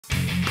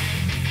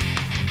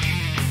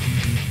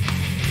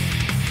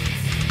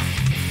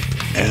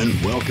And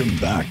welcome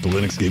back to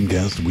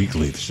LinuxGameCast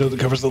Weekly, the show that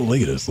covers the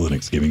latest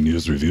Linux gaming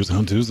news, reviews,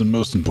 how-tos, and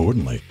most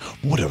importantly,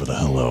 whatever the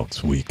hell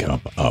else we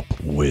come up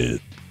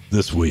with.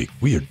 This week,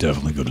 we are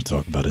definitely going to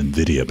talk about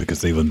NVIDIA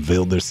because they've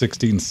unveiled their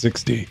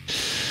 1660.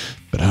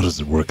 But how does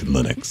it work in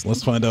Linux?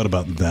 Let's find out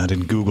about that,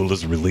 and Google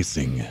is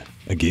releasing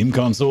a game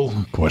console?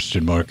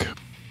 Question mark.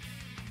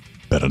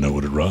 Better know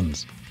what it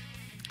runs.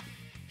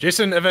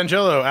 Jason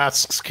Evangelo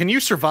asks, can you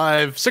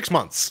survive 6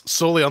 months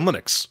solely on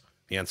Linux?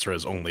 The answer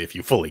is only if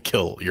you fully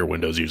kill your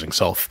Windows using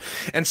self.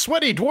 And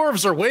sweaty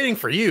dwarves are waiting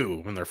for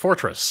you in their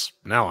fortress,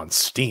 now on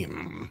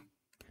Steam.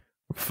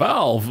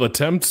 Valve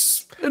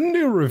attempts a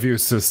new review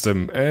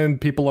system, and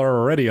people are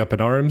already up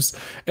in arms.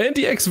 And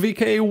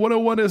DXVK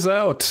 101 is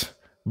out,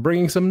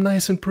 bringing some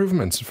nice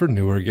improvements for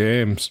newer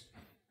games.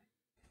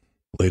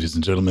 Ladies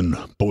and gentlemen,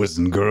 boys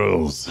and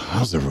girls,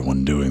 how's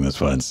everyone doing this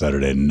fine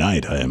Saturday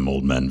night? I am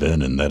Old Man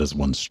Ben, and that is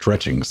one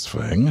stretching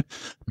swing.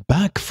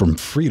 Back from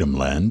Freedom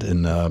Land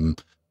in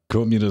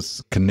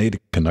Communist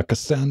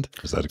Kanakistan?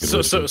 Is that a good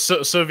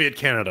word? Soviet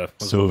Canada.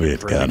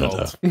 Soviet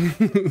Canada.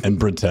 And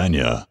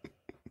Britannia.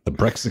 The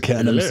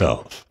Brexican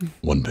himself.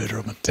 One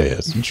Pedro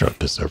Mateus. I'm sure I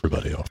pissed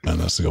everybody off, man.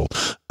 That's the goal.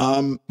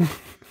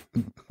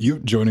 You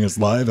joining us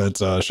live at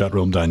Chat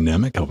Realm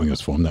Dynamic, helping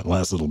us form that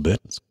last little bit.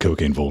 It's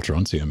Cocaine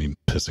Voltron. See, I mean,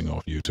 pissing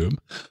off YouTube.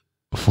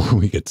 Before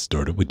we get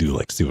started, we do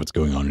like to see what's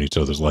going on in each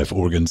other's life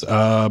organs.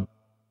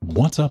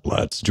 What's up,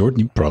 lads? Jordan,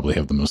 you probably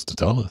have the most to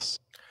tell us.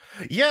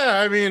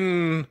 Yeah, I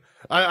mean,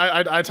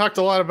 I talked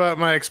a lot about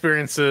my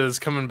experiences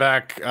coming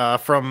back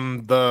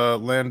from the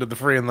land of the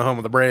free and the home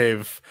of the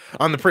brave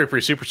on the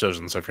Pre Super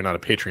Session. So if you're not a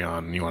Patreon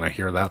and you want to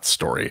hear that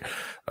story,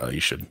 you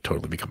should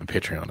totally become a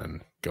Patreon and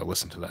go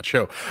listen to that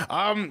show.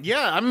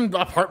 Yeah, I'm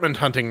apartment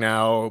hunting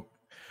now.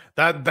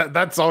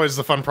 That's always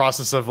the fun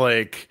process of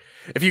like,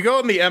 if you go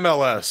in the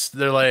MLS,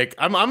 they're like,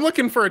 I'm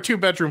looking for a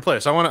 2-bedroom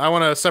place. I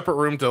want a separate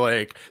room to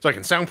like, so I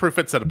can soundproof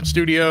it, set up a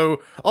studio,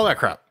 all that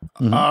crap.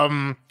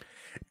 Mm-hmm.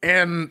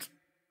 And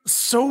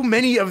so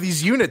many of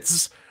these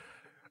units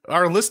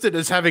are listed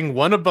as having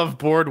one above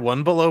board,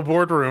 one below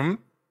board room.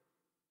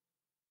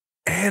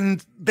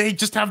 And they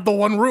just have the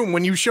one room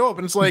when you show up.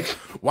 And it's like,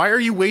 why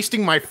are you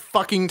wasting my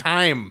fucking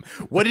time?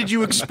 What did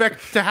you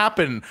expect to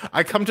happen?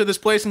 I come to this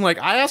place and like,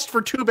 I asked for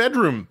 2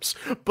 bedrooms,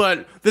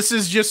 but this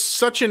is just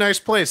such a nice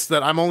place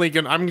that I'm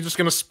just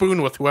going to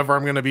spoon with whoever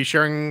I'm going to be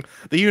sharing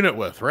the unit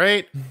with,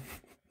 right?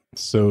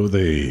 So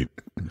they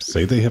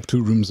say they have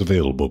 2 rooms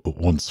available, but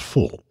one's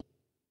full.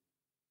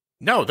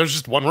 No, there's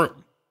just one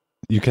room.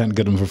 You can't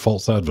get them for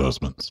false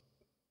advertisements.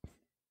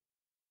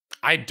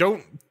 I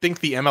don't think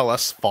the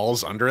MLS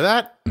falls under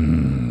that.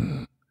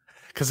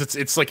 Because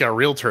it's like a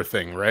realtor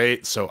thing,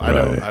 right? So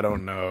I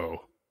don't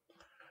know.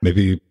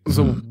 Maybe.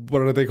 So what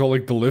do they call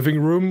like the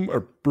living room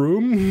or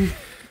room?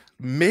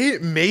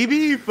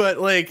 Maybe, but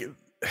like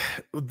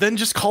then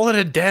just call it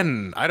a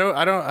den. I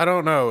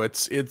don't know.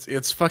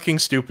 It's fucking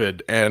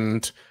stupid.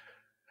 And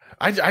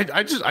I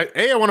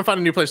want to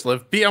find a new place to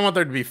live. B, I want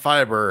there to be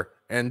fiber.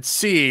 And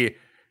C,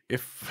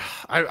 if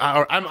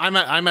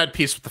I'm at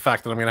peace with the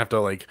fact that I'm gonna have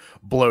to like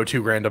blow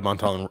 $2,000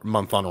 a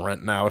month on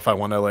rent now if I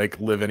want to like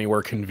live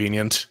anywhere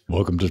convenient.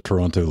 Welcome to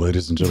Toronto,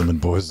 ladies and gentlemen,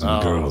 boys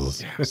and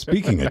girls.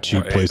 Speaking of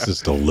cheap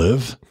places to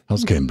live,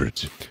 how's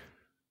Cambridge?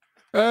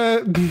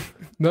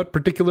 Not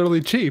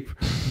particularly cheap,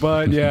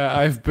 but yeah,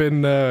 I've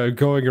been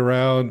going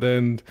around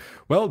and,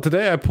 well,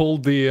 today I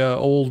pulled the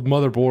old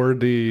motherboard,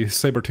 the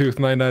Sabertooth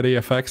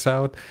 990FX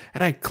out,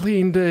 and I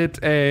cleaned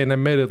it and I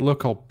made it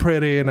look all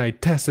pretty and I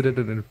tested it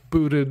and it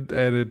booted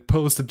and it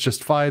posted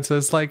just fine. So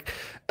it's like,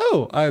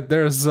 oh,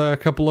 there's a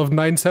couple of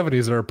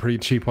 970s that are pretty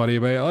cheap on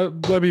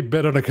eBay. Let me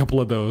bid on a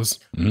couple of those.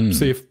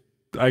 See if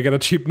I get a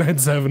cheap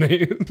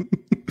 970.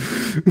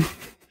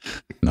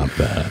 Not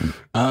bad.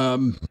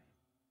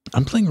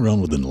 I'm playing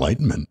around with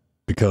Enlightenment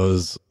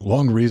because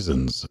long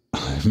reasons.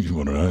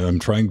 I'm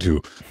trying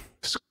to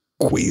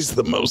squeeze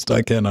the most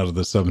I can out of the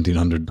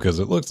 1700 because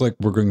it looks like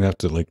we're going to have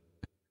to like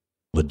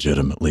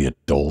legitimately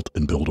adult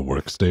and build a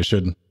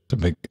workstation to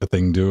make a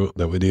thing do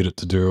that we need it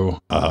to do.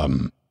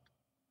 And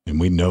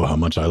we know how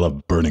much I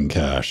love burning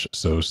cash.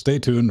 So stay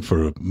tuned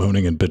for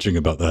moaning and bitching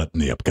about that in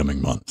the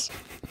upcoming months.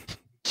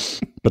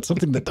 But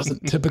something that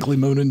doesn't typically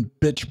moan and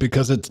bitch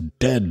because it's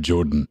dead,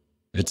 Jordan.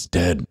 It's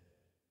dead.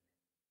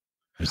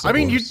 I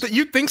mean,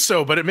 you'd think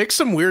so, but it makes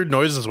some weird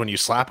noises when you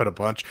slap it a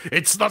bunch.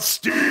 It's the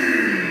Steam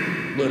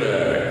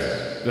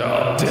Linux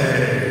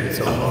update.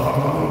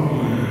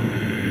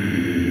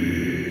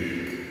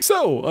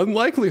 So,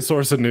 unlikely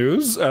source of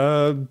news,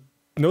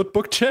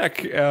 Notebook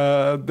Check.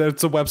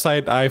 That's a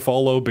website I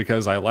follow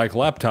because I like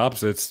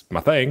laptops. It's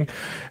my thing.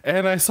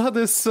 And I saw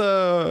this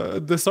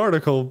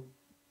article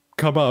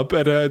come up,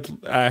 and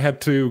I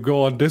had to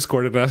go on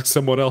Discord and ask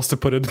someone else to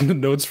put it in the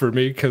notes for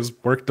me because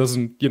work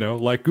doesn't,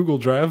 like Google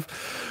Drive.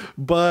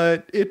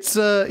 But it's,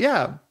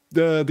 yeah,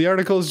 the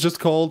article is just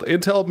called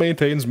Intel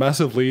Maintains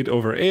Massive Lead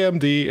Over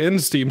AMD in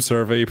Steam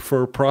Survey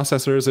for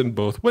Processors in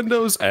Both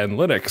Windows and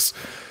Linux.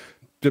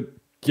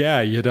 Yeah,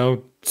 you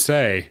don't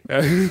say.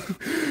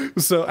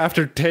 So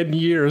after 10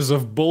 years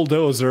of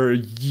bulldozer,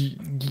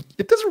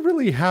 it doesn't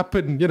really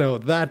happen,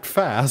 that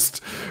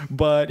fast.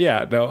 But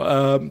yeah,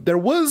 no, there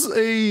was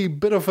a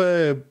bit of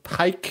a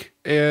hike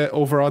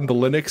over on the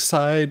Linux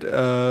side.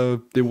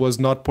 It was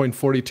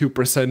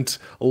 0.42%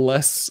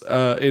 less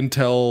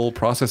Intel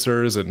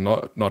processors and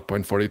not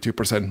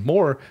 0.42%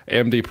 more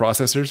AMD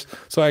processors.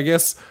 So I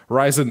guess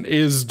Ryzen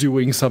is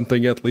doing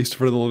something, at least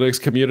for the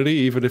Linux community,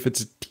 even if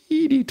it's a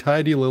teeny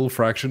tiny little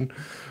fraction.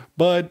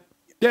 But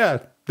yeah,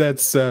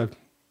 that's to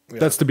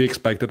be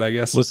expected, I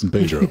guess. Listen,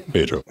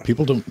 Pedro,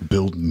 people don't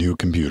build new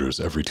computers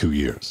every 2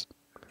 years.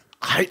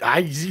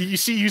 You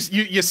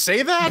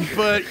say that,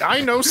 but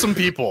I know some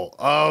people.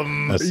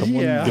 As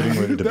someone getting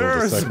ready to build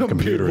a second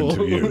computer in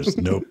 2 years,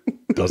 nope,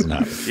 doesn't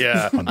happen.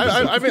 Yeah,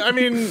 I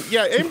mean,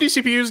 yeah, AMD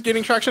CPUs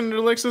getting traction into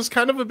Linux is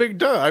kind of a big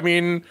duh. I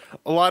mean,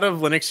 a lot of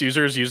Linux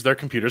users use their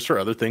computers for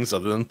other things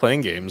other than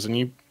playing games,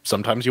 and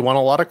sometimes you want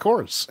a lot of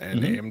cores,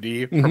 and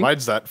AMD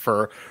provides that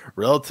for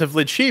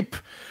relatively cheap.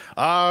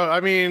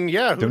 I mean,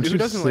 yeah, who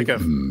doesn't like a...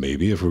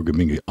 Maybe if we're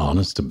being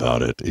honest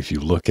about it, if you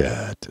look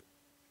at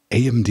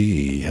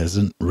AMD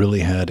hasn't really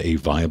had a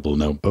viable...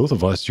 Now, both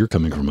of us, you're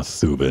coming from a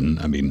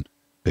Thuban. I mean,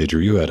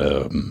 Pedro, you had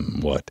a,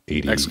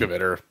 80...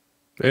 Excavator.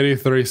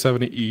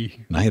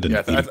 8370E. And I had an...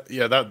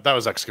 that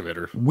was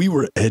Excavator. We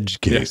were edge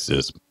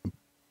cases.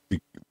 Yeah.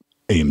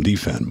 AMD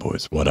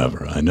fanboys,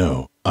 whatever, I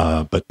know.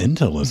 But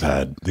Intel has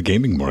had the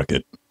gaming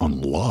market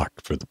on lock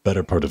for the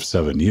better part of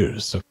 7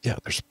 years. So, yeah,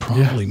 there's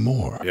probably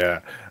more. Yeah.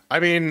 I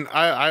mean,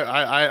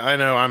 I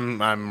know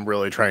I'm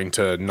really trying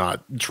to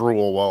not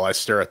drool while I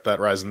stare at that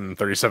Ryzen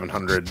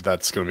 3700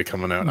 that's going to be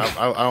coming out.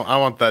 I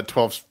want that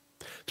 12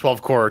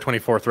 core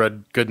 24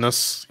 thread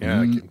goodness.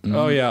 Yeah.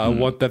 Oh yeah, I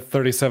want that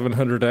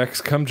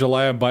 3700X. Come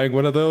July, I'm buying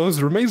one of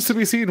those. Remains to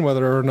be seen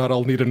whether or not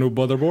I'll need a new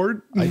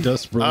motherboard. I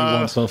desperately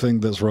want something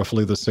that's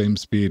roughly the same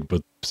speed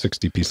but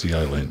 60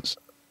 PCI lanes.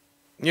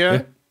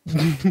 Yeah.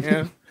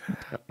 Yeah.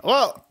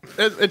 Well,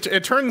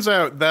 it turns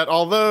out that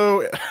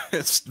although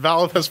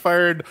Valve has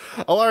fired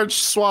a large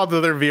swath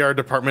of their VR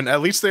department,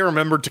 at least they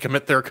remembered to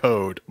commit their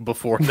code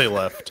before they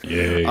left.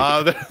 Yay.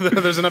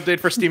 There's an update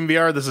for Steam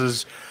VR. This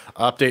is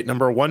update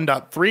number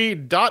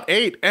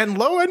 1.3.8, and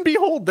lo and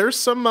behold, there's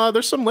some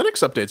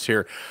Linux updates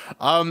here.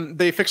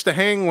 They fixed a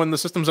hang when the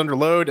system's under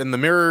load, and the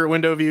mirror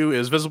window view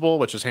is visible,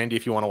 which is handy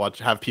if you want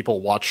to have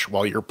people watch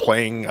while you're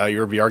playing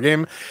your VR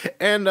game.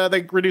 And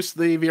they reduced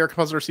the VR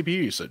compositor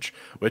CPU usage,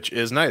 which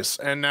is nice.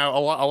 And now a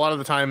lot of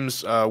the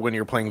times when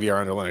you're playing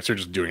VR under Linux, you're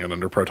just doing it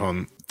under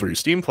Proton through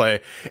Steam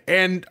Play.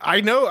 And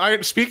I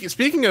know,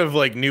 speaking of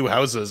like new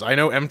houses, I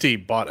know Empty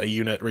bought a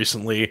unit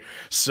recently,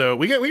 so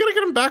we gotta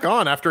get him back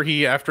on after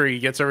he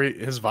gets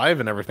his Vive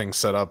and everything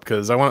set up,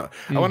 because I want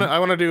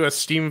to do a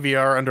Steam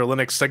VR under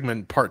Linux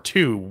segment part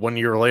 2 1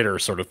 year later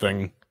sort of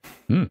thing.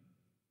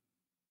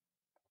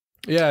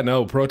 Yeah,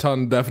 no,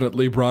 Proton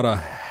definitely brought a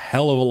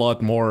hell of a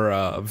lot more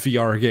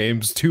VR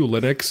games to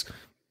Linux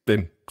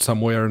in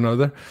some way or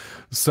another.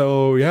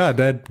 So yeah,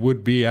 that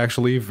would be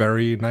actually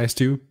very nice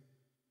to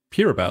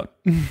hear about.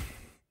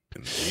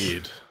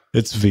 Indeed.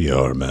 It's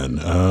VR,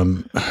 man.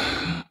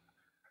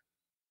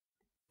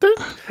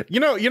 You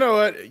know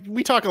what?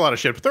 We talk a lot of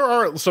shit, but there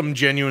are some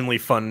genuinely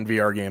fun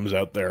VR games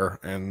out there,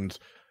 and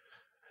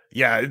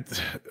yeah,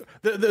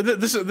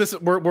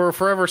 we're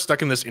forever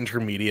stuck in this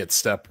intermediate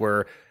step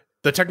where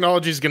the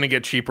technology is going to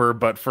get cheaper,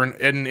 but for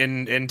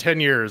in 10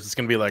 years, it's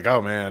going to be like,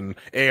 oh man,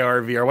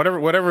 AR,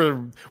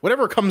 VR,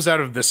 whatever comes out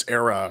of this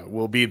era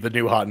will be the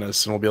new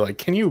hotness, and we'll be like,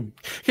 can you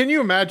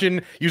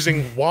imagine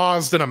using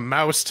WASD and a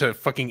mouse to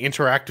fucking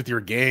interact with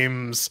your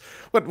games?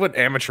 What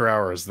amateur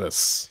hour is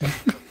this?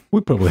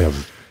 We probably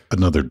have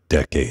another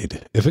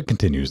decade if it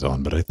continues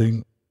on, but I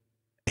think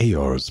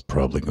AR is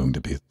probably going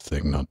to be a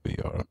thing, not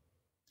VR.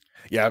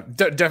 Yeah,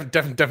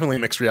 definitely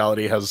mixed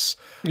reality has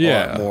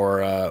a lot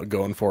more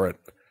going for it.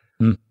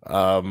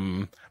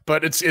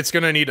 But it's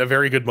going to need a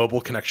very good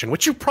mobile connection,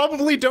 which you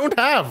probably don't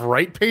have,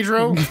 right,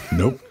 Pedro?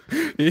 Nope.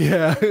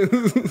 Yeah.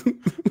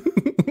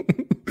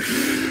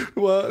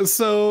 Well,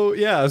 so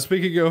yeah,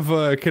 speaking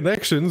of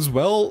connections,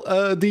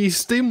 the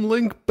Steam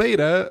Link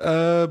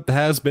beta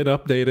has been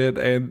updated,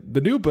 and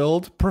the new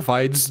build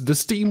provides the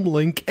Steam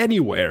Link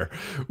Anywhere,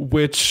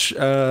 which,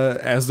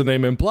 as the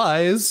name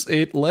implies,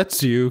 it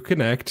lets you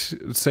connect.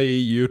 Say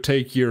you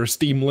take your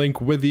Steam Link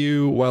with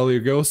you while you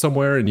go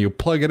somewhere and you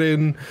plug it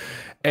in,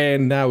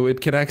 and now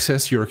it can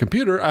access your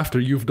computer after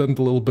you've done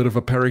a little bit of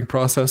a pairing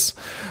process.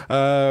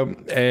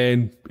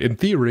 And in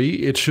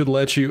theory, it should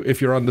let you,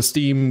 if you're on the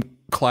Steam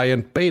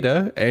client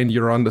beta and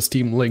you're on the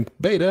Steam Link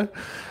beta,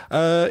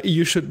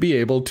 you should be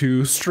able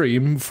to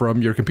stream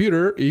from your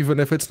computer, even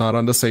if it's not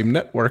on the same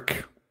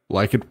network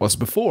like it was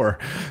before.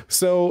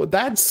 So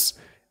that's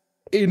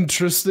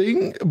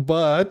interesting,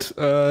 but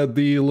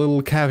the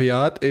little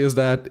caveat is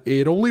that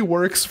it only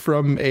works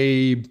from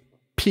a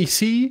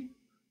PC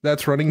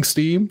that's running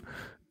Steam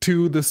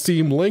to the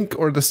Steam Link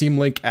or the Steam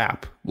Link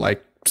app,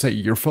 like say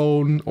your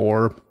phone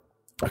or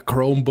a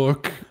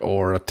Chromebook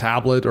or a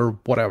tablet or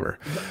whatever.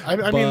 I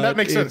mean, that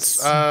makes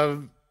sense.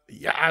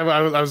 Yeah,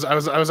 I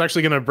was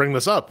actually going to bring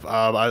this up.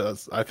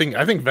 I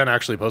think Ven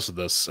actually posted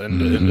this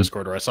in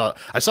Discord, or I saw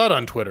it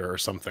on Twitter or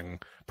something.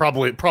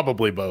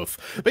 Probably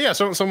both. But yeah,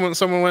 someone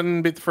went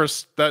and beat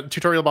that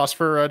tutorial boss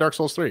for Dark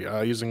Souls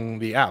 3 using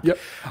the app. Yep.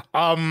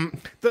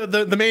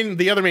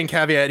 The other main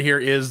caveat here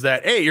is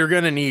that you're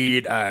going to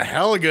need a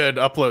hella good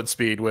upload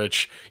speed,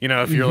 which, you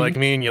know, if you're like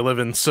me and you live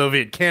in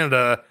Soviet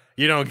Canada,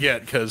 you don't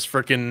get, because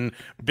freaking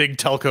big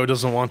telco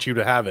doesn't want you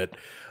to have it.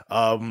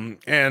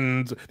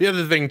 And the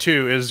other thing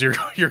too is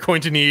you're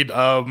going to need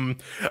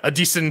a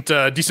decent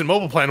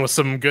mobile plan with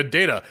some good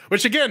data,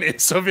 which again, in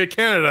Soviet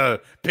Canada,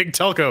 big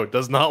telco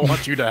does not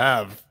want you to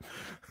have.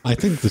 I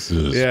think this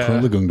is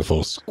probably going to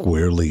fall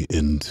squarely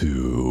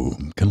into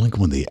kind of like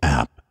when the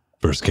app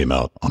first came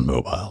out on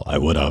mobile. I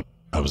went out,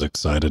 I was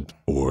excited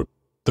for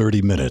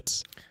 30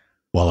 minutes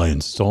while I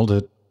installed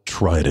it,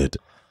 tried it,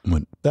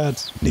 went,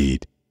 that's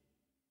neat,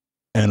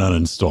 and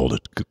uninstalled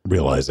it,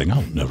 realizing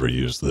I'll never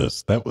use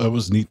this. That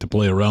was neat to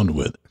play around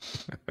with.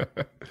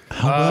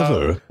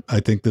 However, I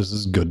think this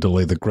is good to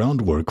lay the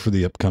groundwork for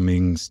the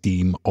upcoming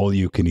Steam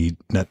all-you-can-eat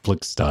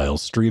Netflix-style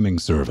streaming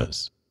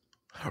service.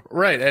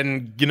 Right,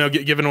 and you know,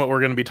 given what we're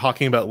going to be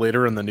talking about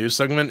later in the news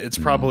segment, it's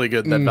probably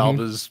good that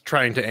Valve is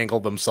trying to angle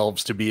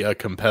themselves to be a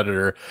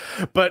competitor.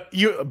 But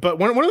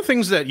one of the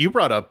things that you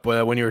brought up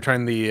when you were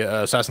trying the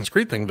Assassin's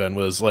Creed thing, then,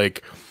 was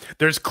like,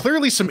 there's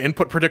clearly some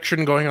input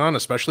prediction going on,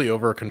 especially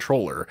over a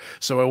controller.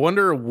 So I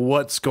wonder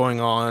what's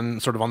going on,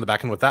 sort of on the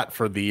back end with that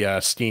for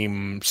the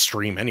Steam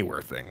Stream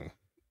Anywhere thing.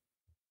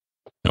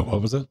 No, what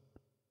was it?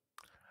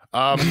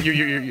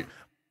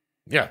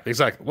 Yeah,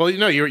 exactly. Well, you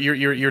know,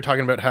 you're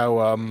talking about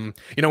how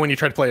you know, when you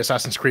try to play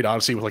Assassin's Creed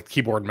Odyssey with like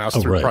keyboard and mouse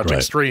through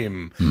Project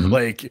Stream,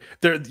 like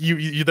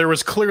there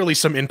was clearly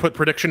some input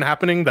prediction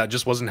happening that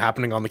just wasn't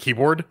happening on the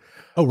keyboard.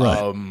 Oh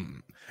right.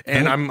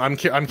 And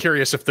I'm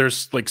curious if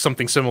there's like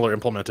something similar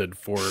implemented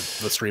for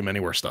the Stream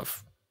Anywhere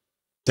stuff.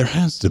 There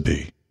has to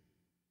be.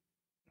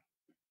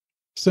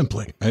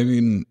 Simply, I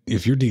mean,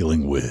 if you're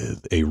dealing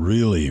with a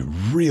really,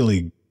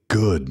 really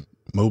good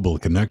mobile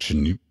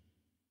connection,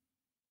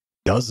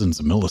 dozens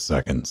of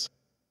milliseconds.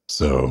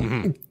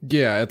 So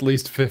yeah, at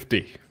least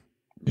 50.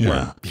 Yeah,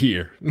 right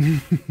here.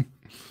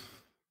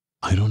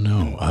 I don't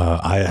know.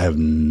 I have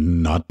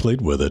not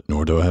played with it,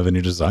 nor do I have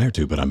any desire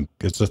to. But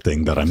it's a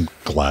thing that I'm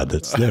glad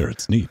that's there.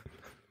 It's neat.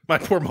 My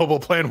poor mobile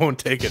plan won't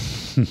take it.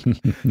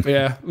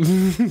 Yeah.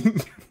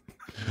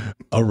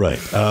 All right.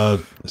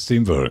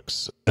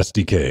 Steamworks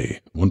SDK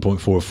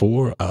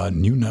 1.44,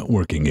 new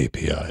networking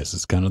APIs.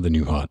 It's kind of the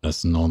new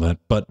hotness and all that.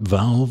 But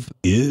Valve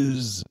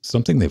is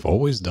something they've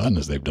always done,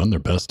 is they've done their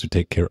best to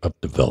take care of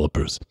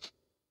developers.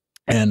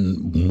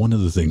 And one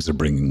of the things they're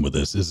bringing with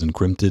this is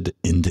encrypted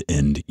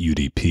end-to-end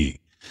UDP.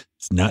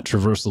 It's not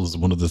traversal is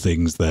one of the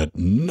things that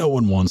no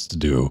one wants to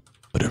do,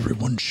 but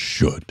everyone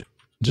should.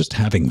 Just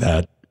having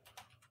that,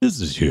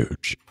 this is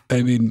huge.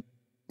 I mean,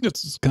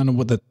 it's kind of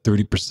what that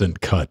 30%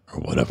 cut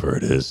or whatever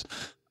it is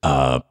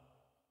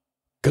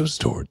goes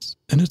towards,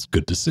 and it's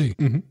good to see.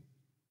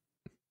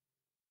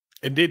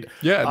 Indeed.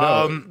 Yeah.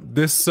 No,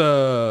 this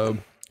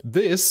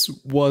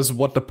was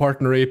what the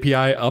partner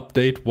API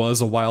update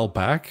was a while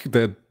back.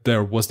 That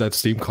there was that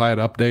Steam client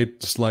update,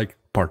 just like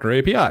partner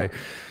API.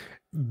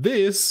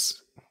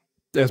 This,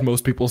 as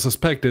most people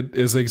suspected,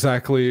 is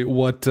exactly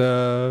what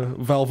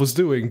Valve was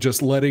doing,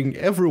 just letting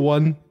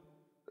everyone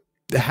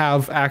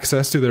have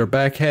access to their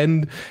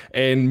backend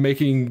and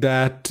making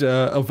that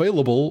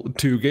available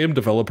to game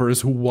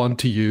developers who want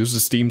to use the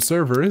Steam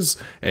servers,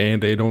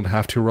 and they don't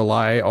have to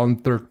rely on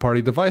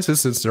third-party devices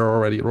since they're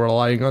already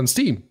relying on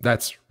Steam.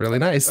 That's really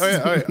nice.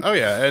 Oh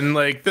yeah, and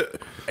like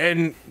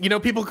and you know,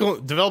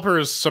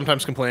 developers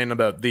sometimes complain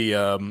about the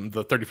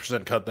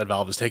 30% cut that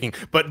Valve is taking,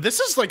 but this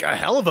is like a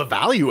hell of a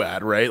value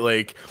add, right?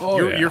 Like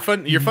you're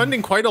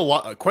funding quite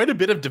a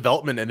bit of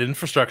development and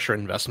infrastructure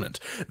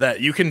investment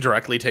that you can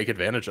directly take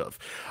advantage of.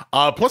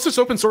 Plus it's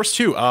open source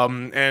too.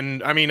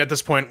 And I mean, at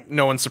this point,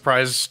 no one's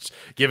surprised,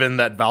 given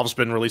that Valve's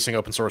been releasing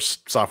open source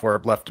software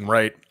left and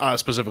right,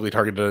 specifically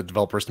targeted at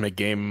developers to make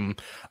game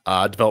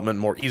development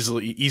more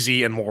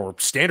easy and more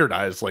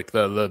standardized. Like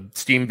the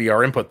Steam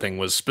VR input thing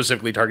was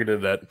specifically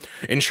targeted at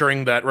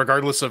ensuring that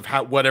regardless of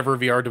whatever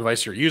VR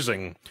device you're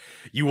using,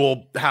 you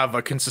will have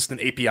a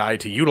consistent API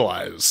to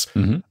utilize.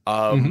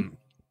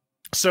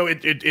 So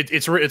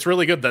it's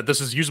really good that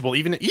this is usable.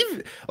 Even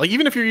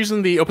if you're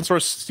using the open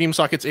source Steam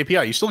Sockets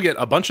API, you still get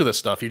a bunch of this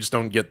stuff. You just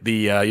don't get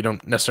the you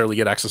don't necessarily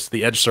get access to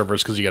the Edge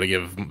servers because you got to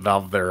give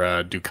Valve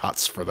their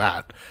ducats for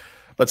that.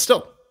 But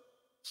still,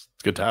 it's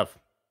good to have.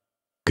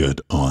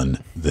 Good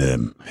on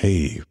them.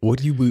 Hey, what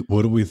do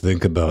we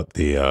think about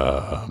the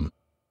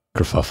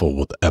kerfuffle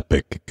with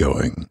Epic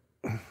going?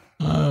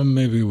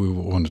 Maybe we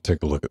want to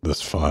take a look at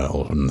this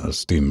file in the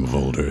Steam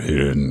folder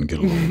here and get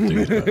a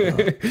little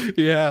data.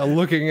 Yeah,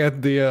 looking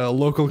at the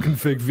local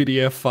config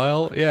VDF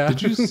file. Yeah.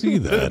 Did you see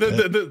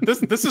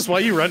that? This is why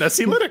you run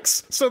SE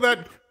Linux, so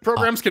that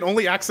programs can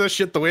only access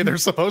shit the way they're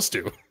supposed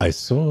to. I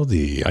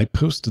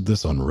posted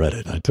this on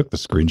Reddit. I took the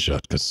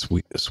screenshot because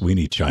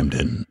Sweeney chimed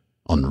in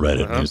on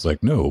Reddit. And he was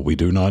like, no, we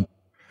do not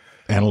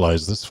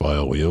analyze this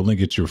file. We only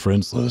get your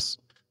friends list.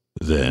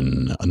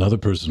 Then another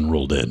person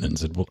rolled in and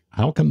said, well,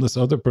 how come this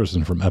other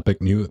person from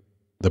Epic knew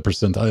the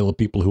percentile of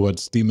people who had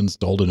Steam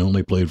installed and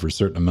only played for a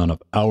certain amount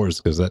of hours?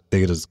 Because that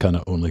data is kind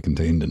of only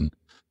contained in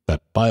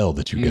that file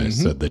that you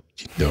guys said that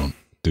you don't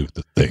do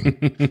the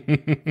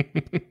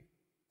thing.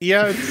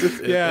 Yeah,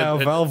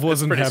 Valve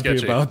wasn't happy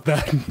sketchy about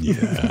that.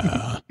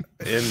 Yeah.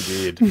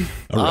 Indeed.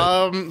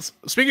 Right.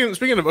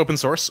 Speaking of open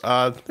source,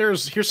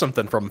 here's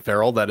something from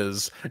Feral that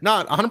is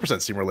not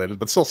 100% Steam related,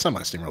 but still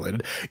semi-Steam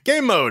related.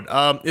 Game mode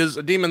is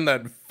a daemon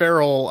that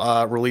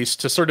Feral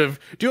released to sort of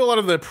do a lot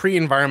of the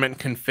pre-environment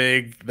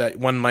config that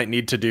one might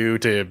need to do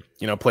to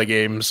play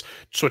games,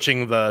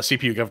 switching the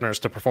CPU governors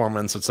to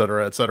performance,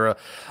 etc., etc.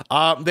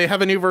 They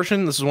have a new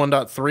version. This is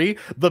 1.3.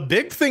 The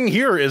big thing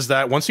here is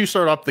that once you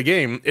start up the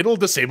game, it'll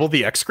disable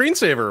the X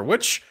screensaver,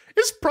 which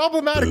is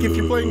problematic if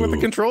you're playing with a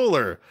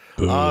controller,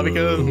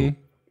 because you're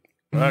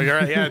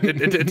right, yeah,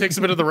 it takes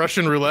a bit of the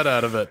Russian roulette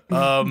out of it.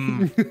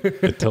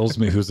 It tells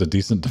me who's a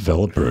decent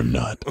developer or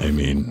not. I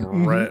mean,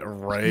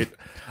 right.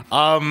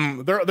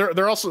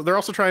 They're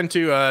also trying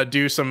to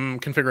do some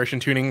configuration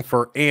tuning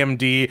for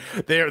AMD.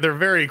 They're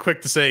very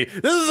quick to say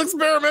this is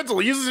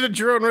experimental. Use it at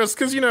your own risk,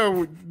 because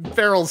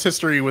Feral's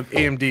history with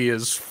AMD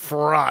is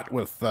fraught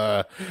with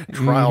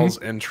trials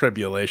and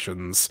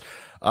tribulations.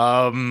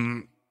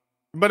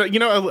 But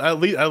at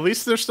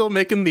least they're still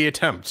making the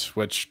attempt,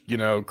 which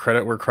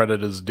credit where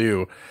credit is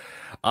due.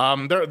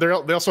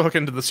 They also hook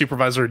into the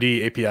Supervisor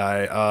D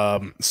API,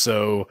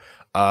 so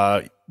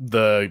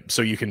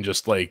you can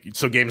just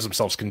games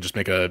themselves can just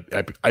make a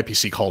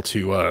IPC call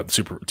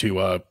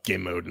to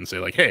game mode and say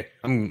like, hey,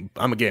 I'm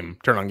a game,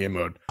 turn on game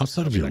mode.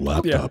 Outside of your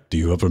laptop, do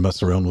you ever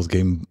mess around with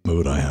game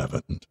mode? I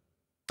haven't.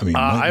 I mean,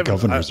 my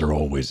governors are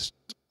always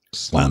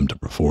slammed to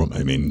perform.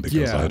 I mean,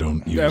 because I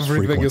don't use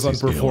everything is on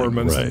scaling,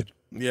 performance. right?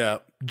 Yeah,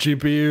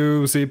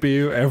 GPU,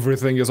 CPU,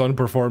 everything is on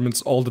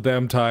performance all the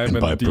damn time,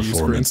 and the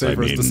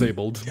screensaver is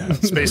disabled. Yeah,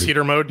 space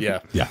heater mode.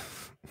 Yeah. Yeah.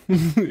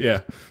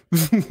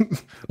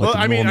 Well,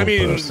 I mean,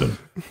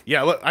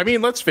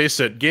 let's face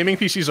it. Gaming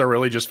PCs are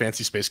really just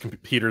fancy space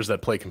heaters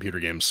that play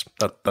computer games.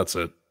 That's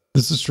it.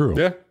 This is true.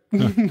 Yeah.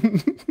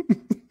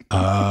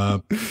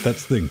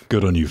 That's the thing.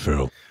 Good on you,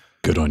 Feral.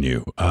 Good on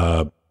you.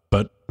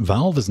 But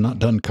Valve is not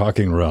done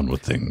cocking around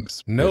with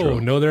things.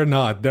 No, they're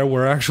not. There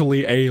were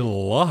actually a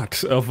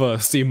lot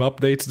of Steam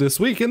updates this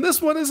week, and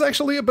this one is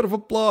actually a bit of a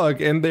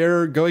blog, and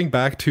they're going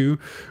back to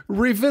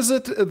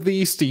revisit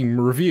the Steam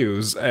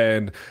reviews.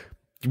 And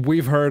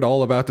we've heard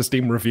all about the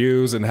Steam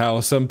reviews and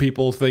how some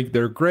people think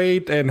they're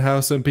great and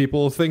how some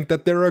people think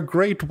that they're a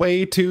great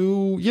way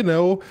to,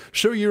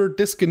 show your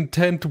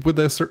discontent with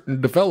a certain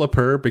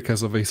developer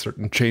because of a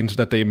certain change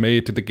that they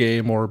made to the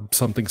game or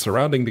something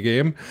surrounding the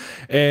game,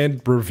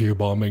 and review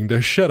bombing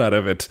the shit out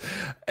of it.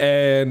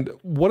 And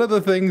one of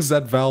the things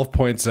that Valve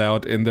points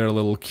out in their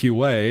little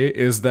QA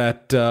is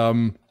that,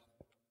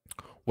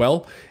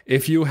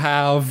 if you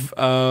have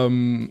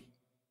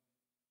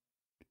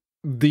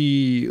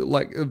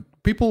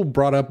people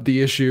brought up the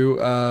issue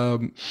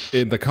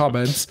in the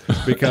comments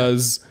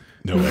because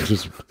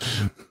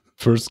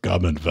first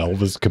comment,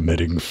 Valve is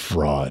committing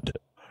fraud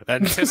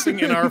and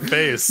pissing in our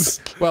face.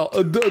 Well,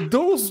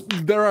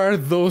 there are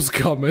those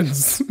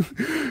comments,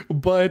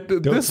 but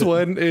this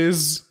one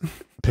is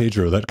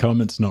Pedro. That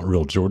comment's not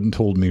real. Jordan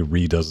told me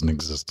Re doesn't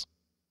exist.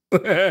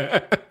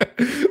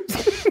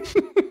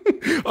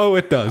 Oh,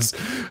 it does.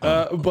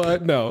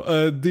 But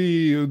no,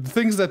 the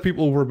things that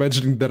people were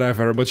mentioning that I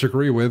very much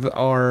agree with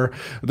are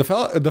the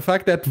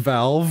fact that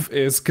Valve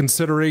is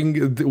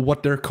considering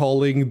what they're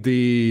calling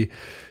the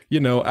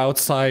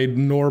outside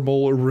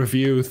normal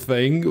review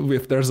thing.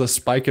 If there's a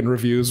spike in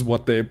reviews,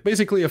 what they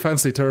basically a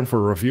fancy term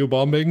for review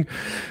bombing.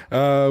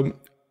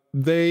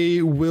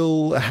 They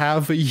will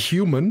have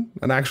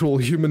an actual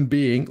human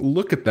being,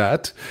 look at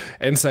that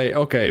and say,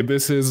 okay,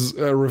 this is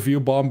a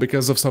review bomb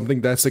because of something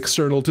that's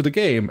external to the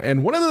game.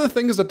 And one of the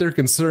things that they're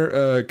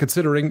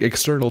considering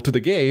external to the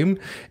game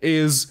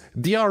is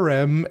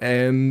DRM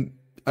and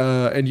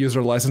end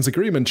user license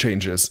agreement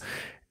changes.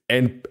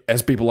 And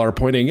as people are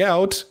pointing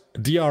out,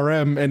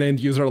 DRM and end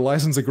user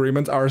license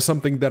agreements are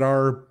something that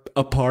are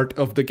a part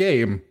of the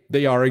game.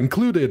 They are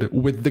included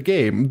with the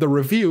game. The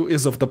review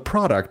is of the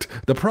product.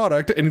 The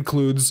product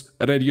includes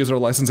an end user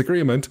license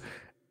agreement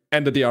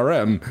and the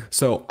DRM.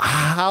 So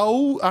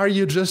how are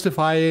you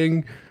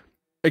justifying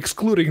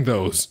excluding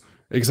those?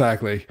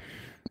 Exactly.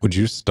 Would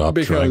you stop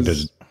trying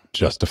to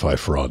justify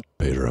fraud,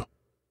 Pedro?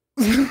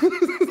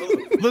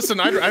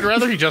 Listen, I'd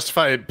rather he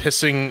justify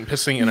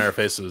pissing in our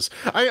faces.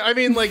 I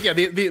mean,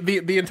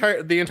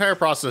 the entire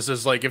process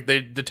is like if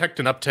they detect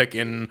an uptick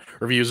in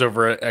reviews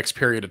over X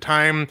period of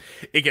time,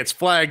 it gets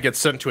flagged, gets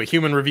sent to a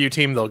human review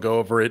team. They'll go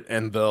over it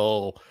and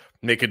they'll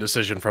make a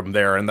decision from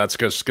there. And that's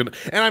just gonna.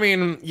 And I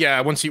mean, yeah,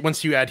 once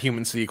you add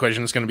humans to the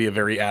equation, it's going to be a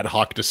very ad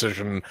hoc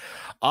decision.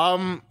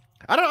 I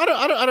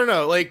don't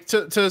know. Like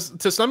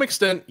to some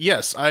extent,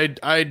 yes,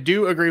 I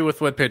do agree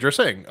with what Pedro's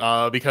saying.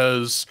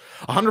 Because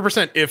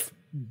 100%, if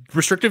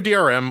restrictive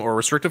DRM or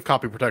restrictive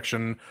copy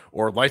protection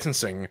or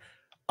licensing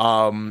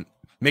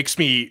makes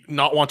me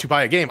not want to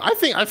buy a game. I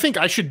think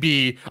I should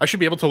be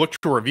able to look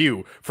to a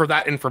review for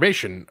that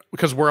information,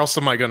 because where else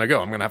am I going to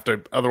go?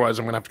 Otherwise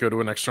I'm going to have to go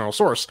to an external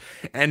source.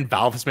 And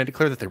Valve has made it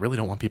clear that they really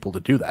don't want people to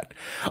do that.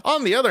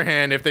 On the other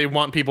hand, if they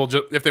want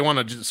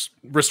to just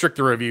restrict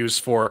the reviews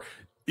for,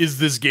 is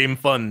this game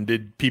fun?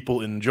 Did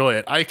people enjoy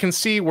it? I can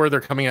see where they're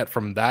coming at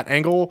from that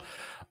angle.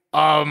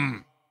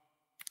 I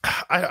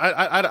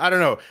don't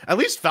know. At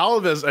least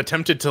Valve has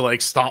attempted to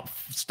like stop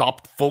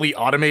fully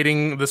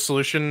automating the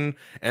solution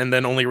and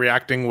then only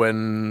reacting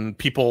when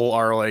people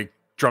are like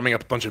drumming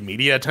up a bunch of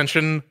media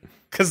attention.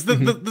 Because this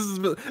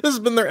has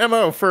been their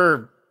MO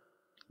for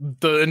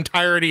the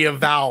entirety of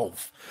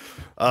Valve.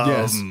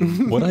 Yes.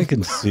 What I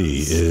can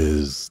see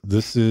is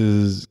this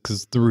is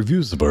because the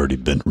reviews have already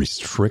been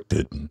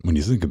restricted when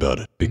you think about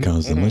it,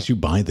 because unless you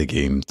buy the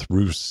game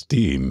through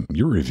Steam,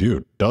 your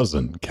review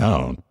doesn't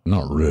count.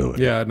 Not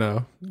really. Yeah,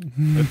 no.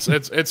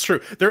 It's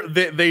true.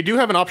 They do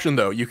have an option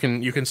though. You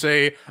can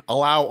say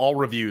allow all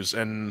reviews,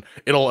 and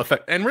it'll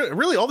affect. And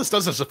really, all this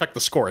does is affect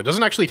the score. It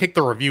doesn't actually take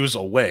the reviews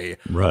away.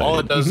 Right. All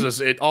it does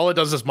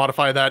is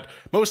modify that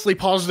mostly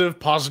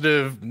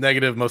positive,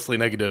 negative, mostly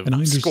negative. And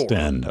I score.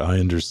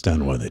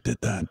 understand why they did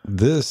that.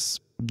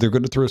 They're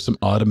going to throw some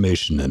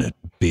automation in it,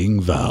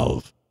 being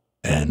Valve,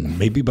 and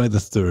maybe by the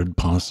third,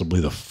 possibly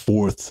the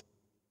fourth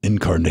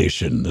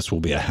incarnation, this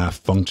will be a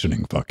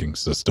half-functioning fucking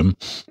system.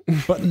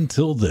 But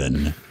until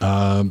then,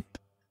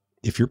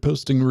 if you're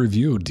posting a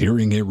review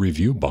during a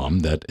review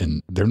bomb,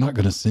 and they're not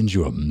going to send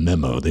you a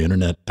memo. The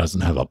internet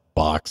doesn't have a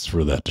box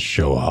for that to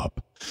show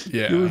up.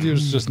 Yeah. Your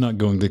review's just not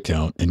going to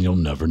count, and you'll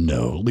never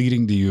know,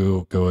 leading to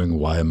you going,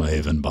 why am I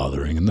even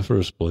bothering in the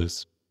first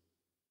place?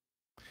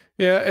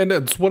 Yeah, and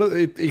it's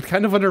it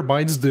kind of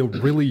undermines the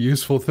really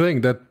useful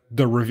thing that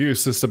the review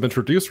system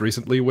introduced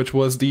recently, which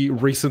was the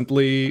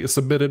recently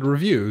submitted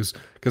reviews.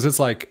 Because it's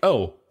like,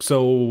 oh,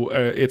 so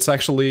it's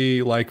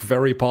actually like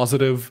very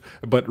positive,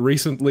 but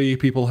recently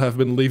people have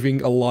been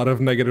leaving a lot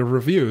of negative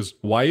reviews.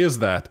 Why is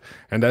that?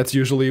 And that's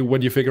usually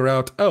when you figure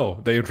out, oh,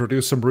 they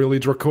introduced some really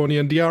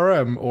draconian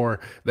DRM, or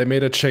they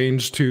made a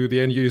change to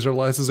the end user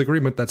license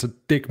agreement. That's a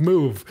dick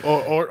move.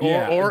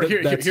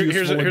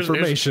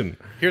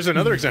 Here's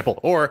another example.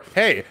 Or,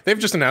 hey, they've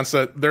just announced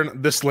that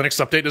this Linux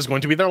update is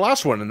going to be their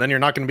last one, and then you're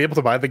not going to be able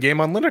to buy the game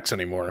on Linux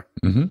anymore.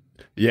 Mm-hmm.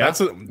 Yeah,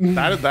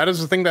 that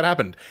is the thing that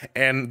happened,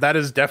 and that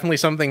is definitely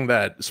something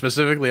that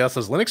specifically us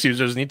as Linux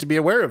users need to be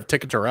aware of.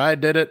 Ticket to Ride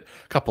did it,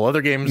 a couple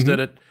other games did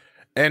it,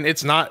 and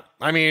it's not.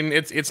 I mean,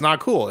 it's not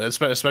cool,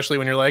 especially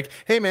when you're like,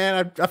 "Hey,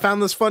 man, I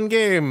found this fun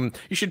game.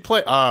 You should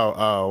play."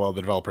 Oh, well,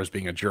 the developer's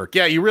being a jerk.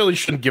 Yeah, you really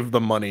shouldn't give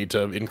them money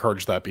to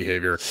encourage that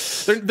behavior.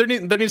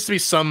 There needs to be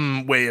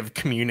some way of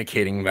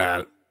communicating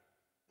that.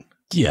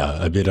 Yeah,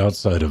 I mean,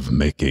 outside of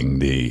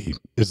making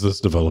is this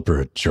developer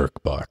a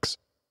jerk box?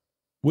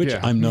 Which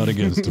I'm not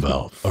against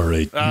Valve. All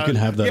right, you can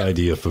have that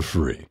idea for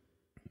free.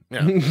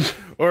 Yeah,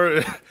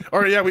 or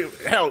yeah,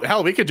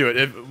 we could do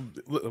it.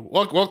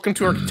 Welcome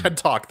to our TED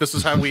Talk. This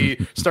is how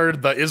we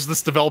started the Is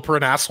This Developer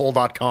an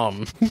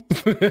Asshole.com.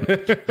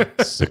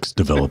 6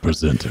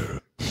 developers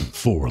enter,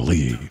 4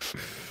 leave.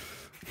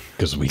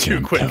 Because we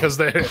can't quit because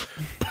they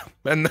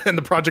and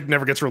the project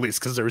never gets released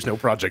because there is no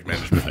project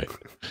management.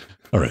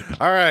 Right.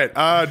 All right.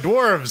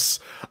 Dwarves.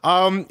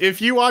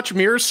 If you watch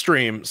Mirror's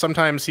stream,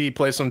 sometimes he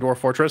plays some Dwarf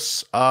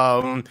Fortress,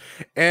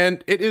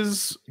 and it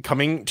is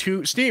coming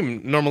to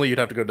Steam. Normally, you'd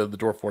have to go to the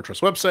Dwarf Fortress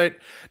website,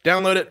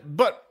 download it,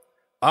 but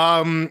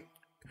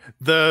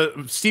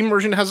the Steam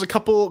version has a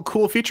couple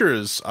cool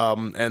features,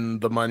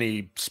 and the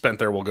money spent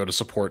there will go to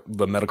support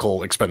the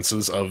medical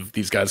expenses of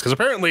these guys, because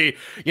apparently,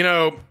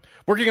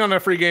 working on a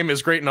free game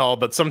is great and all,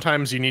 but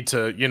sometimes you need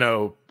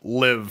to,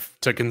 live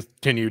to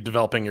continue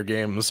developing your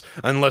games,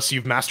 unless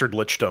you've mastered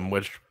Lichdom,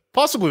 which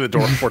possibly the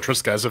Dwarf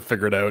Fortress guys have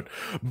figured out.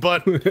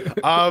 But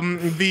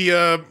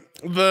the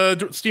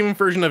Steam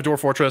version of Dwarf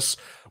Fortress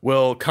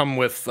will come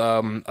with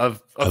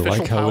official I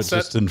like how it set.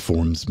 just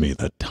informs me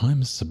that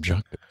time is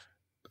subjective.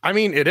 I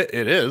mean, it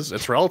is.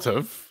 It's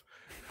relative.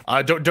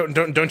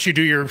 Don't you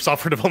do your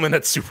software development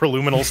at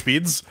superluminal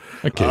speeds?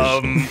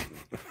 Occasionally.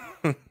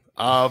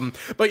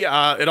 But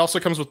yeah, it also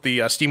comes with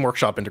the Steam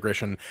Workshop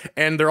integration,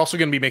 and they're also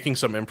going to be making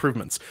some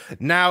improvements.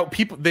 Now,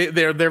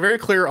 they're very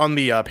clear on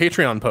the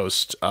Patreon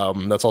post.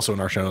 That's also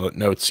in our show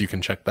notes. You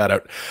can check that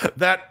out.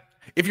 That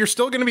if you're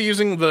still going to be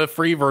using the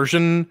free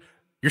version,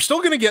 you're still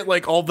going to get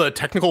like all the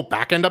technical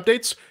backend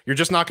updates. You're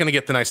just not going to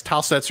get the nice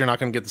tile sets. You're not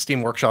going to get the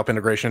Steam Workshop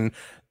integration.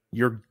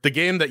 The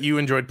game that you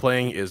enjoyed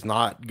playing is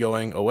not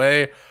going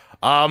away.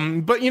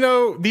 But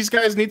these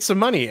guys need some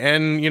money,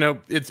 and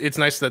it's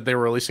nice that they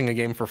were releasing a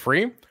game for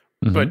free.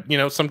 But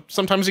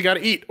sometimes you got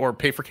to eat or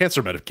pay for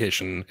cancer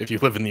medication if you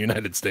live in the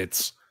United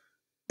States.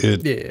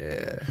 But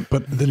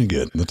then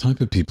again, the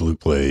type of people who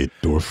play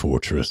Dwarf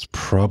Fortress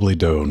probably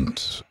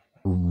don't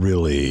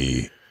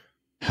really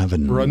have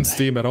run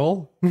Steam at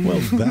all. Well,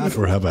 that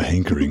or have a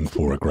hankering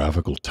for a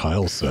graphical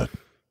tile set.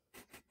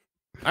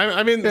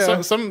 I mean,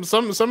 Yeah. some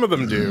of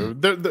them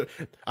do.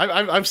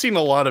 I've seen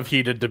a lot of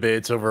heated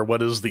debates over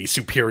what is the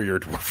superior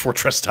Dwarf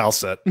Fortress tile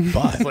set.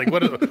 But Like,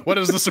 what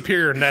is the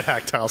superior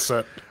NetHack tile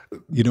set?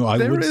 you know, I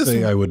There would is-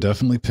 say I would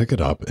definitely pick it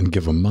up and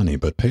give them money,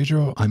 but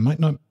Pedro, I might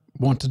not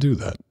want to do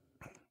that.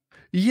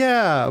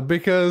 Yeah,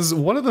 because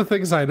one of the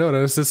things I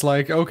noticed is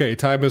like, okay,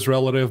 time is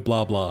relative,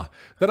 blah blah.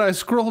 Then I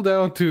scroll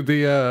down to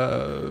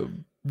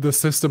the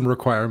system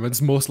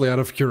requirements, mostly out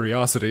of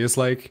curiosity. It's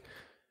like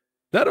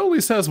that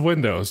only says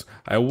Windows.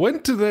 I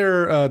went to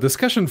their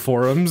discussion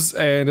forums,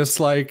 and it's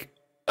like,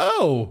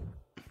 oh,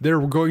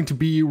 they're going to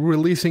be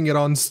releasing it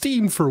on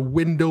Steam for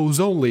Windows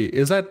only.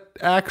 Is that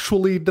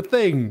actually the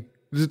thing?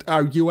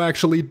 Are you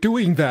actually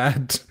doing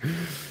that?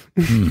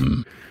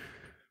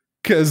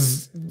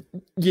 Because,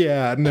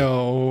 yeah,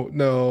 no.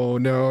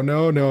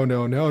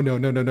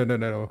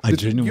 I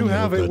genuinely You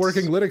have hope a that's-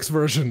 working Linux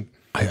version.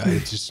 I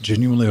just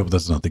genuinely hope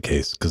that's not the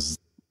case, because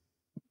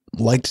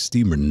like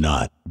Steam or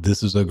not,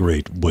 this is a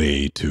great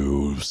way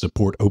to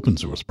support open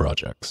source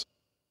projects.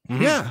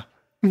 Yeah.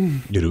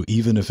 You know,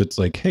 even if it's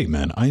like, hey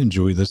man, I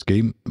enjoy this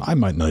game. I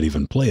might not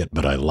even play it,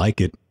 but I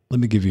like it. Let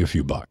me give you a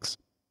few bucks.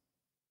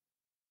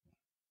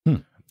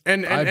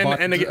 And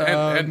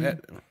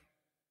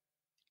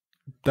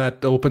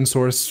That open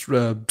source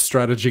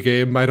strategy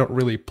game, I don't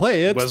really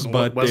play it, but it's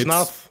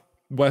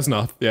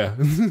Wesnoth, yeah.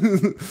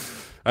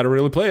 I don't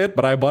really play it,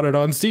 but I bought it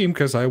on Steam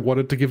because I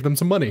wanted to give them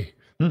some money.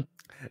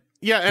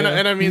 Yeah,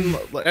 and I mean,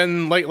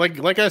 and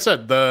like I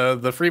said,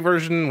 the free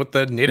version with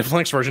the native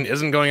Linux version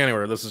isn't going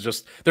anywhere. This is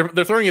just they're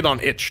throwing it on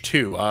itch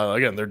too.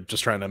 Again, they're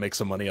just trying to make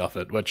some money off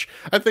it, which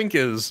I think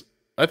is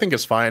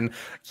fine.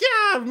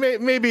 Yeah,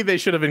 maybe they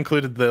should have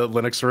included the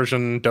Linux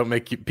version. Don't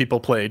make people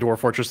play Dwarf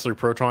Fortress through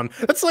Proton.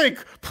 That's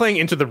like playing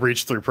Into the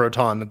Breach through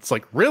Proton. It's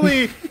like,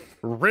 really?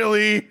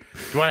 Really?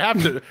 Do I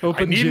have to?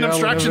 I need an OpenGL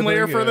abstraction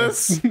layer for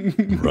this?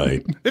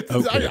 Right.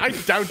 Okay. I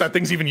doubt that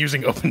thing's even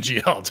using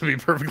OpenGL, to be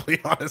perfectly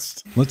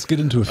honest. Let's get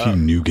into a few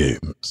new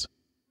games.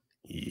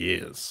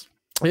 Yes.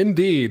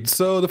 Indeed.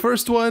 So the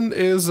first one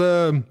is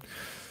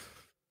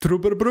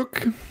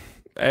Tuberbrook,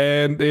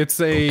 and it's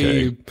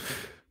a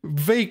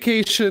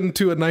vacation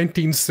to a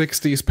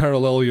 1960s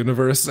parallel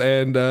universe,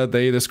 and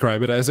they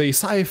describe it as a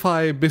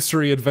sci-fi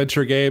mystery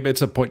adventure game.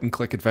 It's a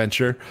point-and-click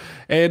adventure,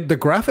 and the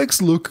graphics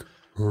look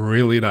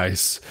really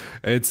nice.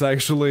 It's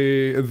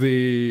actually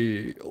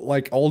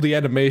all the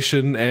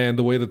animation and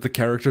the way that the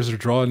characters are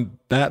drawn,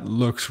 that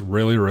looks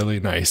really, really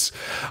nice.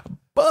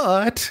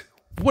 But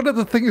one of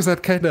the things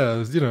that kind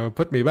of,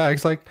 put me back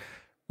is like,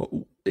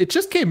 it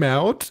just came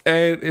out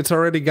and it's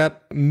already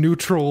got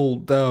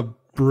neutral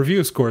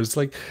review scores.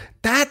 Like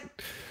that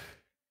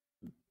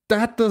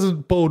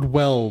doesn't bode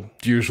well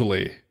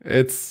usually.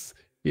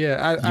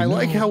 I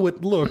like how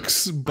it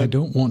looks, but I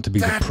don't want to be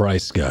the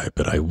price guy,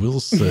 but I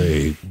will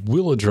say,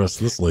 we'll address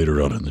this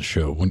later on in the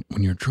show. When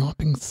you're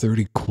dropping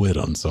 30 quid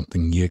on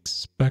something, you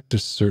expect a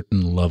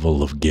certain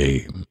level of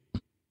game.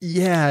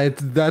 yeah,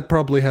 that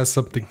probably has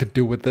something to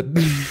do with it.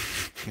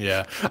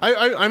 Yeah.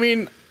 I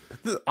mean,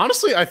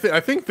 honestly, I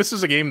think this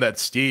is a game that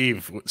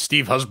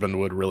Steve Husband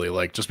would really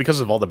like, just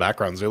because of all the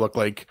backgrounds. They look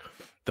like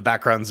the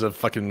backgrounds of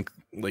fucking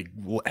like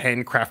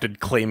handcrafted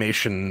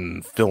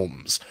claymation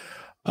films.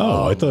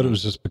 Oh, I thought it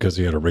was just because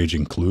he had a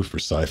raging clue for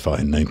sci-fi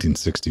in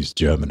 1960s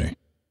Germany.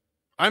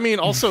 I mean,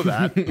 also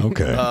that.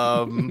 Okay.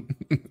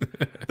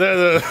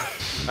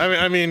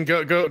 I mean,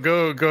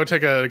 go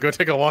take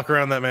a walk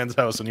around that man's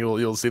house, and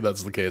you'll see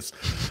that's the case.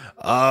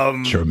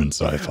 German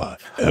sci-fi.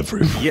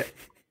 Everyone.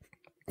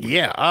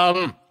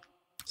 Yeah.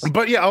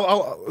 But yeah,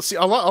 I'll see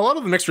a lot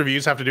of the mixed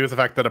reviews have to do with the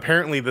fact that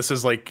apparently this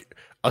is like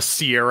a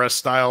Sierra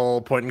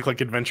style point and click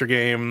adventure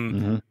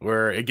game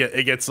where it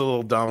gets a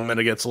little dumb and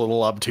it gets a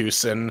little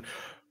obtuse, and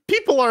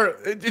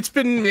it's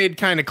been made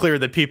kind of clear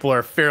that people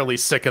are fairly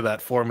sick of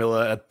that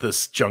formula at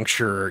this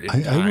juncture in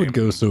time. I would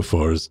go so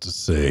far as to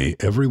say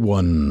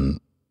everyone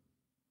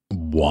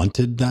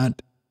wanted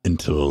that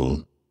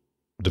until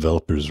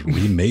developers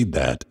remade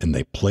that and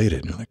they played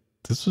it and you're like,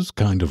 this was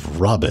kind of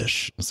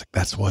rubbish. It's like,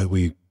 that's why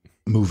we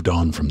moved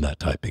on from that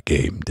type of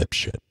game,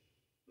 dipshit.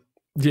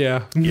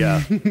 Yeah.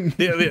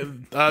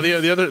 The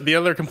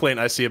other complaint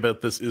I see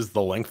about this is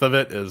the length of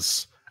it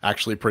is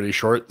actually pretty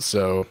short.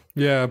 So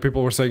Yeah,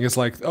 people were saying it's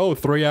like,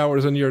 3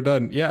 hours and you're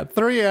done. Yeah,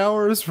 3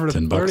 hours for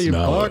 $10 $30 an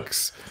hour.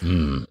 bucks.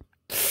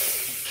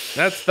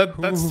 that's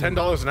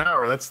 $10 an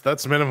hour.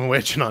 That's minimum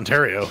wage in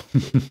Ontario.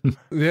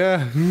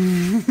 Yeah.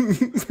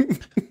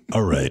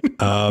 All right.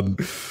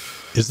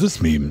 Is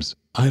this memes?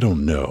 I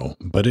don't know,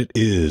 but it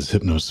is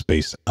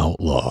Hypnospace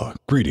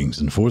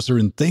Greetings, Enforcer,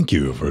 and thank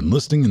you for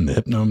enlisting in the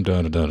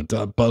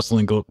Hypnome bus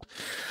link.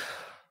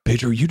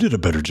 Pedro, you did a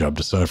better job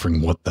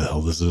deciphering what the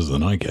hell this is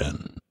than I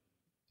can.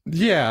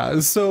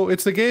 Yeah, so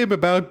it's a game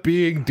about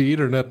being the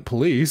internet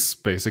police,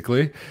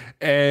 basically,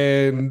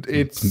 and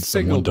it's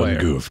single Someone done player.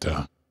 goofed,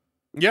 huh?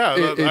 Yeah,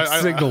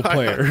 It's single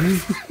player.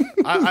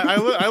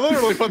 I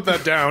literally put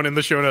that down in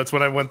the show notes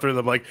when I went through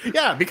them. Like,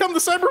 yeah, become the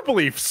cyber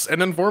police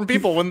and inform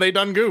people when they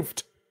done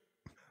goofed.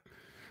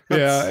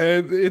 Yeah,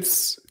 and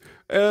it's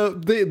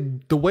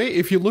The way,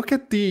 if you look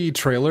at the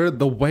trailer,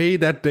 the way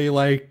that they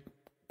like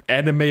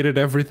animated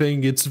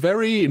everything, it's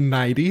very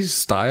 90s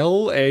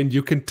style, and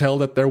you can tell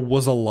that there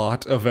was a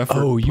lot of effort.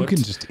 Oh, you can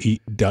just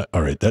eat.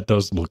 All right, that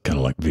does look kind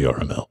of like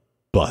VRML,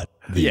 but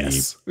the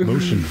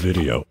motion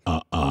video,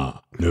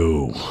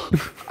 no.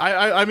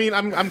 I mean,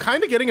 I'm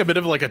kind of getting a bit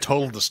of like a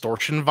Total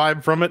Distortion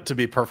vibe from it, to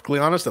be perfectly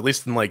honest. At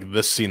least in like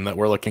this scene that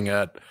we're looking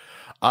at.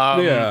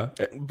 But yeah,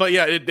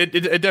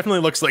 it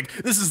definitely looks like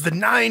this is the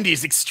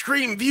 90s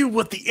extreme view of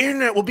what the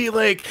internet will be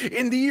like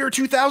in the year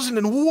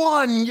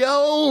 2001,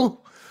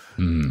 yo.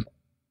 And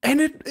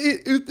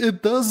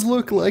it does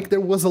look like there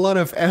was a lot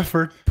of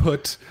effort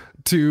put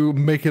to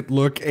make it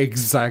look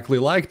exactly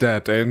like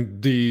that,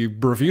 and the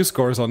review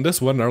scores on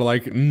this one are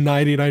like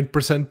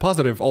 99%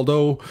 positive,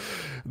 although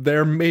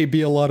there may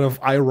be a lot of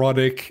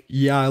ironic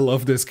I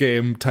love this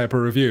game type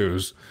of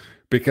reviews,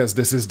 because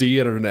this is the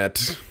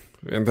internet.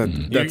 And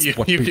that's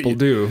what people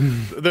do.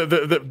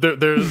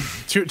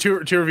 There's two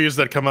reviews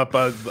that come up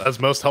as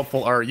most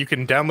helpful are: you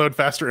can download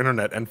faster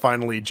internet, and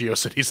finally,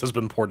 GeoCities has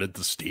been ported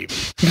to Steam.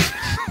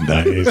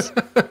 Nice.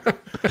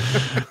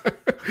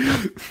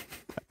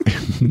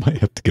 Might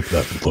have to give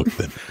that a look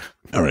then.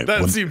 All right.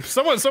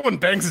 Someone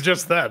bangs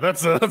just that.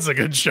 That's a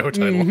good show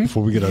title.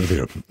 Before we get out of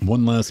here,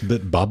 one last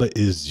bit. Baba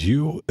Is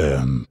You.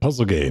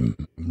 Puzzle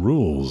game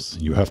rules.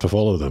 You have to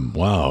follow them.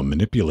 Wow.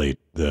 Manipulate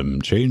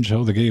them. Change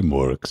how the game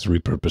works.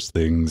 Repurpose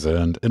things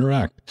and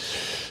interact.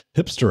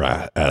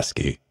 Hipster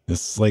ASCII.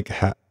 It's like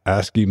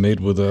ASCII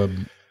made with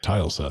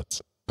tile sets.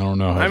 I don't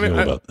know how I feel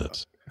about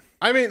this.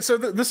 I mean, so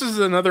this is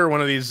another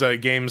one of these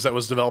games that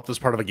was developed as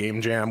part of a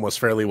game jam, was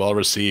fairly well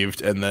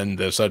received, and then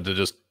they decided to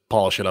just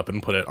polish it up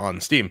and put it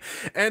on Steam.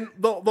 And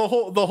the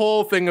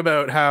whole thing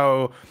about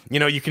how, you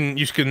know, you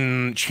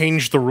can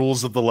change the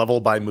rules of the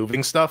level by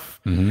moving stuff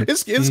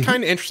is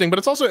kind of interesting, but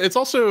it's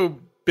also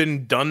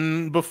been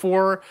done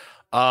before.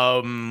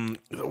 I'm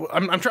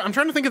trying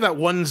to think of that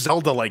one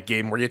Zelda like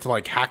game where you have to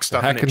like hack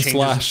stuff and it changes.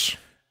 Slash.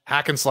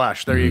 Hack and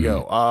slash. There you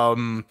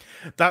go.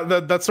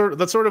 That's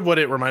sort of what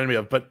it reminded me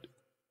of, but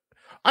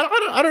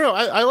I don't know.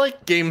 I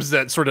like games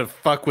that sort of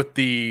fuck with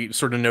the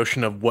sort of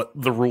notion of what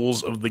the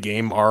rules of the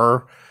game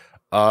are.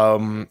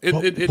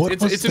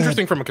 It's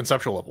interesting from a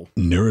conceptual level.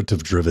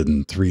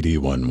 Narrative-driven 3D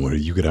one where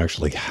you could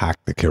actually hack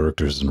the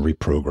characters and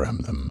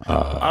reprogram them.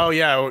 Oh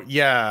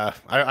yeah.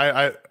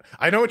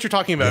 I know what you're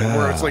talking about. Yeah.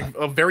 Where it's like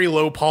a very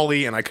low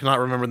poly, and I cannot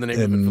remember the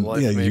name of it for the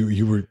life of me.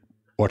 You were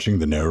watching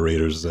the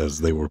narrators as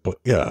they were.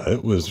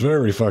 It was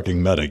very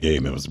fucking meta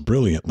game. It was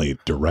brilliantly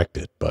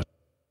directed, but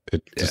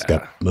it just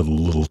got a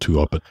little too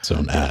up its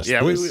own ass.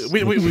 Yeah, we've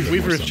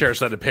shared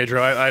that,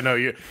 Pedro. I know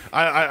you.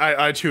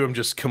 I too am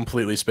just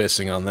completely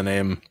spacing on the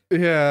name.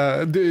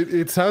 Yeah,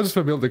 it sounds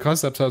familiar. The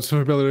concept sounds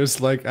familiar.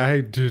 It's like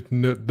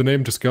the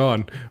name just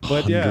gone.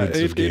 But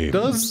it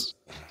does.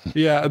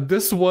 Yeah,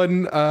 this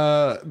one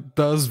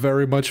does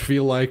very much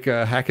feel like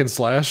a hack and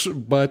slash,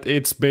 but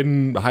it's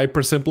been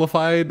hyper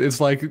simplified.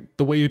 It's like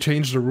the way you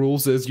change the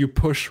rules is you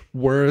push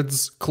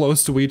words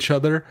close to each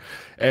other,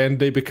 and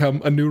they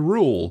become a new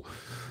rule.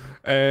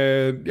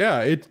 And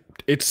yeah,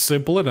 it's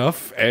simple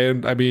enough,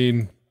 and I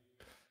mean,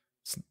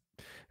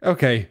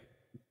 okay,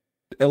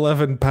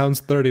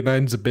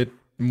 £11.39 is a bit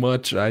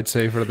much, I'd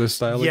say, for this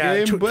style of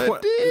game,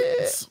 but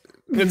it's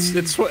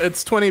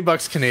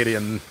 $20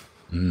 Canadian.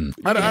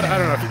 I don't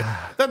know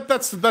if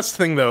that's the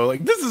thing though.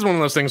 Like, this is one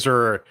of those things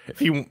where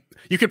if you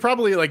could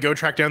probably like go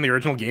track down the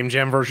original Game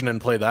Jam version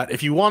and play that.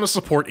 If you want to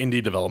support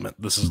indie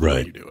development, this is the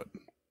way you do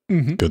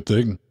it. Good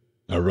thing.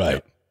 All right.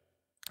 Yep.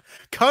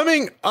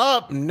 Coming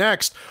up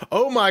next,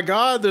 oh my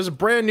god, there's a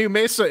brand new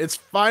Mesa. It's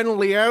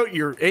finally out.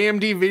 Your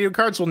AMD video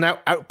cards will now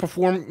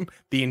outperform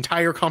the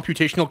entire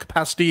computational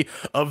capacity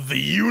of the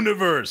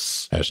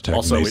universe. Hashtag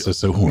also, Mesa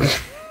so horny.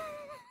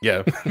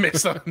 Yeah,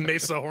 Mesa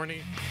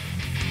horny.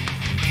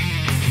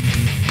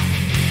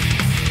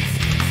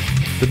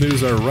 The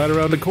news are right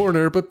around the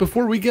corner, but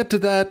before we get to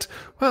that,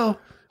 well,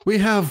 we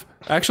have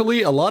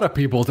actually a lot of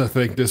people to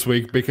thank this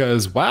week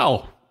because,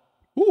 wow.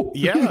 Ooh.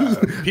 Yeah,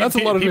 that's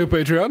a lot of new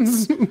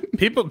Patreons.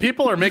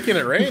 people are making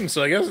it rain.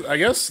 So I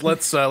guess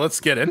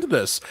let's get into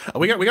this.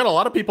 We got a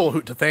lot of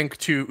people to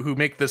thank who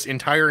make this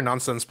entire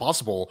nonsense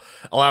possible,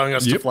 allowing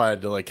us to fly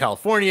to like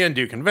California and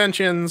do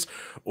conventions,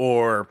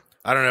 or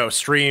I don't know,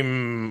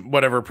 stream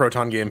whatever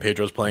Proton game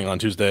Pedro's playing on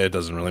Tuesday. It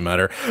doesn't really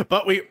matter.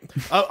 But we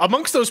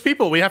amongst those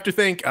people, we have to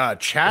thank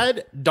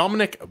Chad,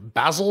 Dominic,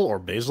 Basil or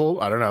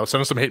Basil. I don't know.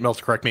 Send us some hate mail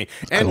to correct me.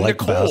 And I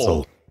like Nicole.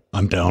 Basil.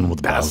 I'm down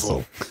with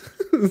Basil.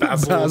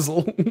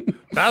 Basil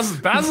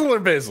or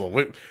Basil?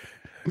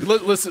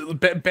 Listen,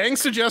 Bang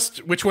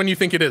suggest which one you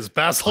think it is,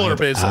 Basil or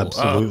Basil.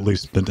 Absolutely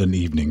spent an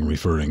evening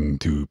referring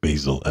to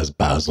Basil as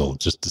Basil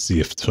just to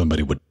see if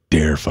somebody would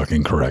dare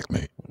fucking correct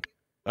me.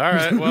 All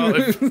right, well,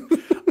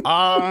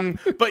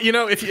 but you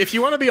know, if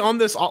you want to be on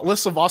this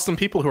list of awesome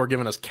people who are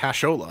giving us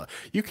cashola,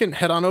 you can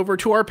head on over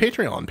to our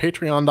Patreon,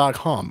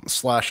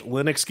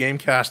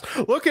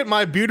 patreon.com/LinuxGameCast. Look at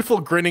my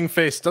beautiful grinning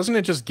face. Doesn't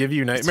it just give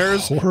you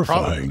nightmares? It's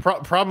horrifying.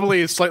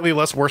 Probably slightly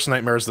less worse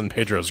nightmares than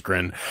Pedro's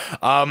grin.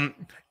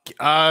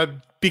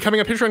 becoming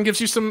a patron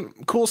gives you some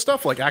cool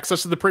stuff like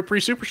access to the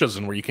pre Super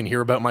Showzen, where you can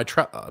hear about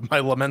my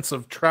laments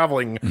of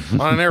traveling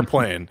on an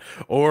airplane,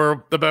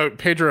 or about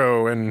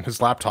Pedro and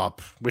his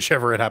laptop,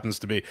 whichever it happens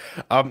to be.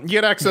 You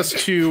get access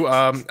to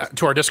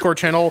our Discord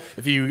channel.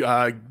 If you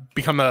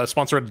become a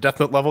sponsor at the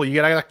Death Note level, you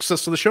get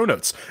access to the show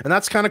notes, and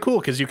that's kind of cool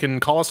because you can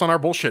call us on our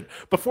bullshit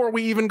before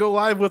we even go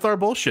live with our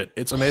bullshit.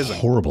 It's amazing.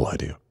 Horrible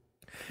idea.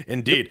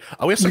 Indeed.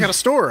 We also got a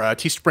store,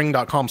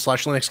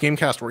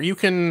 teespring.com/LinuxGameCast, where you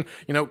can,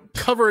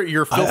 cover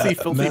your filthy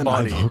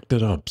body. I've hooked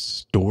it up.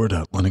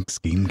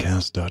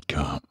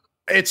 Store.linuxgamecast.com.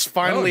 It's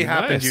finally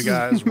happened, you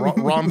guys.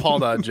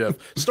 RonPaul.gif.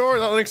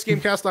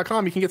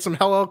 Store.linuxgamecast.com. You can get some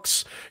Hell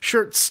Elks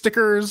shirt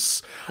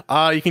stickers.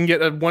 You can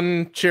get a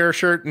one chair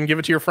shirt and give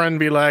it to your friend and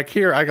be like,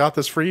 here, I got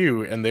this for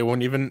you. And they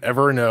won't even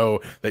ever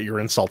know that you're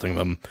insulting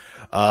them.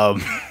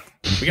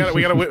 We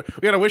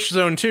got a wish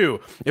zone too.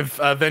 If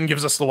Ven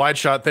gives us the wide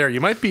shot there,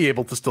 you might be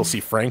able to still see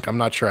Frank. I'm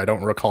not sure. I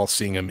don't recall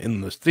seeing him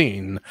in the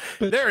scene.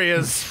 But there he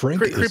is, Frank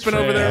creeping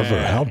over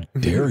there. How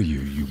dare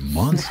you, you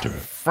monster!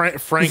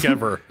 Frank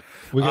ever.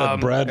 We got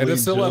Bradley, and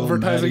it's still Jill,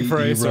 advertising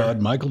for Acer.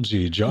 Rod, Michael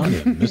G, John,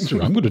 and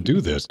Mr. I'm going to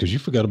do this because you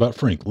forgot about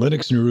Frank.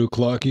 Linux, Nuru,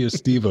 Clockia,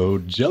 Stevo,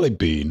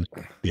 Jellybean,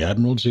 the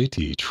Admiral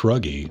JT,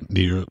 Truggy,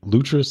 near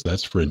Lutris,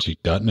 that's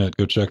Frenchie.net.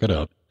 Go check it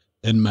out.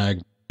 And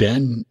Mag.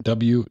 Dan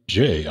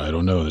WJ, I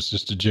don't know. It's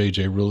just a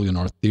JJ Rulli and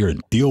Arthur,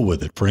 and deal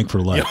with it. Frank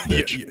for life,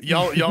 bitch.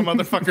 Y'all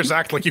motherfuckers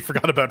act like you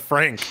forgot about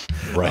Frank,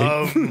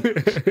 right?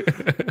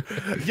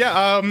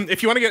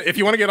 If you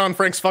want to get on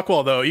Frank's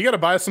fuckwall though, you got to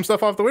buy some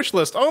stuff off the wish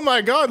list. Oh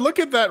my God, look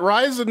at that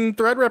Ryzen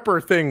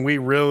Threadripper thing. We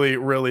really,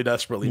 really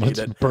desperately need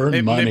it.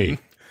 Burn money.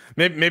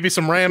 Maybe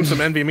some RAM, some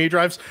NVMe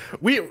drives.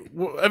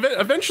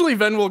 Eventually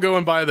Ven will go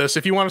and buy this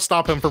if you want to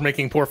stop him from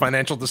making poor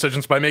financial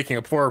decisions by making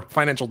a poor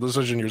financial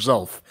decision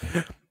yourself.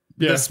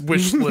 Yeah. This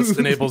wish list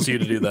enables you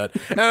to do that.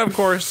 And of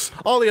course,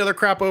 all the other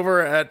crap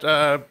over at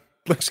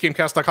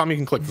LinuxGameCast.com, you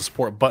can click the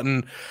support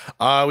button.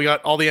 We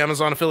got all the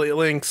Amazon affiliate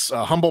links,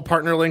 Humble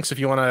partner links if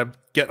you want to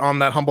get on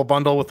that Humble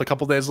bundle with a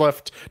couple days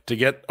left to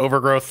get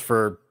Overgrowth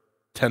for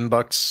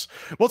 $10.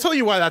 We'll tell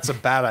you why that's a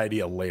bad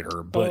idea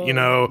later, but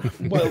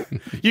well,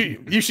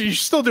 you should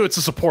still do it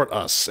to support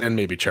us and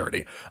maybe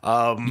charity.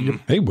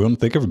 Hey, we want to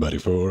thank everybody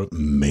for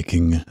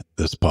making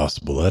this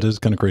possible. That is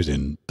kind of crazy.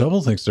 And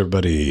double thanks to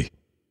everybody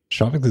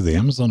shopping through the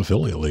Amazon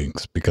affiliate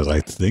links, because I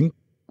think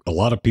a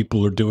lot of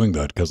people are doing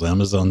that because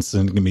Amazon's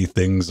sending me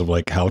things of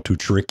like how to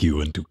trick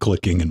you into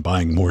clicking and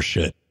buying more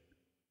shit.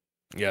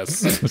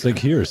 Yes. It's like,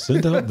 here,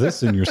 send out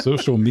this in your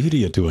social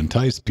media to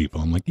entice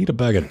people. I'm like, eat a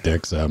bag of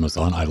dicks,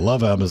 Amazon. I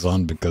love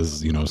Amazon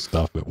because,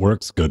 stuff, it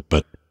works good,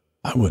 but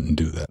I wouldn't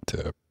do that to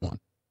everyone.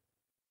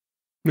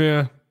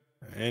 Yeah.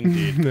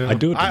 Indeed. No. I'll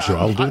do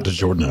it to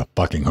Jordan in a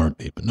fucking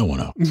heartbeat, but no one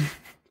else.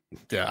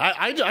 Yeah,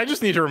 I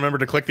just need to remember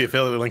to click the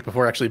affiliate link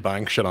before actually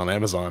buying shit on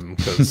Amazon,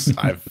 because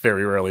I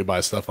very rarely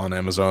buy stuff on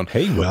Amazon.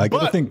 Hey, well, I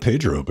gotta thank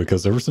Pedro,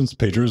 because ever since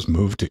Pedro's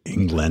moved to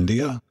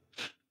Englandia,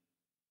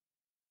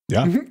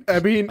 yeah. I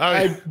mean,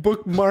 I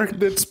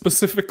bookmarked it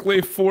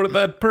specifically for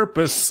that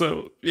purpose,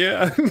 so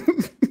yeah.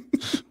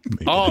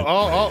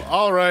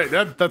 All right.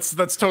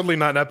 That's totally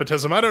not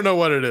nepotism. I don't know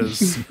what it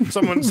is.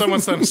 Someone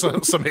sent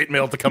some hate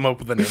mail to come up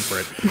with a name for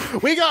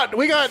it. We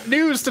got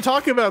news to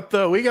talk about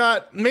though. We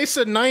got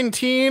Mesa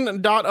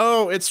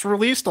 19.0. It's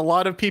released. A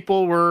lot of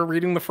people were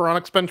reading the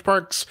Phoronix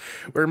benchmarks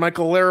where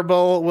Michael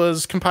Larabelle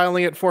was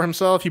compiling it for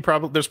himself.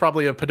 There's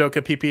probably a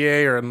Padoka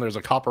PPA and there's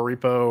a Copper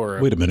repo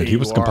or wait a minute. He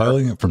was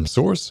compiling it from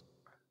source?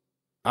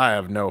 I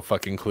have no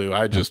fucking clue.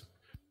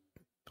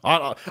 I'm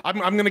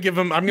gonna give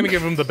him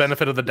the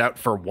benefit of the doubt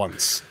for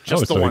once. Just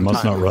the so one he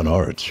must time. not run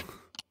Arch.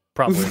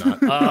 Probably not.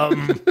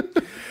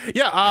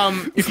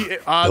 If you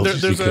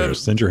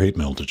there's send your hate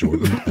mail to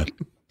Jordan.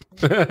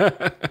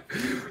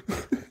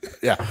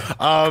 Yeah.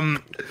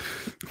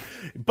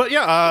 But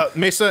yeah,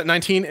 Mesa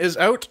 19 is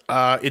out.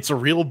 It's a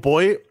real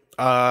boy.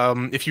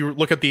 If you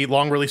look at the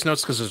long release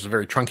notes, because there's a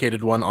very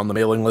truncated one on the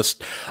mailing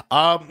list,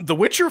 The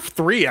Witcher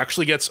 3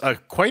 actually gets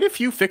quite a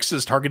few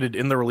fixes targeted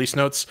in the release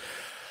notes.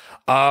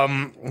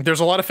 There's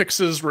a lot of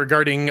fixes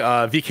regarding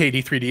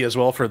VKD3D as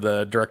well for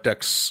the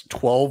DirectX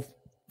 12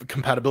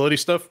 compatibility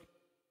stuff.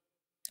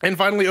 And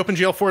finally,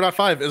 OpenGL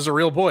 4.5 is a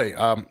real boy.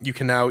 You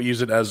can now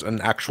use it as an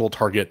actual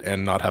target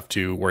and not have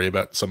to worry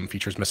about some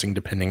features missing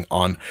depending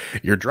on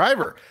your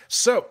driver.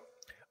 So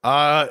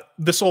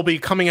this will be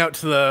coming out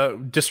to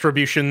the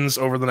distributions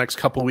over the next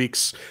couple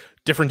weeks.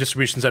 Different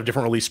distributions have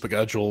different release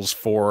schedules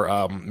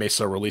for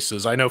Mesa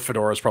releases. I know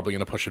Fedora is probably going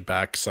to push it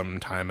back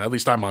sometime. At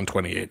least I'm on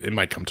 28. It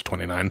might come to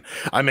 29.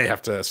 I may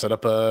have to set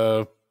up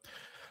a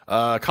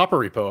Copper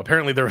repo.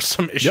 Apparently there was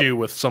some issue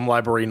with some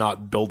library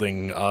not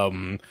building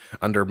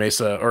under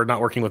Mesa, or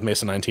not working with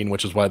Mesa 19,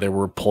 which is why they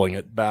were pulling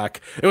it back.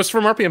 It was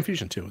from RPM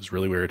Fusion too. It was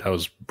really weird. I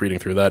was reading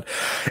through that.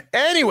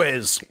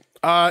 Anyways,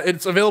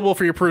 it's available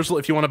for your perusal.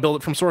 If you want to build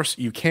it from source,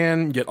 you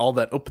can get all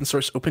that open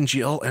source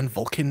OpenGL and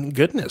Vulkan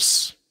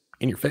goodness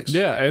in your face.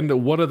 Yeah,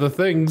 and one of the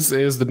things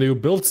is the new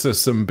build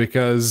system,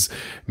 because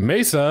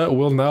Mesa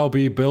will now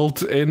be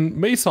built in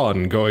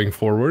Meson going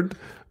forward,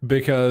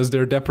 because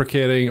they're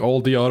deprecating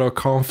all the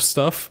AutoConf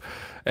stuff.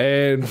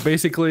 And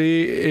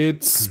basically,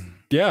 it's,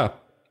 yeah,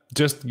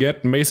 just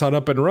get Mesa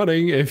up and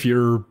running if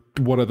you're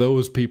one of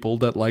those people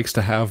that likes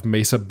to have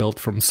Mesa built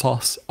from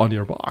sauce on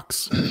your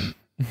box.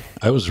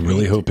 I was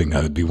really hoping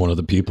I would be one of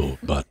the people,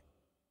 but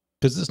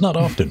because it's not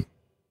often.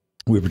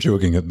 We were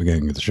joking at the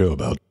beginning of the show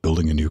about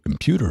building a new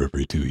computer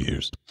every 2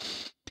 years.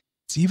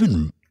 It's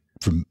even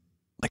from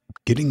like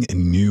getting a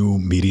new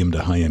medium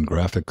to high-end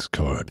graphics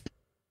card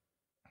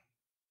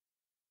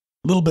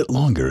a little bit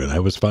longer, and I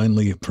was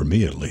finally, for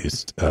me at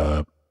least,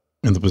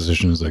 in the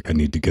position is like I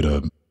need to get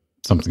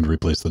something to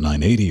replace the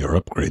 980 or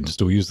upgrade and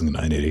still using the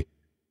 980.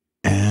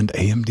 And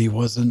AMD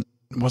wasn't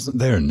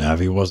there.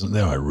 Navi wasn't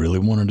there. I really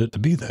wanted it to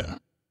be there.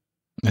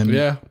 And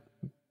yeah.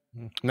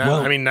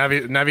 I mean,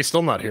 Navi's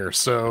still not here,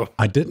 so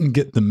I didn't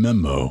get the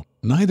memo.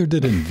 Neither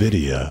did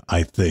NVIDIA,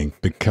 I think,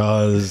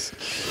 because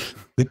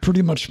they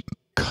pretty much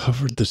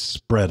covered the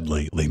spread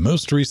lately.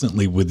 Most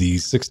recently with the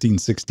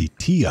 1660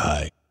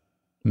 Ti.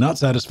 Not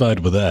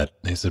satisfied with that.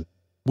 They said,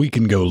 we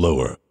can go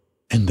lower.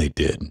 And they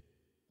did.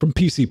 From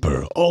PC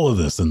Per, all of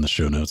this in the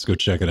show notes. Go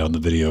check it out in the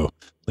video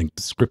link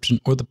description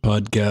or the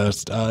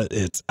podcast.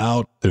 It's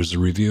out. There's a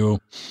review.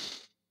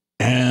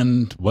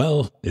 And,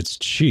 well, it's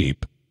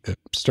cheap.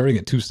 Starting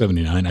at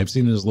 $279. I've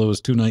seen it as low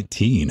as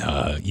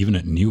 $219. Even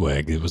at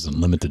Newegg, it was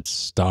in limited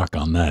stock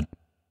on that.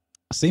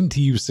 Same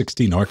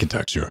TU16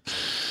 architecture.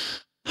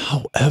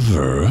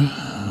 However,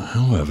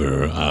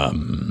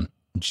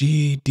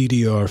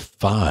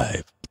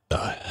 GDDR5. The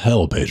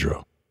hell,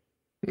 Pedro?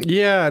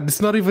 Yeah, it's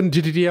not even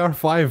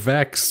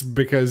GDDR5X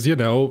because, you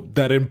know,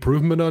 that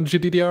improvement on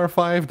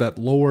GDDR5 that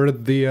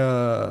lowered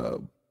the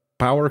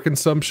power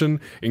consumption,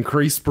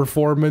 increased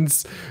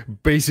performance,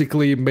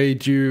 basically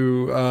made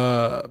you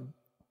an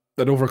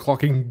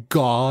overclocking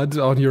god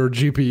on your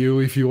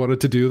GPU if you wanted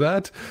to do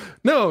that.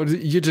 No,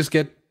 you just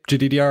get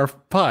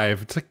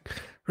GDDR5. It's like,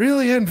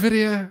 really,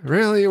 NVIDIA?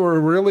 Really? We're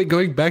really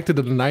going back to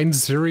the 9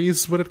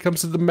 series when it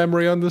comes to the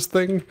memory on this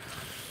thing?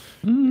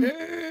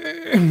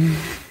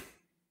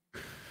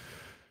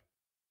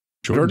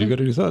 Jordan, do you got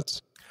any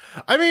thoughts?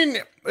 I mean,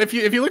 if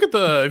you look at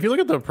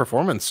the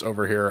performance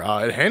over here,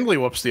 it handily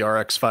whoops the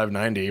RX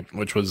 590,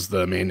 which was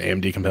the main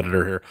AMD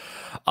competitor here.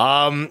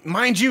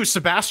 Mind you,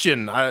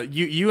 Sebastian,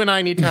 you and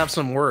I need to have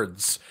some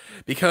words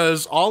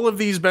because all of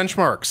these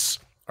benchmarks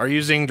are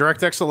using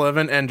DirectX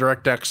 11 and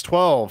DirectX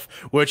 12,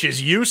 which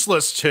is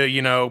useless to,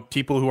 you know,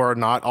 people who are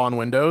not on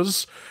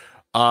Windows.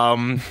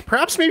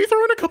 Perhaps maybe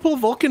throw in a couple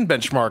of Vulkan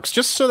benchmarks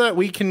just so that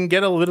we can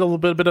get a little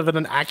bit of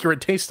an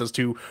accurate taste as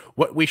to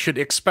what we should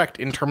expect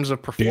in terms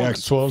of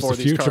performance. DX12's the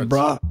future,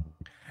 brah.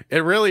 It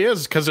really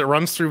is because it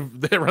runs through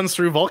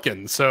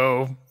Vulkan.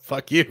 So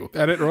fuck you.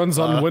 And it runs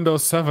on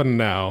Windows 7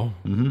 now.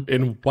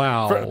 In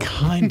WoW,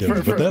 kind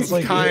of, but that's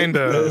like kind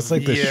of. That's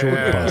like the short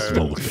bus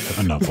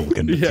Vulkan, not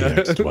Vulkan.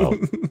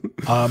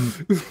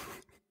 DX12.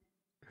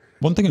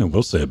 One thing I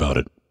will say about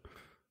it: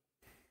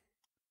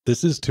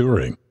 this is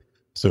touring.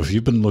 So if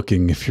you've been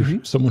looking, if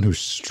you're someone who's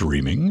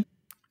streaming,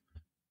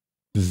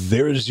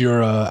 there's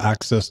your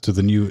access to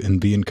the new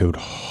NVIDIA code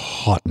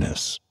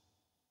hotness.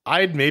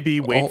 I'd maybe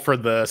wait for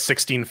the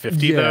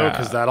 1650 though,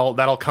 because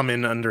that'll come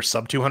in under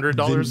sub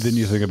 $200. Then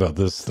you think about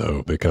this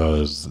though,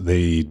 because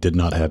they did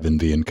not have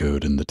NVIDIA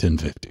code in the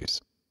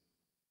 1050s.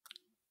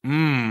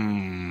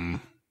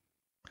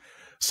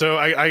 So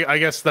I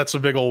guess that's a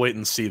big old wait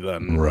and see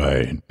then.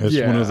 Right. It's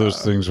one of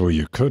those things where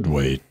you could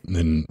wait, and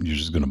then you're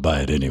just going to buy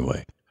it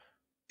anyway.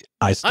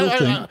 I still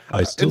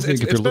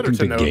think if you're looking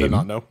to game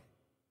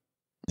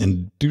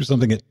and do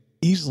something at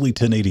easily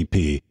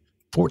 1080p,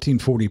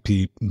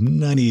 1440p,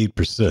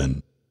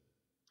 98%,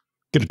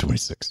 get a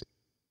 2060.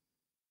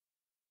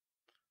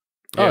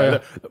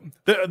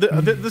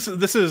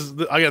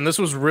 This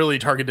was really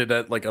targeted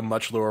at like a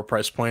much lower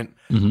price point,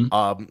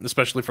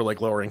 especially for like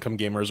lower income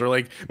gamers or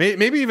like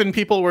maybe even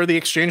people where the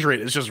exchange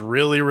rate is just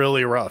really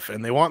rough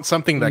and they want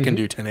something that can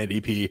do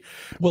 1080p.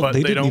 Well, but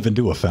they didn't even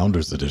do a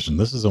Founders Edition.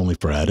 This is only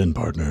for add-in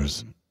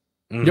partners.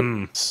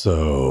 Yep.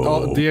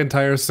 So the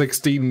entire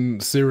 16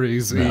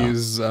 series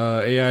is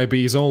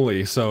AIBs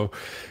only. So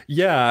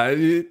yeah,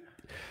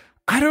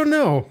 I don't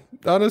know.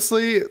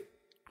 Honestly,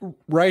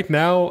 right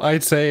now,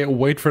 I'd say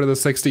wait for the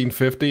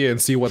 1650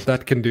 and see what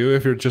that can do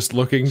if you're just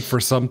looking for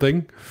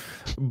something.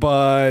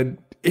 But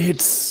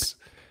it's...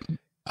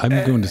 I'm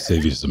going to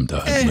save you some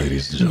time,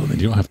 ladies and gentlemen.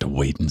 You don't have to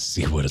wait and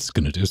see what it's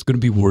going to do. It's going to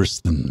be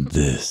worse than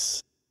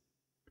this.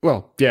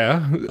 Well,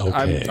 yeah.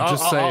 Okay. I'm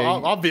just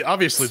saying...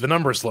 Obviously, the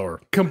number's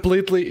lower.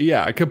 Completely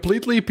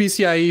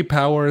PCIe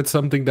power. It's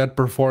something that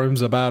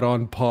performs about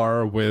on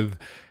par with...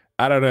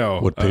 I don't know.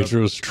 What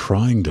Pedro's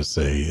trying to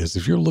say is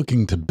if you're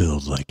looking to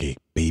build like a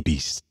baby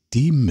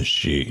Steam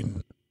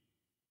machine,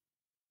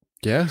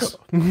 Yes.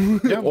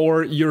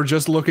 Or you're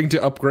just looking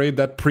to upgrade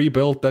that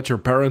pre-built that your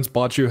parents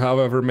bought you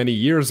however many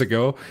years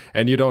ago,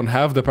 and you don't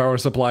have the power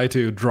supply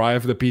to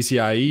drive the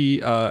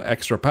PCIe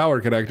extra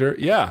power connector.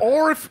 Yeah.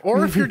 Or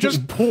if you're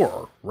just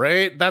poor,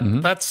 right?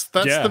 That's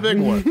the big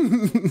one.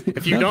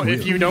 If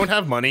you don't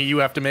have money, you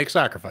have to make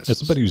sacrifices. As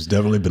somebody who's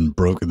definitely been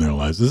broke in their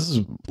lives, this is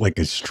like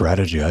a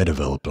strategy I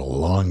developed a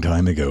long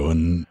time ago,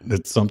 and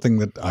it's something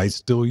that I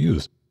still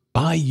use.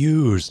 Buy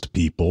used,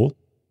 people.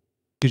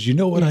 Because you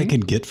know what I can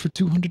get for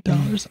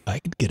 $200? I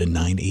could get a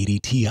 980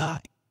 Ti.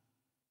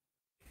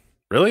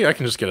 Really? I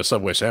can just get a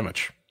Subway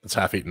sandwich. It's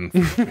half-eaten for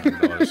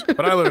 $200.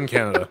 But I live in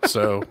Canada,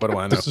 so what do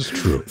I know? This is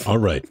true. All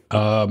right.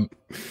 All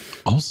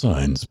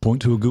signs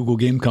point to a Google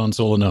Game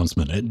Console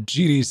announcement at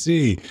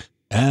GDC,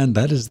 and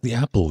that is the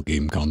Apple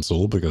Game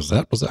Console, because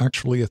that was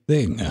actually a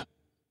thing.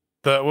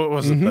 What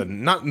was it?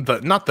 Not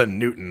the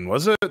Newton,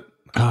 was it?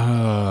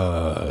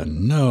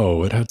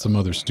 No, it had some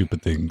other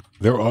stupid thing.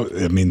 They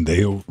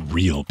are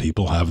real.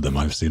 People have them.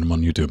 I've seen them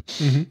on YouTube.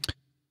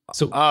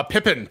 So,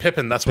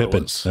 Pippin, that's what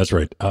it was. That's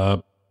right.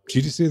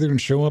 GDC, they're going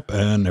to show up,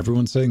 and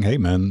everyone's saying, hey,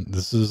 man,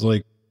 this is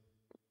like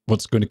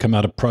what's going to come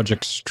out of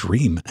Project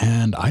Stream,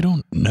 and I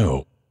don't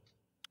know.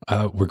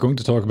 We're going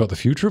to talk about the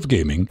future of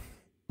gaming.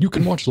 You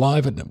can watch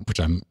live,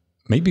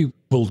 maybe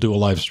we'll do a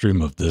live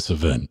stream of this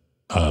event.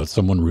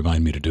 Someone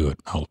remind me to do it.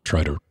 I'll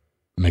try to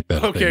make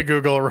that okay,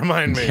 Google,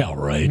 remind me. Yeah,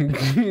 right.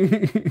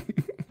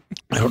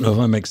 I don't know if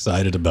I'm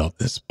excited about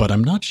this, but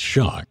I'm not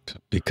shocked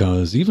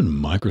because even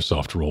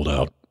Microsoft rolled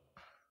out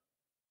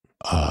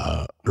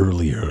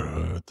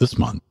earlier this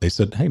month. They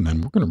said, hey,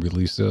 man, we're going to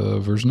release a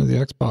version of the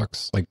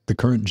Xbox, like the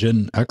current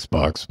gen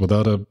Xbox,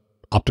 without a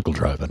optical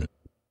drive in it.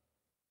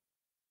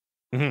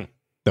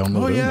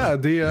 Oh yeah,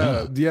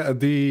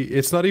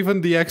 it's not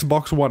even the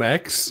Xbox One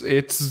X,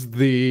 it's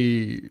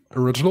the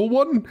original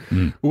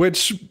one,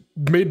 which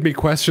made me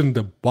question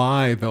the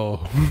why though.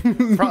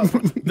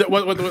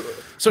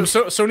 So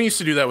Sony used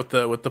to do that with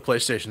the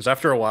PlayStations.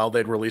 After a while,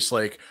 they'd release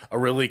like a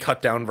really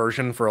cut down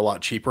version for a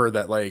lot cheaper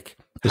that like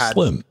had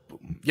slim.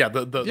 Yeah,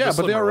 but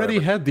they already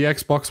had the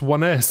Xbox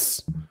One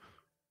S.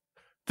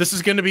 This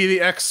is going to be the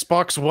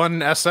Xbox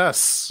One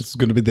SS. This is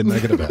going to be the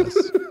negative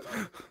S.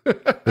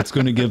 It's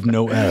going to give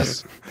no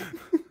S.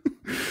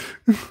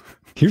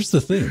 Here's the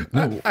thing.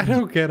 No, I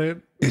don't get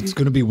it. It's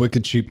going to be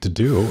wicked cheap to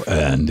do.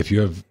 And if you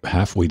have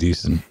halfway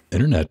decent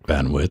internet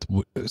bandwidth,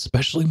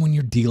 especially when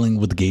you're dealing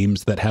with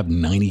games that have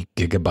 90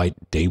 gigabyte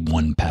day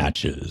one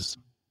patches.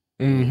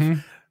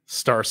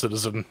 Star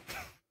Citizen.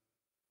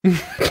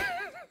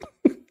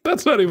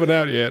 That's not even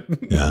out yet.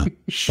 Yeah.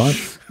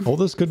 But all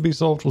this could be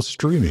solved with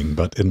streaming.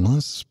 But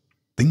unless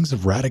things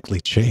have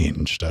radically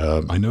changed,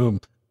 I know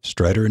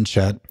Strider in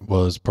chat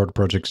was part of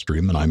Project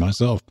Stream, and I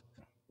myself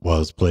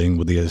was playing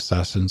with the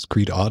Assassin's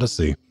Creed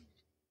Odyssey.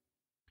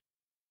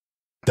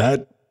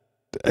 That,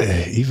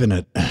 even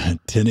at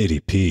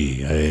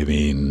 1080p, I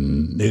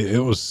mean,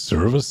 it was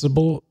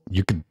serviceable.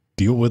 You could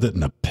deal with it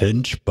in a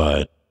pinch,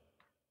 but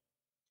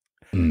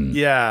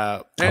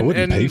yeah, I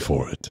wouldn't pay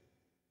for it.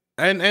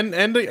 And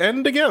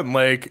again,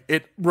 like,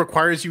 it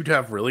requires you to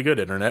have really good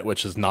internet,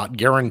 which is not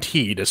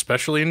guaranteed,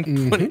 especially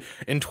in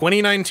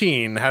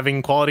 2019.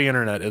 Having quality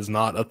internet is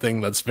not a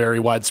thing that's very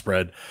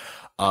widespread.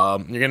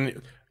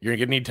 You're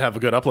gonna need to have a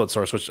good upload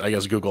source, which I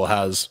guess Google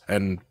has,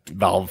 and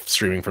Valve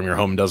streaming from your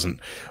home doesn't.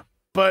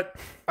 But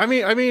I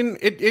mean,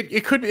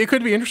 it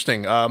could be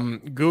interesting.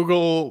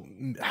 Google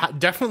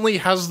definitely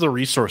has the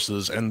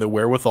resources and the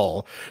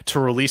wherewithal to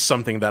release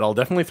something that'll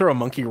definitely throw a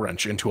monkey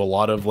wrench into a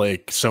lot of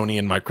like Sony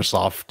and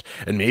Microsoft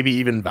and maybe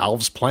even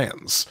Valve's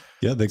plans.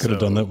 Yeah, they could have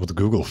done that with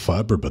Google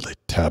Fiber, but they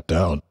tapped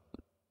out.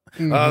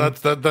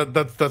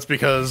 That's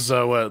because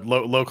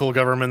local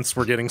governments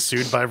were getting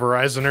sued by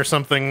Verizon or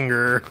something,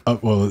 or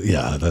well,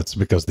 yeah, that's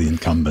because the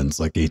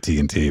incumbents like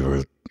AT&T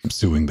were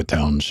suing the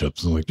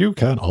townships and like, you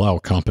can't allow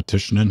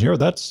competition in here.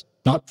 That's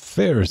not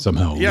fair.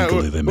 Somehow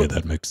legally they made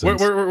that make sense.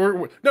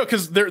 No,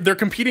 because they're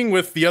competing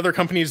with the other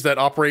companies that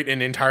operate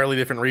in entirely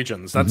different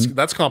regions.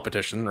 That's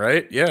competition,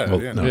 right? Yeah,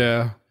 well, yeah. No.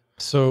 Yeah.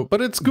 So,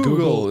 but it's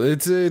Google.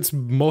 It's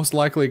most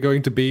likely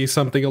going to be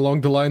something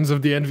along the lines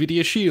of the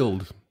NVIDIA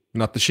Shield.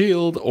 Not the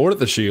Shield or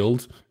the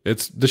Shield.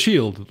 It's the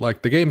Shield,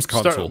 like the games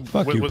console.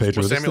 Fuck you,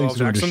 Pedro. This thing's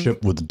going to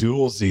ship with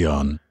dual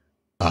Xeon.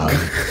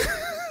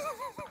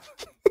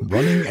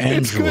 Running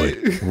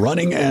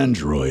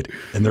Android,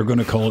 and they're going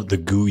to call it the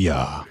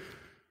Gooya.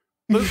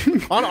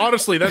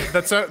 Honestly,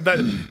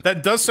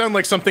 that does sound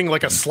like something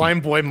like a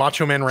Slime Boy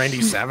Macho Man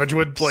Randy Savage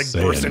would like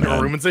burst into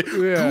a room and say,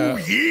 "Ooh,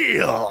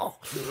 yeah."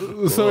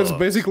 So it's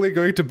basically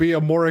going to be a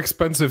more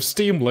expensive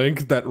Steam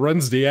Link that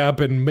runs the app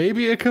and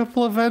maybe a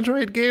couple of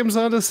Android games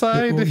on the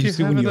side. Well, if you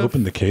see, when you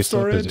open the case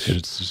up, storage.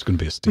 it's just going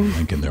to be a Steam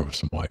Link in there with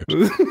some wires.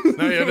 You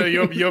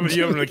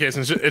open the case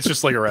and it's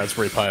just like a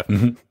Raspberry Pi.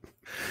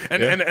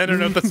 And a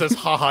note that says,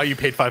 haha, you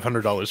paid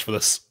 $500 for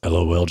this.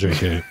 LOL,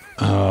 JK.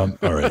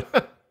 All right.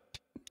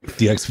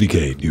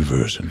 DXVK, new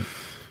version.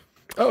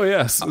 Oh,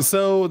 yes.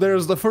 So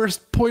there's the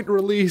first point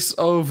release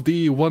of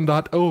the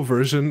 1.0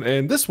 version,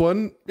 and this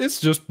one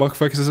is just bug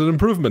fixes and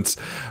improvements.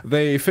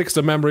 They fixed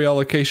the memory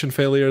allocation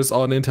failures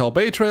on Intel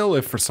Bay Trail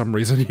if for some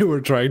reason you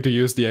were trying to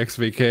use the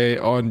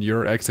DXVK on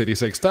your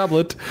x86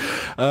 tablet.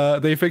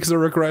 They fixed a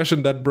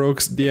regression that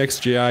broke the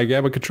XGI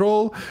gamma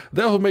control.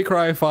 Devil May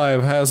Cry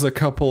 5 has a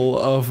couple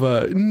of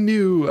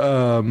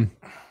new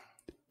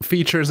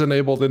features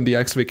enabled in the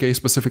XVK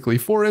specifically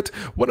for it,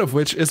 one of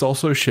which is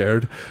also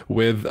shared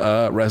with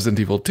Resident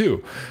Evil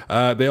 2.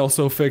 They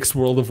also fixed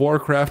World of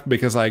Warcraft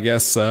because I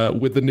guess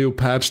with the new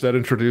patch that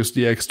introduced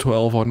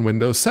DX12 on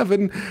Windows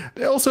 7,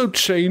 they also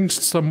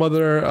changed some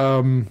other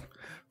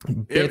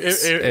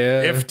bits.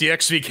 If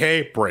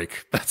DXVK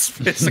break, that's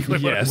basically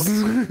what it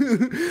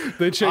was.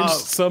 They changed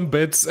some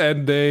bits,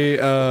 and the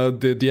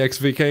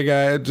DXVK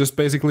guy just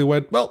basically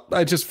went, well,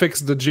 I just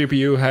fixed the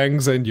GPU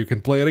hangs and you can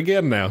play it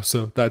again now,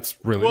 so that's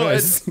really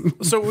nice.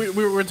 So we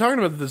were talking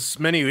about this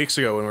many weeks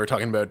ago when we were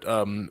talking about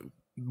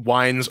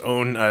Wine's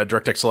own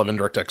DirectX 11,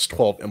 DirectX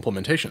 12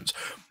 implementations,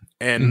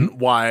 and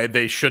why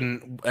they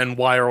shouldn't, and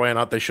why or why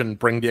not they shouldn't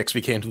bring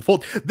DXVK into the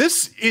fold.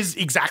 This is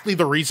exactly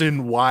the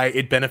reason why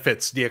it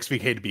benefits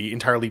DXVK to be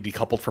entirely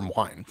decoupled from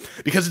Wine,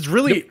 because it's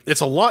really it's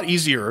a lot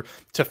easier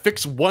to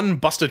fix one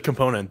busted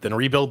component than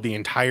rebuild the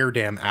entire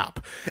damn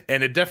app,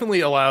 and it definitely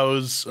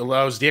allows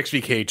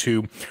DXVK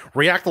to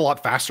react a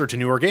lot faster to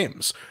newer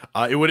games.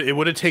 It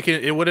would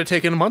have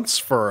taken months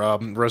for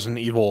Resident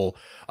Evil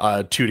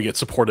 2 to get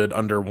supported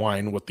under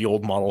Wine with the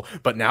old model,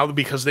 but now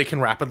because they can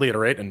rapidly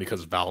iterate and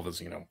because Valve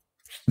is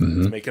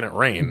making it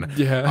rain,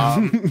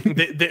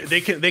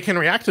 they can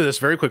react to this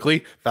very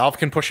quickly. Valve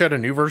can push out a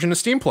new version of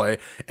Steam Play,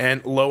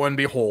 and lo and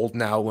behold,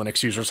 now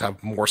Linux users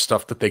have more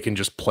stuff that they can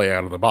just play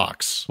out of the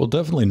box. Well,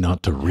 definitely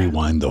not to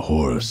rewind the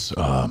horse.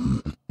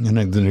 And then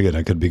again,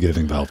 I could be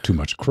giving Valve too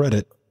much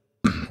credit.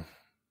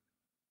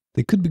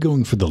 They could be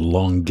going for the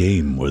long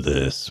game with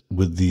this,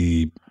 with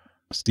the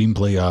Steam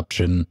Play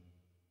option,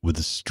 with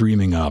the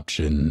streaming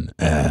option,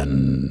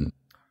 and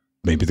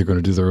maybe they're going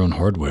to do their own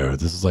hardware.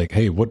 This is like,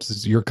 hey, what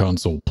does your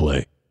console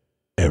play?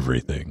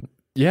 Everything.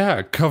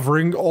 Yeah,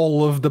 covering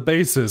all of the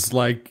bases,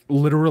 like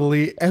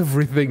literally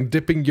everything,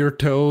 dipping your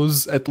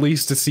toes at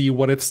least to see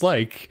what it's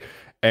like.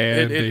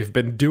 And they've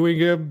been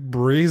doing a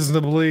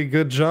reasonably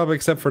good job,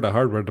 except for the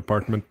hardware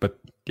department, but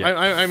yeah.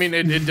 I mean,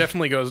 it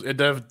definitely goes. It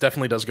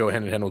definitely does go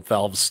hand in hand with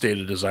Valve's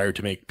stated desire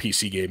to make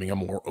PC gaming a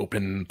more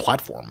open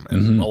platform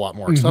and a lot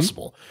more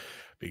accessible.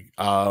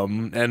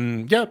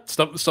 And yeah,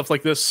 stuff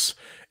like this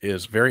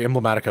is very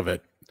emblematic of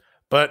it.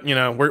 But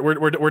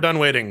we're done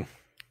waiting.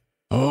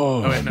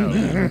 Oh wait, no.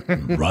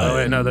 Right. Oh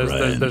wait, no.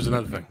 There's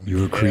another thing.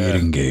 You were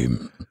creating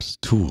games,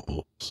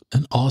 tools,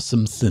 and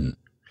awesome thin.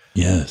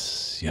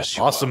 Yes, you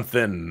awesome are.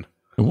 Thin.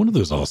 And one of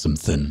those awesome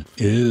thin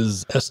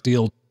is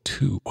SDL2.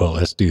 Well,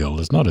 SDL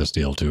is not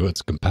SDL2.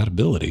 It's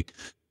compatibility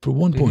for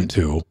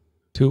 1.2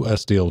 to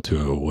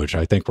SDL2, which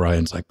I think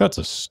Ryan's like, that's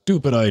a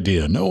stupid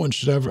idea. No one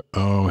should ever.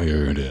 Oh,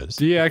 here it is.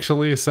 He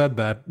actually said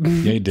that. Yeah,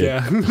 he did.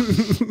 Yeah.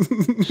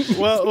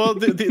 well,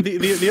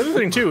 the other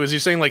thing too is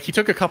he's saying like he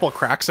took a couple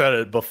cracks at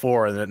it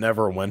before and it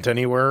never went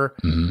anywhere.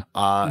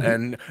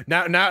 And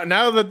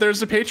now that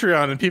there's a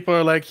Patreon and people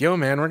are like, yo,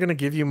 man, we're gonna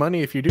give you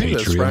money if you do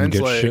this. Ryan's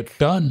get like, shit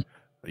done.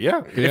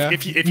 Yeah.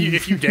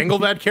 If you dangle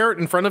that carrot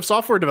in front of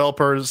software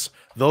developers,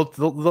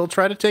 they'll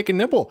try to take a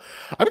nibble.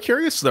 I'm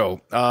curious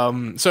though.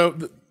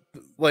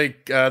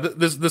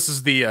 This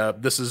is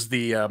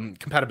the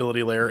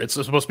compatibility layer. It's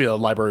supposed to be a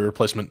library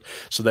replacement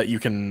so that you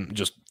can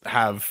just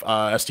have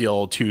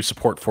SDL2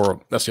 support for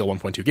SDL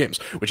 1.2 games,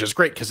 which is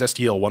great because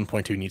SDL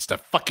 1.2 needs to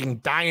fucking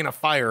die in a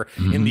fire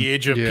in the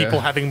age of people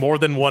having more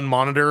than one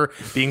monitor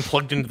being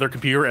plugged into their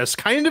computer as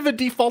kind of a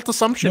default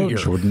assumption here.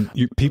 Jordan,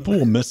 people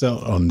will miss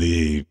out on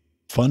the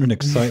fun and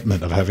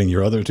excitement of having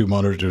your other two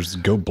monitors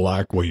go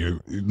black while your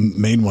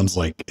main one's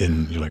like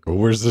in. You're like, well,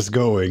 where's this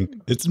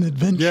going? It's an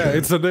adventure. Yeah,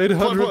 it's an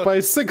 800 by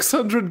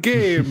 600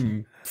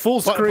 game.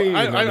 Full screen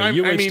on a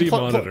UHD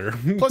monitor.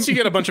 Plus, you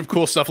get a bunch of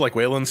cool stuff like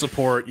Wayland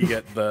support. You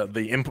get the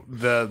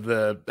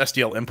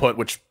SDL input,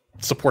 which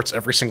supports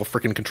every single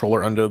freaking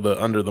controller under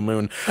the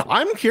moon.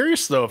 I'm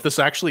curious though if this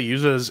actually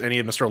uses any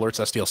of Mr. Alert's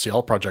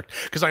SDLCL project,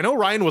 because I know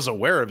Ryan was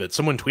aware of it.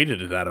 Someone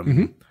tweeted it at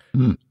him.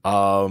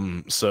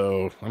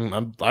 So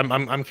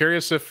I'm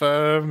curious if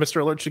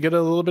Mr. Alert should get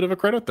a little bit of a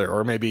credit there,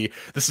 or maybe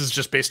this is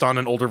just based on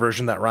an older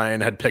version that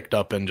Ryan had picked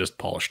up and just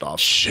polished off.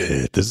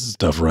 Shit, this is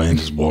stuff Ryan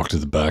just walked to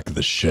the back of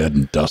the shed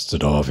and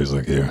dusted off. He's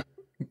like, here.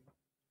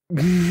 My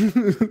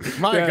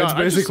God, it's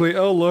basically,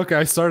 oh look,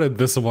 I started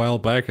this a while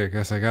back. I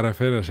guess I gotta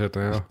finish it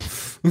now.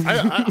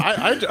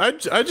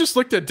 I just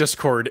looked at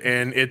Discord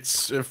and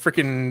it's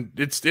freaking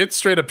it's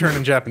straight up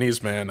turning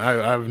Japanese, man. I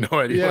have no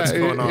idea what's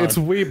going on. It's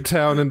Weeb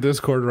Town in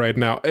Discord right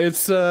now.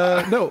 It's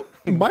no.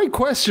 My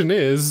question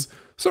is,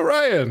 so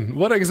Ryan,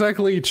 what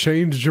exactly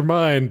changed your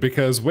mind?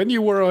 Because when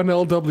you were on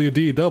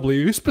LWDW,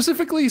 you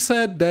specifically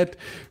said that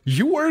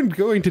you weren't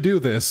going to do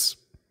this,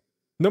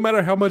 no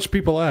matter how much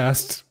people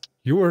asked.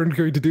 You weren't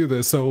going to do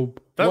this, so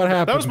what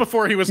happened? That was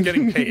before he was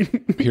getting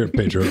paid. Here,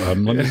 Pedro, let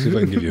me see if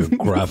I can give you a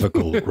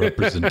graphical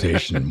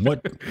representation.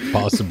 What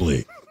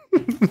possibly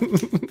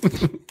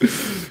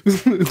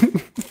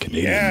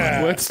Canadian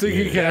money? What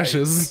sticky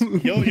cashes?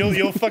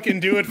 You'll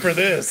fucking do it for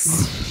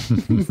this.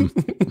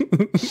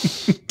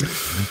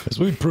 As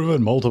we've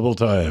proven multiple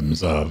times,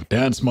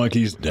 dance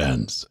monkeys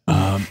dance.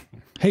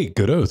 Hey,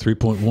 Godot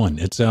 3.1,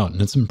 it's out and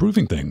it's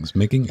improving things,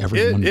 making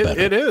everyone better.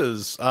 It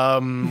is.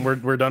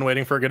 We're done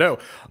waiting for Godot.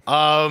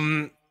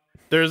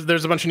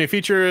 There's a bunch of new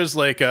features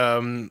like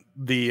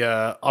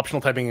the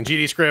optional typing in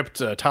GD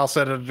script, tile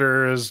set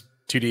editors,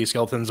 2D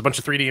skeletons, a bunch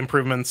of 3D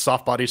improvements,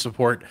 soft body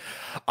support.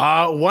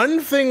 One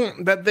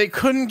thing that they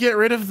couldn't get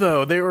rid of,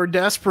 though, they were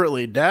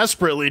desperately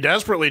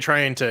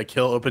trying to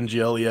kill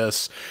OpenGL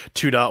ES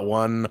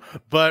 2.1,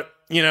 but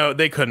you know,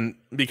 they couldn't,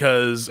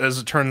 because as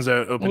it turns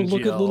out, OpenGL.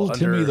 Look at little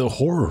Timmy the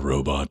horror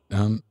robot.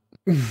 Help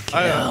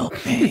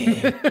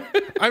me.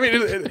 I mean,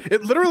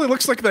 it literally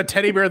looks like the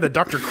teddy bear that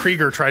Dr.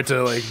 Krieger tried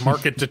to like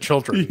market to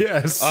children.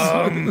 Yes.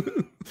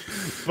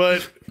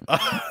 But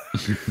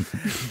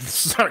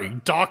sorry,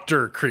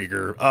 Dr.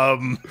 Krieger.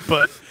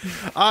 But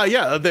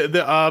yeah,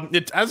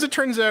 as it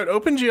turns out,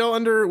 OpenGL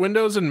under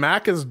Windows and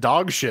Mac is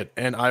dog shit,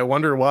 and I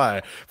wonder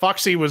why.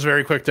 Foxy was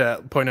very quick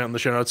to point out in the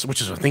show notes,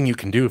 which is a thing you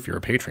can do if you're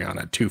a Patreon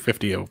at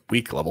 $2.50 a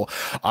week level.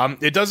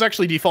 It does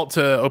actually default to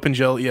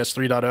OpenGL ES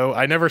 3.0.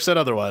 I never said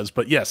otherwise,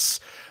 but yes.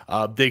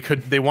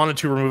 They wanted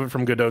to remove it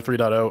from Godot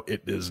 3.0.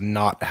 It is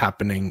not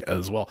happening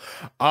as well.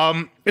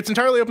 It's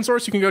entirely open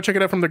source. You can go check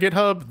it out from their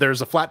GitHub.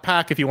 There's a flat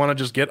pack if you want to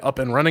just get up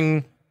and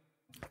running.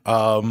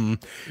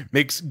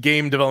 Makes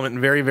game development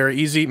very, very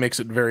easy. Makes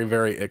it very,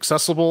 very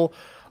accessible.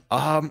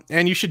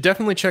 And you should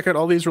definitely check out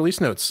all these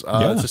release notes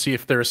to see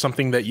if there is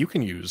something that you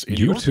can use.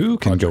 You too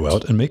can go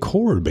out and make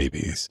horror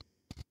babies.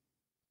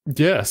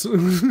 Yes,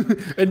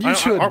 and you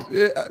should.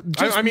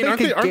 Just make a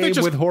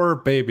game with horror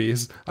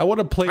babies. I want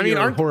to play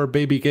your horror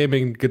baby game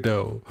in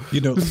Godot. You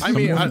know,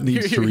 someone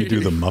needs to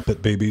redo the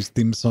Muppet Babies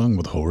theme song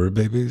with horror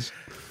babies.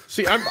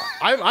 See,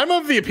 I'm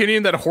of the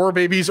opinion that horror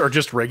babies are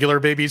just regular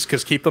babies,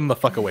 because keep them the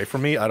fuck away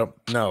from me. I don't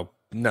know.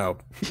 No.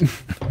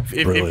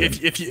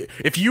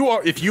 if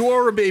you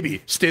are a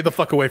baby, stay the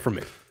fuck away from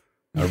me.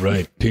 All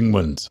right,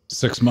 penguins,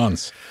 6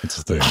 months. It's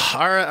a thing. All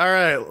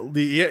right.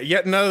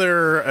 Yet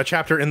another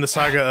chapter in the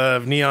saga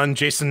of Neon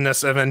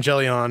Jason-ness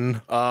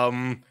Evangelion.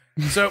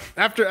 So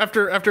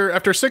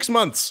after 6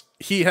 months,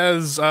 he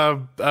has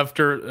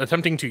after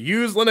attempting to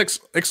use Linux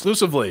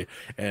exclusively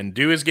and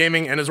do his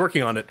gaming and is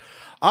working on it.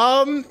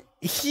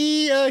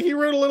 He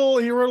wrote a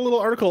little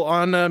article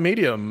on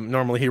Medium.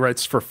 Normally he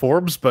writes for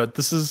Forbes, but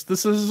this is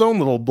his own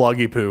little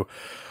bloggy poo.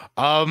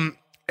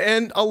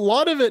 And a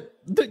lot of it,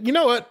 you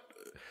know what?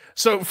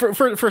 So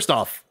first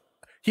off,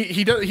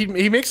 he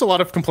makes a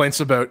lot of complaints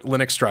about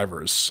Linux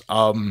drivers,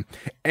 and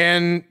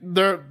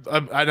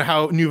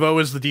how Nouveau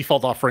is the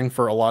default offering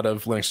for a lot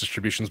of Linux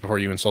distributions before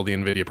you install the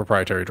NVIDIA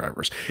proprietary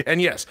drivers.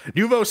 And yes,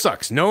 Nouveau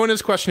sucks. No one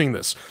is questioning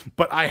this,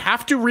 but I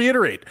have to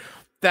reiterate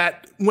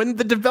that when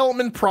the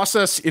development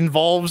process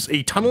involves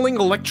a tunneling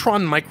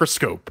electron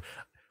microscope,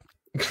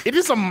 it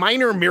is a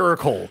minor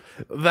miracle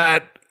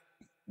that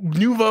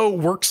Nouveau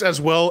works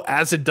as well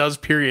as it does,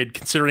 period,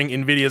 considering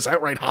NVIDIA's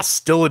outright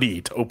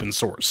hostility to open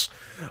source.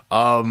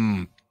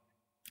 And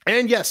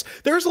yes,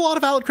 there's a lot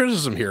of valid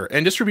criticism here,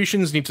 and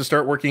distributions need to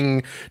start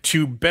working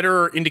to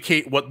better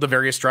indicate what the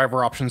various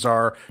driver options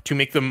are to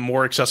make them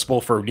more accessible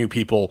for new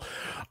people.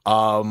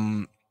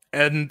 And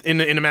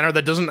in a manner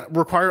that doesn't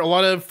require a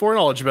lot of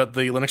foreknowledge about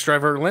the Linux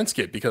driver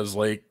landscape, because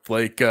like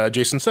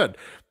Jason said,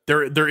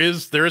 there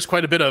is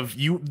quite a bit of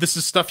this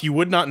is stuff you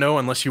would not know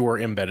unless you were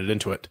embedded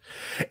into it.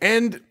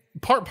 And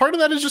part of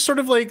that is just sort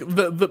of like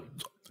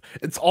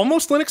it's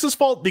almost Linux's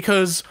fault,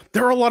 because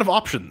there are a lot of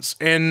options,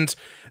 and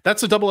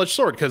that's a double-edged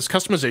sword, because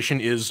customization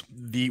is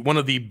one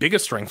of the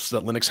biggest strengths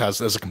that Linux has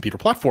as a computer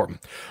platform.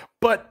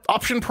 But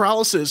option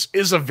paralysis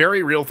is a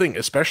very real thing,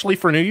 especially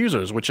for new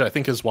users, which I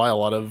think is why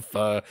you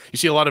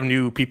see a lot of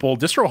new people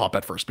distro hop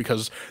at first,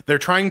 because they're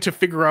trying to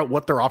figure out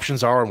what their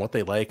options are and what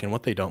they like and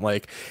what they don't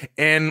like.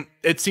 And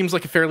it seems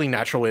like a fairly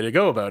natural way to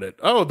go about it.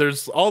 Oh,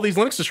 there's all these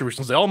Linux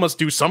distributions. They all must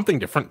do something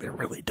different. They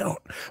really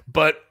don't.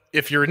 But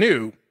if you're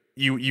new,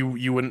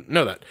 you wouldn't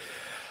know that.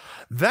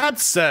 That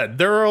said,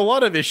 there are a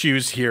lot of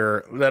issues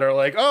here that are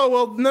like, oh,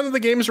 well, none of the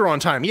games are on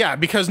time. Yeah,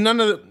 because none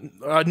of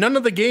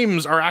the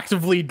games are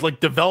actively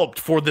like developed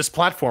for this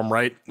platform,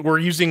 right? We're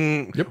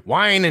using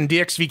Wine and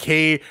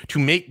DXVK to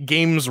make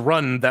games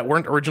run that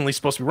weren't originally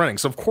supposed to be running.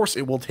 So of course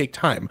it will take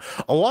time.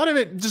 A lot of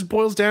it just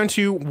boils down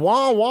to,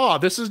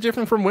 this is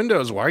different from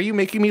Windows. Why are you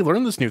making me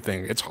learn this new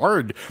thing? It's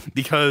hard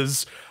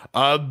because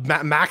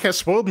Mac has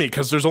spoiled me,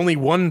 because there's only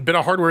one bit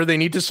of hardware they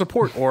need to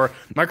support, or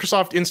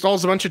Microsoft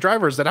installs a bunch of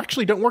drivers that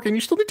actually don't work, and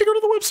you still need to go to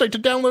the website to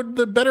download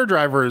the better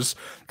drivers,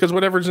 because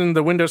whatever's in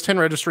the Windows 10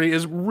 registry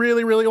is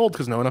really, really old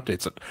because no one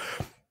updates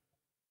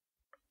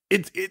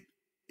it.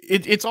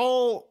 It's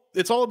all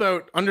all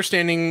about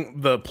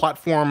understanding the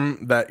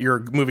platform that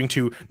you're moving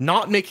to,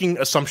 not making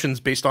assumptions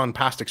based on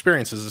past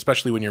experiences,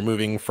 especially when you're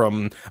moving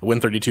from a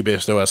Win32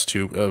 based OS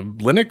to a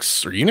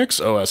Linux or Unix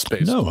OS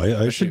based. No,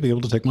 I should be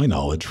able to take my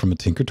knowledge from a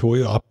Tinker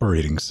Toy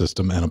operating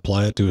system and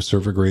apply it to a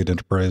server grade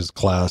enterprise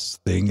class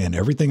thing, and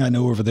everything I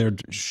know over there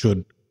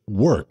should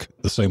work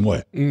the same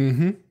way.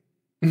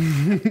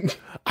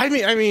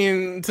 I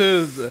mean,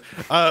 this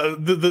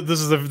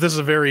is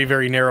a very,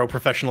 very narrow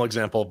professional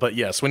example, but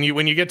yes, when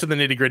you get to the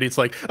nitty gritty, it's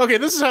like, okay,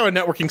 this is how a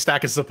networking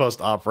stack is supposed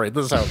to operate.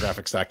 This is how a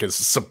graphics stack is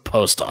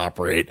supposed to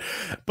operate.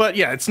 But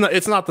yeah, it's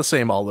not the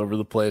same all over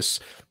the place.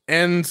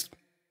 And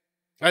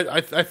I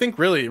think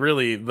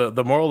really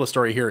the moral of the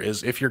story here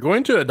is, if you're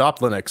going to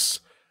adopt Linux,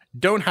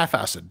 don't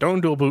half-ass it.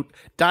 Don't dual boot.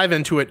 Dive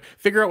into it.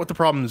 Figure out what the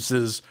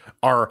problems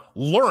are.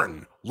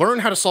 Learn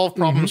how to solve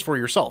problems for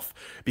yourself,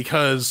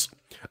 because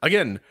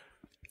again,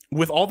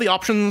 with all the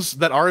options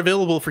that are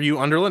available for you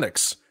under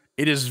Linux,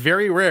 it is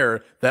very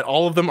rare that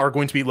all of them are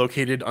going to be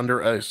located under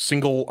a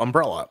single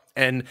umbrella,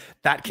 and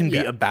that can be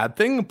a bad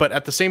thing. But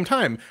at the same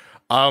time,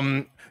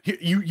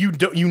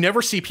 you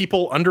never see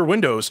people under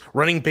Windows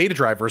running beta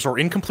drivers or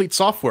incomplete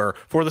software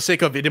for the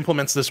sake of it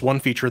implements this one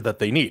feature that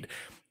they need,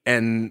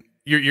 and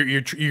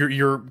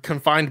you're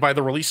confined by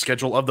the release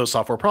schedule of those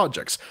software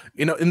projects.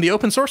 In the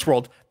open source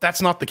world,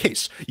 that's not the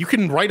case. You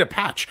can write a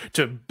patch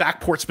to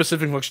backport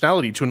specific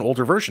functionality to an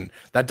older version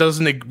that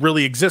doesn't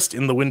really exist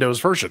in the Windows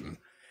version.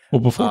 Well,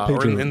 before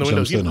Pedro in the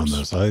jumps Windows in on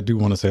this, I do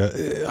want to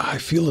say I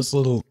feel it's a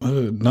little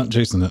not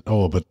Jason at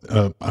all, but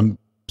I'm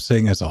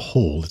saying as a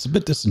whole, it's a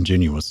bit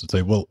disingenuous to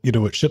say, well,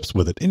 it ships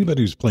with it.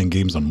 Anybody who's playing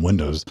games on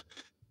Windows,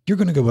 you're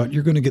going to go out,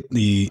 you're going to get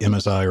the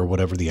MSI or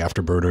whatever, the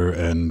afterburner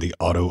and the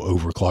auto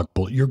overclock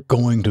bolt. You're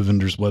going to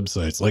vendors'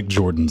 websites, like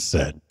Jordan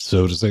said.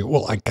 So to say,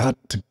 well, I got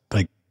to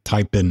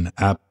type in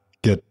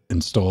apt-get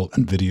install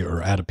NVIDIA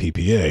or add a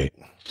PPA,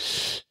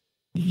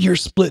 you're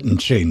splitting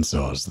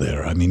chainsaws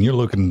there. I mean, you're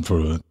looking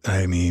for,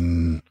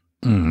 it's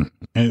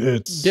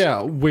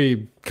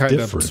we kind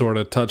of sort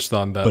of touched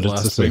on that, but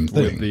last it's the same week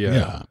thing. With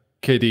the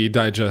KD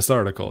Digest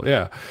article.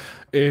 Yeah,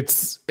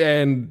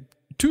 and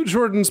to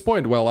Jordan's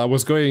point, well, I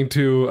was going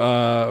to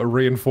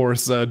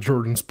reinforce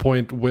Jordan's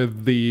point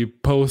with the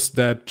post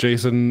that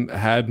Jason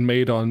had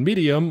made on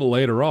Medium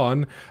later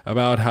on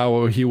about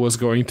how he was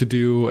going to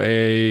do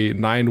a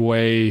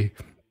 9-way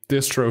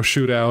distro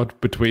shootout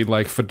between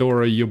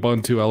Fedora,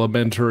 Ubuntu,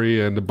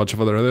 Elementary, and a bunch of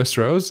other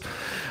distros.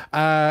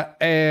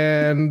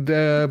 And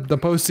the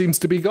post seems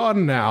to be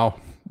gone now.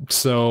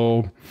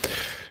 So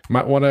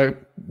might want to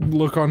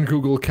look on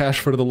Google Cache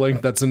for the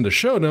link that's in the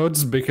show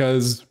notes,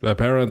 because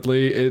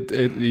apparently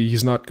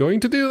he's not going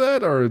to do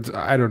that, or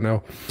I don't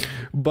know.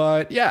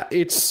 But yeah,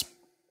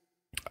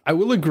 I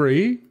will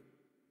agree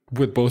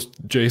with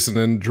both Jason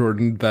and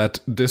Jordan that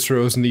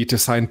distros need to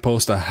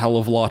signpost a hell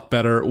of a lot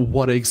better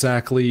what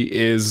exactly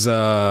is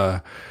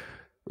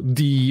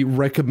the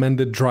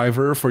recommended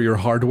driver for your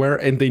hardware,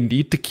 and they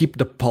need to keep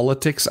the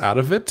politics out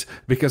of it,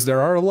 because there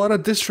are a lot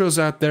of distros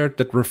out there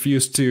that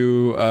refuse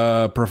to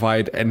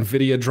provide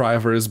NVIDIA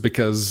drivers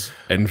because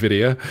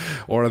NVIDIA,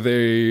 or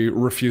they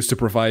refuse to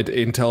provide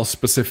Intel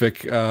specific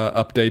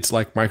updates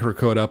like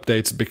microcode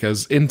updates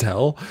because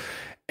Intel,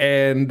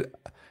 and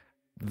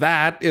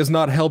that is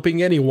not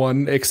helping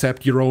anyone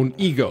except your own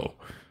ego.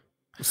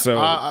 So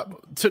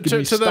to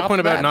that point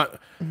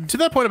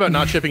about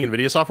not shipping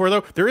NVIDIA software,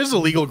 though, there is a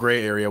legal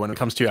gray area when it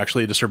comes to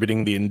actually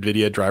distributing the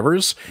NVIDIA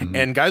drivers,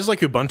 and guys like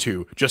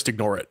Ubuntu just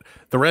ignore it.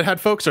 The Red Hat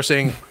folks are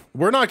saying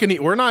we're not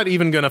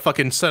even gonna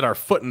fucking set our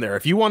foot in there.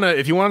 If you wanna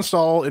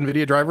install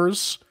NVIDIA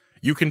drivers,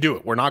 you can do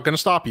it. We're not gonna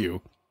stop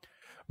you.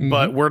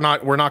 But we're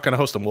not going to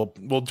host them.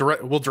 We'll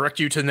direct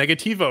you to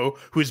Negativo,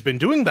 who's been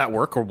doing that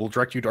work, or we'll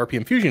direct you to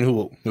RPM Fusion,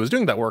 who is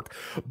doing that work.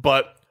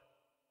 But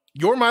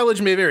your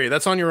mileage may vary.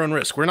 That's on your own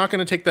risk. We're not going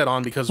to take that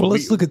on because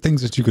let's look at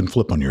things that you can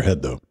flip on your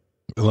head, though.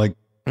 We're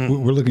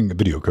looking at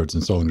video cards,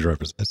 installing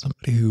drivers. As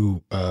somebody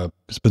who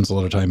spends a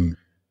lot of time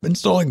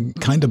installing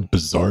kind of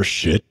bizarre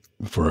shit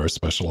for our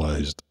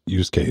specialized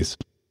use case,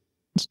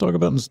 let's talk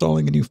about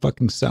installing a new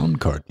fucking sound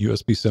card,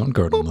 USB sound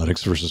card on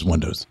Linux versus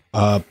Windows.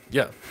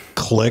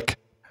 Click.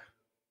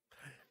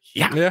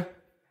 Yeah.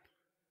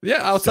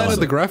 Outside of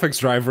the graphics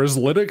drivers,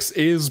 Linux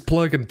is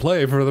plug and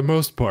play for the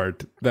most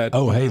part.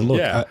 Hey, look,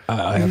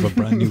 I have a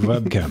brand new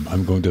webcam.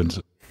 I'm going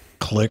to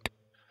click.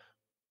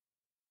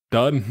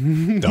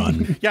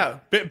 Done. Yeah,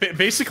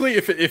 basically,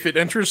 if it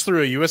enters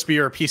through a USB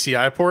or a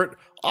PCI port,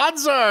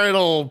 odds are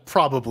it'll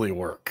probably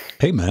work.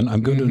 Hey, man,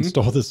 I'm going to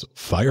install this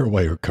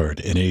FireWire card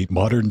in a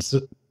modern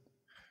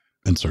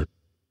insert.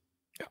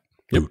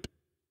 Boot.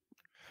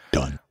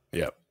 Done.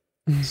 Yep.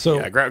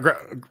 So,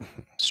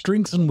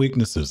 strengths and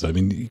weaknesses. I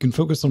mean, you can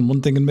focus on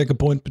one thing and make a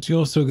point, but you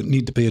also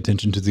need to pay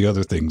attention to the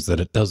other things that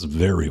it does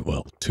very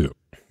well, too.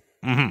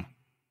 Yeah.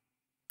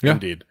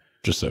 Indeed.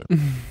 Just so.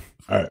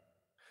 All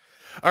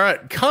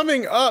right.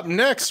 Coming up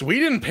next, we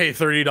didn't pay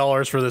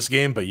 $30 for this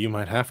game, but you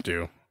might have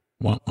to.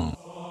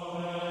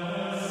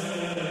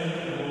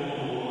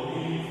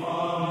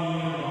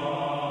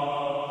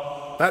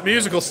 That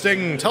musical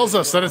sting tells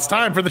us that it's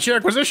time for the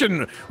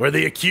CHAIRQASITION, where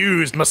the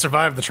accused must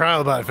survive the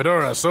trial by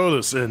Fedora,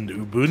 Solus, and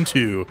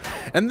Ubuntu.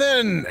 And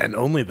then, and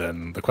only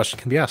then, the question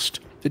can be asked.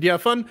 Did you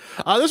have fun?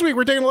 This week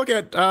we're taking a look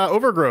at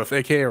Overgrowth,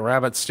 aka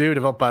Rabbit Stew,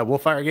 developed by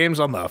Wolfire Games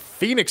on the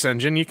Phoenix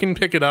engine. You can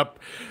pick it up.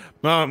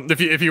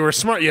 If you were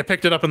smart, you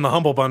picked it up in the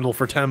Humble Bundle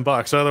for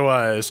 $10.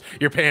 Otherwise,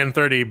 you're paying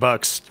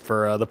 $30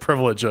 for the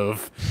privilege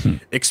of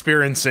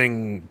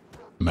experiencing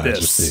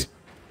majesty, this.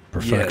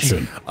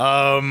 perfection.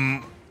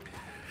 Yes.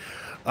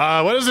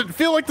 What does it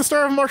feel like the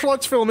star of a martial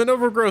arts film in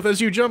Overgrowth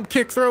as you jump,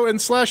 kick, throw, and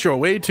slash your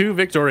way to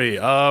victory?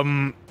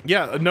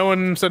 Yeah, no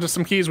one sent us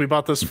some keys. We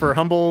bought this for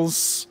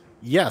Humbles.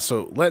 Yeah,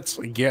 so let's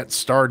get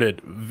started.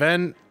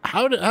 Ven,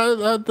 how'd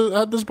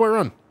this boy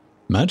run?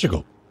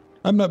 Magical.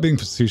 I'm not being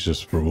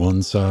facetious for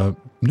once.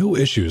 No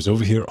issues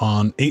over here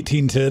on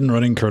 1810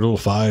 running kernel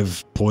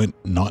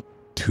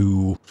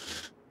 5.02,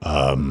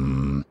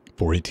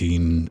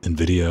 418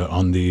 NVIDIA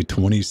on the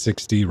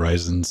 2060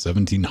 Ryzen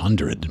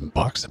 1700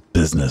 box of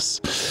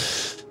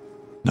business.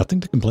 Nothing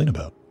to complain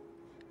about.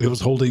 It was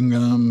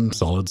holding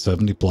solid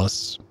 70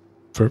 plus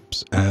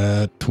FERPs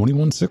at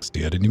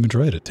 2160. I didn't even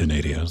try it at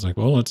 1080. I was like,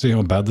 well, let's see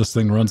how bad this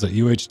thing runs at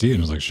UHD. And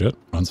I was like, shit,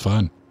 runs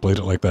fine. Played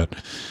it like that.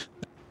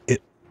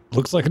 It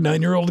looks like a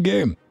 9-year-old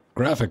game.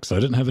 Graphics, I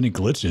didn't have any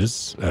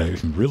glitches. I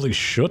really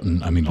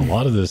shouldn't. I mean, a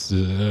lot of this,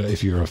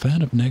 if you're a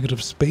fan of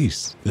negative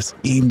space, this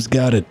game's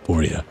got it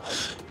for you.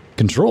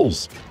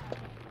 Controls.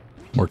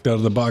 Worked out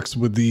of the box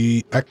with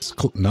the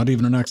not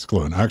even an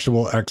X-Clone,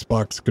 actual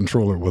Xbox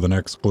controller with an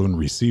X-Clone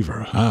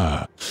receiver.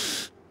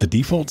 The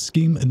default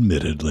scheme,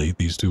 admittedly,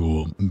 these two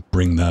will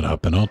bring that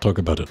up, and I'll talk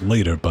about it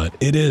later, but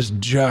it is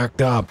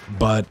jacked up.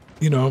 But,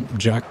 you know,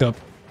 jacked up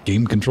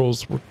game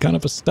controls were kind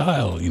of a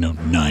style, you know,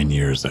 9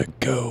 years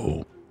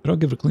ago. But I'll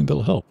give it a clean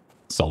bill of health.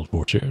 Solid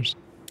 4 chairs.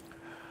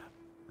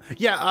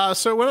 Yeah,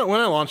 so when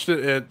I launched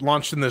it, it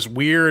launched in this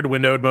weird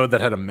windowed mode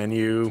that had a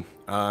menu.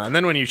 And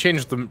then when you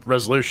change the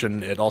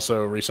resolution, it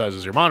also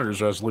resizes your monitor's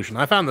resolution.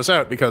 I found this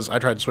out because I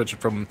tried to switch it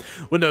from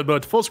windowed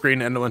mode to full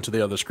screen and it went to the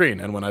other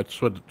screen. And when I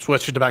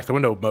switched it back to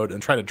window mode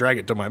and tried to drag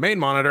it to my main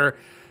monitor,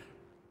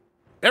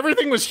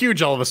 everything was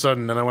huge all of a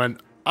sudden. And I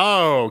went,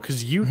 oh,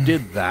 because you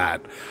did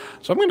that.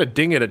 So I'm going to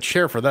ding it a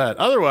chair for that.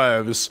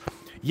 Otherwise,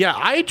 yeah,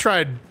 I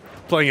tried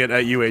playing it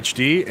at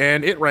UHD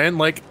and it ran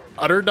like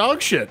utter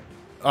dog shit.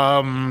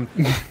 And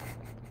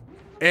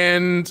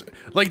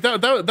like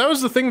that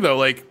was the thing though,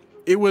 like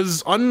it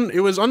was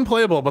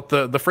unplayable, but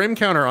the frame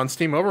counter on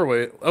Steam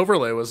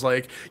overlay was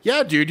like,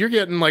 yeah, dude, you're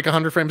getting like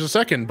 100 frames a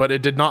second, but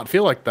it did not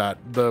feel like that.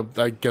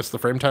 I guess the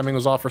frame timing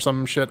was off or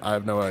some shit. I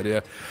have no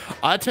idea.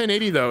 At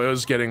 1080 though, it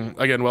was getting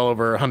again well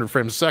over 100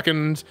 frames a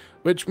second,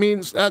 which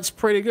means that's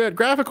pretty good.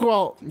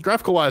 Graphical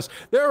wise,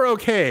 they're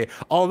okay.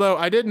 Although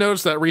I did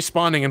notice that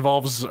respawning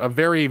involves a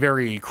very,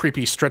 very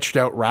creepy stretched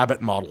out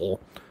rabbit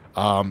model.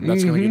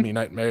 That's gonna give me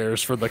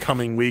nightmares for the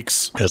coming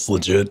weeks. That's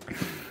legit.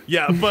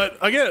 Yeah, but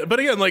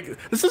again, like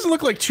this doesn't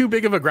look like too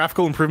big of a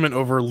graphical improvement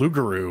over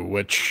Lugaru,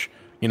 which,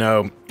 you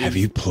know, have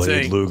you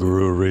played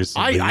Lugaru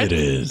recently? It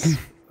is.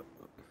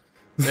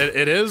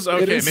 It is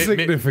okay. It is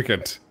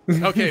significant.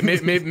 Okay,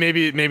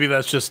 maybe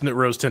that's just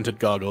rose tinted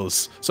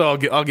goggles. So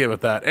I'll give it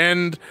that.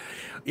 And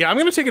yeah, I'm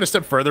gonna take it a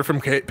step further from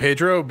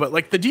Pedro, but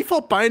like the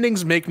default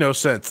bindings make no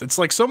sense. It's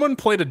like someone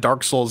played a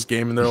Dark Souls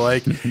game and they're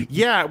like,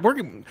 yeah,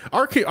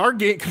 our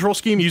game control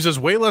scheme uses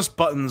way less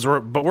buttons,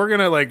 but we're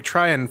gonna like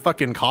try and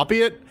fucking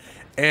copy it,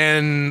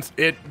 and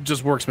it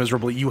just works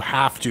miserably. You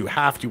have to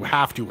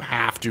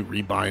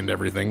rebind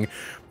everything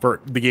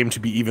for the game to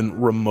be even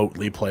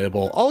remotely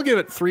playable. I'll give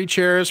it 3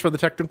 chairs for the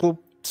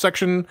technical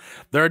section.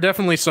 There are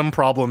definitely some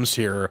problems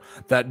here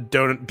that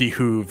don't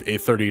behoove a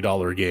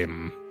 $30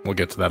 game. We'll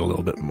get to that a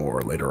little bit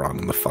more later on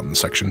in the fun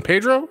section.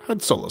 Pedro,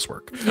 how'd Solus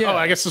work? Yeah.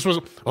 I guess this was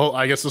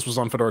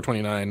on Fedora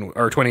 29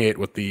 or 28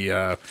 with the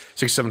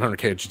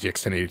 6700K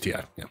GTX 1080 Ti.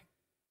 Yeah.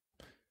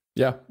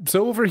 Yeah.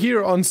 So over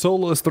here on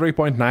Solus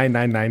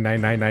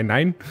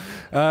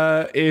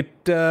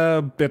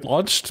 3.9999999, it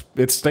launched.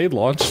 It stayed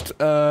launched,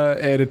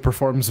 and it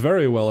performs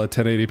very well at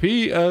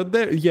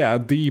 1080p. Yeah,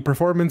 the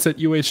performance at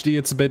UHD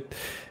it's a bit,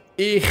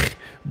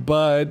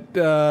 but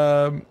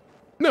no,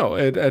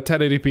 at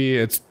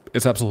 1080p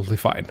it's absolutely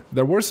fine.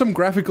 There were some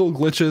graphical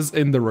glitches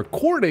in the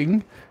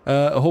recording.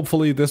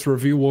 Hopefully this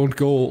review won't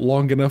go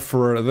long enough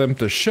for them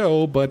to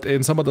show, but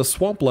in some of the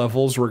swamp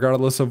levels,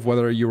 regardless of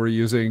whether you were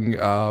using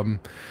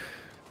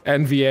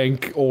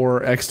NVEnc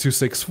or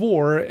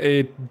X264,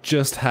 it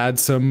just had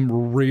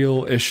some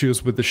real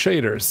issues with the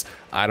shaders.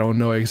 I don't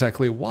know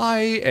exactly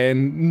why,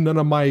 and none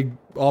of my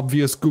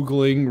obvious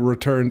Googling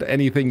returned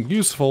anything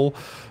useful,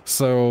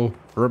 so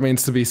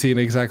remains to be seen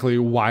exactly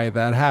why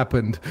that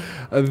happened.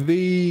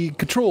 The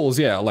controls,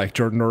 yeah, like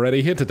Jordan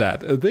already hinted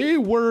at, they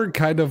were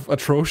kind of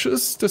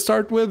atrocious to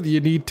start with. You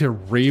need to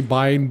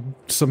rebind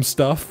some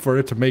stuff for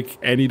it to make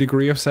any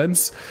degree of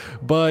sense.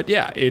 But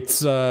yeah,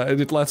 it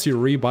lets you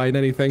rebind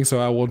anything, so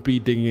I won't be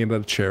digging in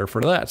a chair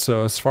for that.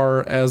 So as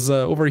far as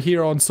over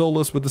here on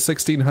Solus with the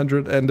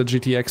 1600 and the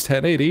GTX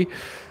 1080,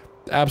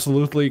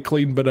 absolutely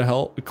clean bill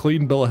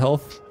of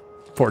health,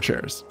 4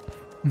 chairs.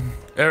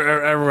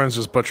 Everyone's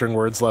just butchering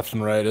words left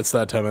and right. It's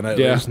that time of night,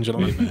 ladies and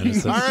gentlemen. Man, it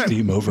says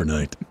Steam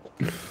overnight.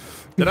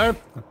 Did I? All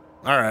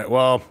right.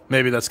 Well,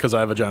 maybe that's because I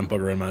have a giant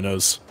booger in my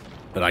nose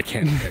that I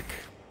can't pick.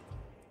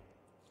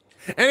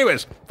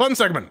 Anyways, fun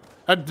segment.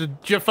 Did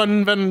you have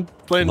fun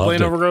playing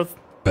Overgrowth?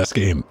 Best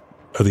game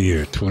of the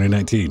year,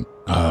 2019.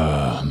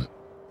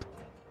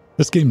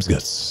 This game's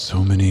got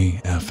so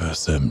many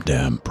FSM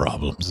damn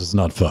problems. It's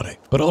not funny,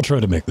 but I'll try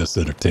to make this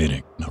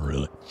entertaining. Not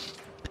really.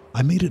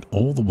 I made it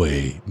all the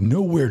way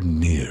nowhere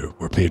near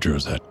where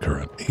Pedro's at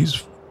currently.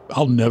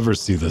 I'll never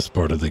see this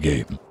part of the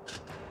game.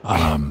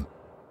 I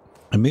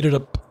made it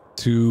up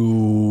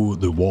to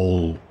the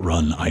wall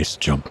run ice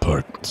jump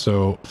part.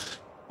 So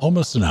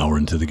almost an hour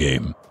into the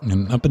game.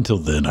 And up until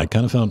then, I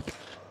kind of found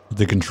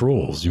the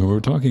controls. We were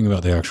talking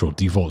about the actual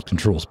default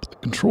controls, but the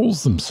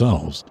controls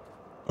themselves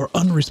are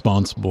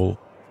unresponsibly,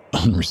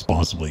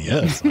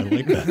 yes, I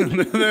like that.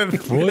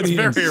 Freudian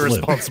it's very slip.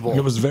 irresponsible.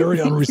 It was very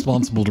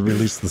unresponsible to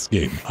release this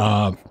game.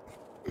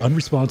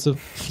 Unresponsive,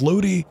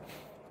 floaty,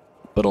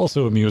 but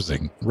also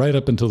amusing. Right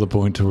up until the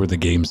point to where the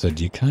game said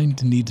you kind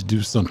of need to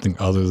do something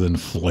other than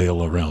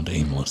flail around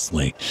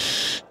aimlessly.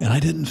 And I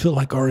didn't feel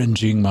like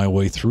RNGing my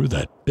way through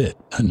that bit.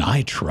 And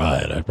I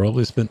tried. I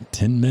probably spent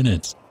 10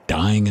 minutes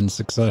dying in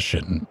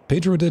succession.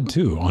 Pedro did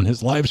too on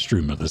his live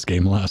stream of this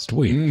game last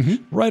week.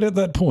 Right at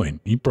that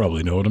point, you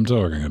probably know what I'm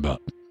talking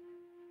about.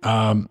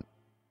 I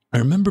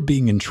remember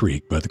being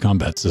intrigued by the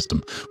combat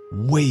system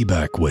way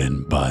back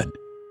when, but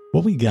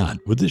what we got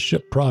with this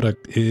ship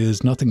product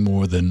is nothing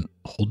more than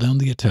hold down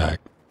the attack,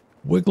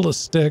 wiggle a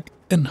stick,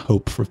 and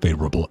hope for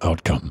favorable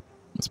outcome.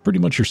 That's pretty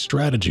much your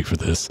strategy for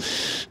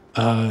this.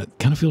 Kind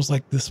of feels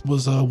like this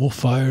was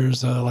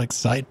Wolfire's like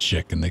side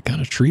chick, and they kind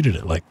of treated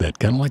it like that,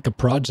 kind of like a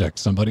project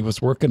somebody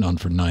was working on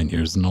for 9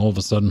 years, and all of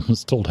a sudden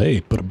was told,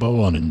 "Hey, put a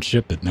bow on it and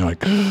ship it." And they're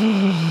like,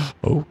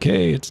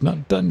 "Okay, it's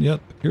not done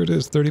yet. Here it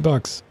is,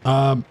 $30."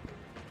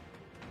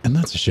 And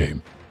that's a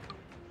shame.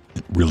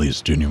 It really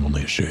is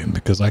genuinely a shame,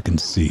 because I can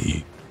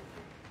see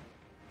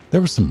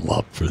there was some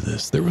love for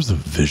this. There was a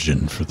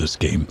vision for this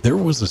game. There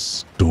was a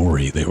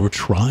story they were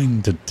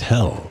trying to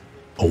tell,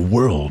 a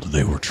world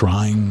they were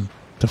trying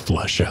to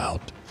flesh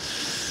out.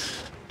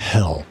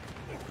 Hell,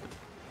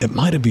 it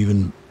might have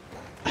even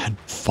had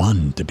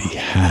fun to be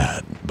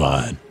had,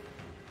 but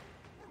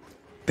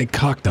they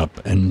cocked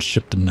up and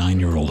shipped a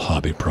 9-year-old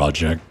hobby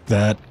project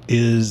that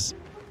is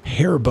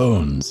bare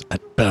bones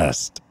at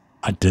best.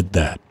 I did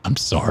that. I'm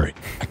sorry.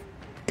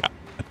 I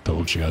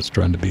told you I was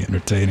trying to be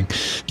entertaining.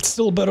 It's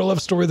still a better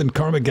love story than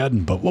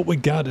Carmageddon, but what we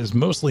got is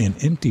mostly an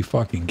empty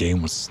fucking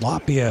game with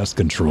sloppy-ass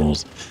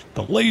controls.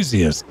 The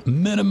laziest,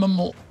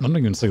 minimal... I'm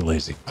not going to say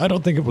lazy. I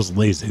don't think it was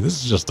lazy.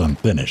 This is just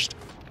unfinished.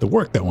 The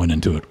work that went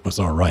into it was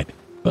alright.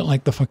 But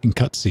like the fucking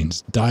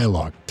cutscenes,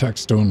 dialogue,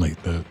 text only,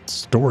 the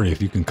story,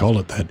 if you can call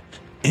it that,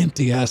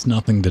 empty-ass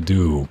nothing to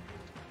do.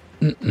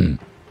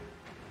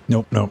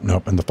 Nope.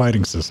 And the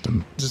fighting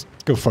system, just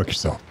go fuck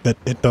yourself.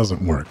 It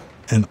doesn't work.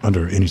 And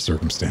under any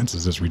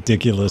circumstances, it's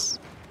ridiculous.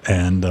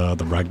 And the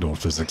ragdoll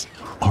physics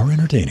are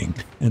entertaining.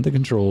 And the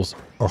controls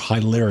are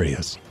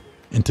hilarious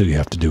until you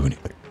have to do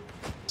anything.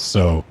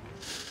 So,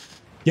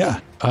 yeah,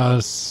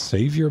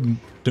 save your...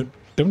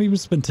 Don't even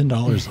spend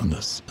 $10 on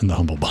this in the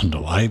Humble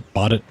Bundle. I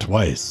bought it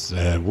twice.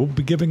 We'll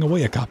be giving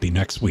away a copy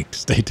next week.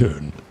 Stay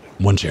tuned.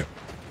 One share.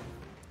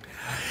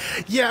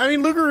 Yeah, I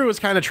mean, Lugaroo was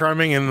kind of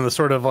charming in the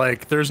sort of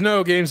like, there's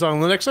no games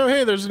on Linux. Oh,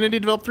 hey, there's an indie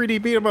developed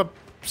 3D beat 'em up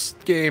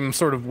game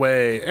sort of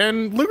way.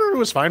 And Lugaroo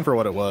was fine for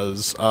what it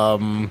was.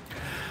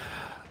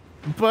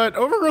 But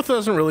Overgrowth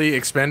hasn't really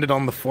expanded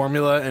on the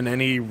formula in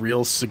any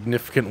real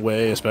significant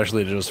way,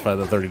 especially to justify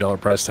the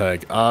 $30 price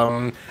tag.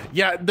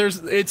 Yeah,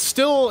 it's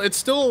still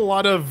a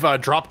lot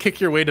of drop kick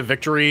your way to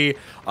victory.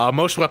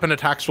 Most weapon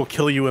attacks will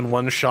kill you in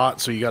one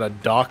shot, so you gotta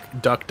duck,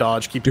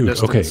 dodge, keep your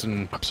distance.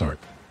 Okay. I'm sorry.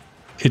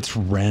 It's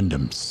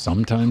random.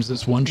 Sometimes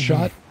it's one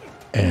shot,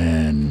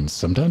 and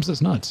sometimes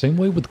it's not. Same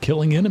way with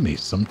killing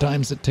enemies.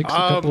 Sometimes it takes a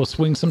couple of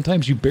swings.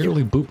 Sometimes you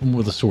barely boop them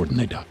with a sword and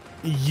they die.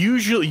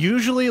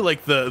 Usually,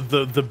 like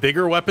the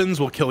bigger weapons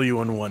will kill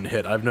you in one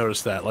hit. I've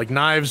noticed that. Like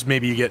knives,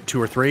 maybe you get 2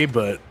 or 3,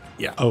 but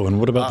yeah. Oh, and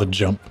what about the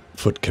jump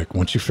foot kick?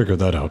 Once you figure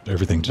that out,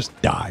 everything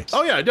just dies.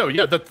 Oh yeah, no,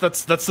 yeah.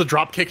 That's the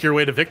drop kick your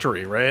way to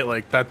victory, right?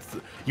 Like that's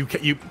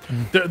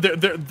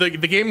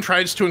the game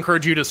tries to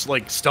encourage you to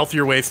like stealth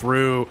your way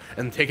through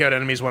and take out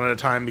enemies one at a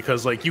time,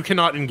 because like you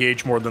cannot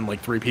engage more than like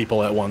 3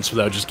 people at once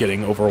without just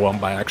getting overwhelmed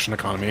by action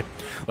economy,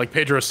 like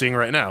Pedro's seeing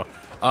right now.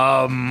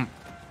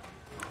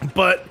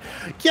 But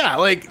yeah,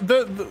 like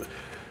the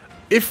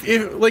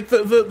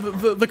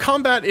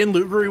combat in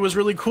Lugaroo was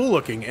really cool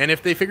looking, and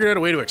if they figured out a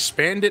way to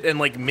expand it and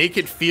like make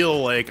it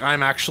feel like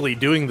I'm actually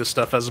doing this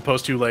stuff as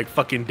opposed to like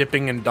fucking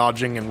dipping and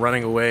dodging and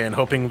running away and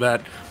hoping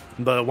that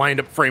the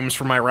wind-up frames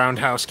for my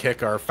roundhouse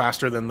kick are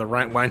faster than the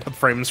wind-up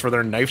frames for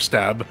their knife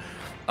stab,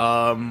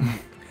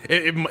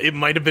 it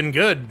might have been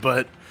good,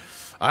 but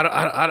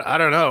I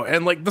don't know.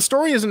 And like the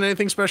story isn't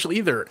anything special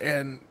either,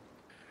 and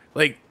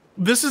like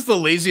this is the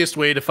laziest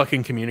way to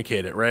fucking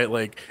communicate it, right?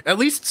 Like, at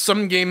least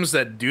some games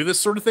that do this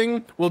sort of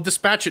thing will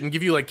dispatch it and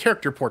give you like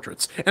character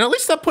portraits. And at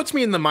least that puts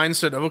me in the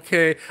mindset of,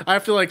 okay, I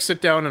have to like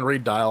sit down and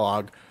read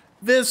dialogue.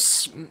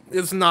 This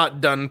is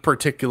not done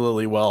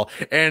particularly well.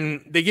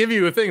 And they give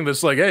you a thing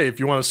that's like, hey, if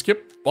you want to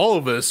skip all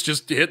of this,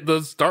 just hit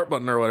the start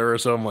button or whatever.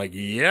 So I'm like,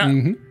 yeah,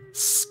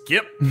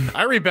 skip.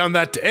 I rebound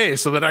that to A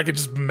so that I could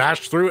just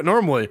mash through it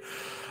normally.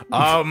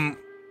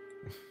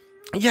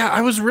 Yeah,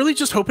 I was really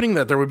just hoping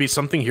that there would be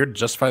something here to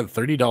justify the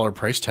 $30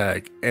 price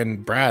tag,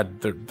 and Brad,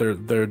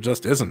 there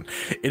just isn't.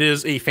 It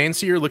is a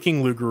fancier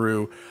looking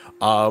Lugaroo.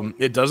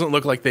 It doesn't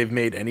look like they've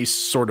made any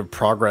sort of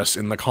progress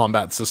in the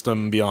combat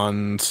system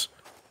beyond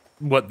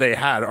what they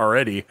had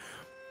already.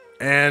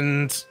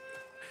 And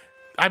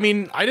I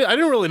mean, I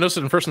didn't really notice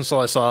it in first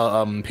until I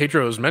saw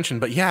Pedro's mention,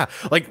 but yeah,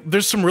 like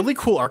there's some really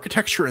cool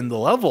architecture in the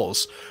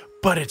levels,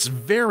 but it's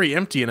very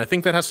empty, and I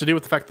think that has to do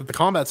with the fact that the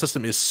combat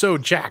system is so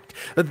jacked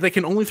that they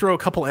can only throw a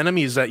couple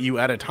enemies at you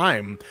at a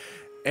time,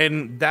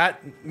 and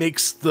that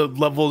makes the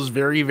levels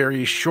very,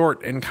 very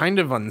short and kind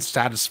of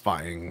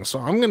unsatisfying. So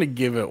I'm gonna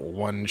give it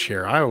 1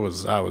 chair. I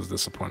was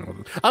disappointed with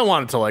it. I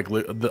wanted to like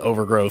the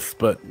Overgrowth,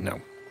 but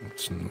no.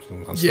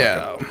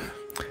 Yeah.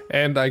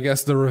 And I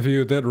guess the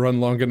review did run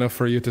long enough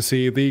for you to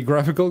see the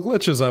graphical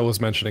glitches I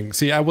was mentioning.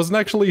 See, I wasn't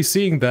actually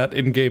seeing that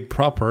in-game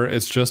proper.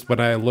 It's just when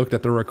I looked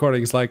at the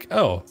recordings like,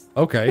 oh,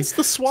 okay. It's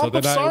the Swamp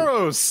of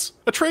Sorrows.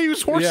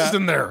 Atreyu's horse is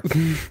in there.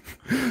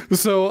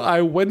 So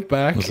I went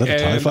back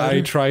and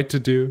I tried to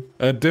do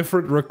a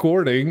different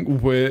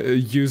recording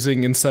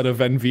using, instead of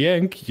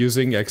NVINC,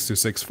 using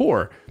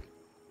X264.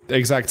 The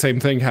exact same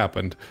thing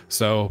happened.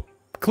 So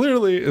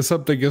clearly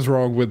something is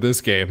wrong with this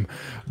game.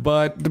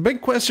 But the big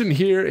question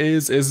here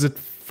is it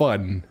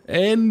fun?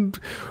 And,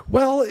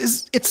 well,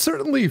 it's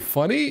certainly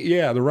funny.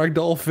 Yeah, the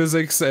ragdoll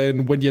physics,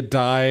 and when you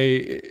die,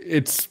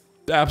 it's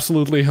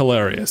absolutely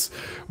hilarious.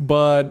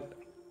 But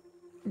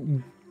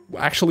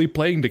actually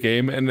playing the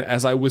game, and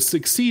as I was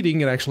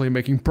succeeding and actually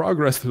making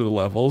progress through the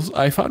levels,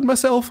 I found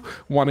myself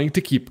wanting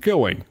to keep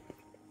going.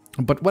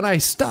 But when I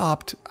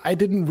stopped, I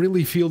didn't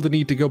really feel the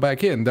need to go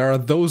back in. There are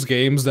those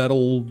games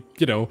that'll,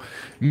 you know,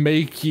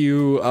 make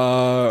you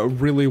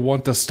really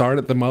want to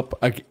start them up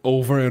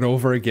over and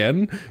over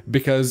again,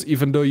 because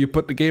even though you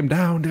put the game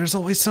down, there's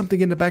always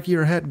something in the back of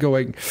your head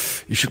going,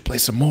 you should play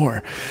some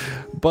more.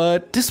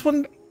 But this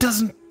one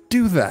doesn't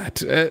do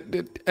that.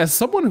 As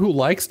someone who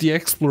likes the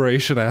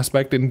exploration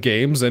aspect in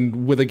games,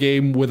 and with a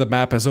game with a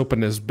map as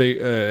open as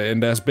big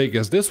and as big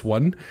as this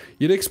one,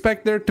 you'd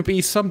expect there to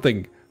be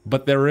something.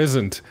 But there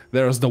isn't.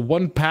 There's the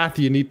one path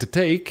you need to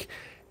take,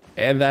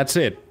 and that's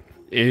it.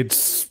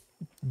 It's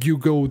you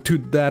go to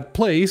that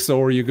place,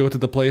 or you go to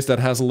the place that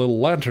has a little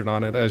lantern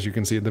on it, as you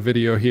can see in the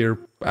video here,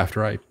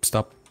 after I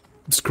stop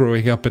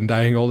screwing up and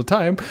dying all the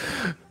time.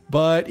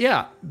 But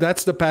yeah,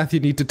 that's the path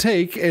you need to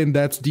take, and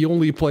that's the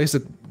only place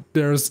that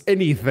there's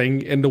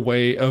anything in the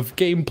way of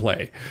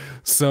gameplay.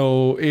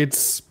 So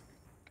it's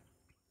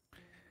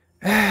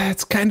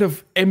kind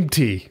of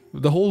empty.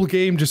 The whole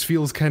game just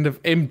feels kind of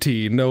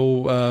empty.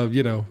 No,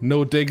 you know,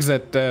 no digs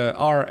that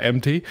are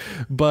empty.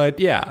 But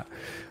yeah,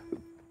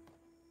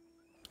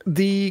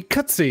 the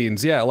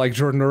cutscenes, yeah, like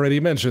Jordan already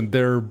mentioned,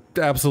 they're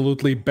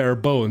absolutely bare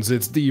bones.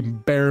 It's the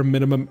bare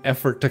minimum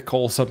effort to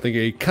call something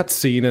a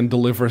cutscene and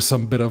deliver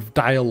some bit of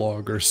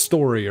dialogue or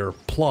story or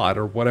plot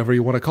or whatever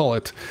you want to call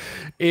it.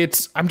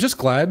 I'm just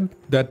glad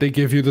that they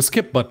give you the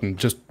skip button.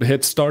 Just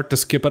hit start to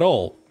skip it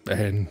all.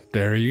 And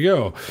there you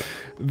go.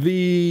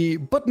 The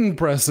button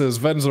presses,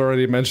 Ven's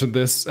already mentioned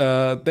this,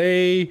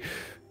 they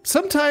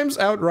sometimes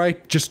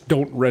outright just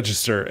don't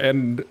register.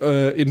 And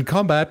in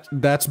combat,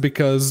 that's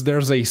because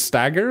there's a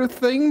stagger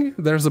thing.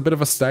 There's a bit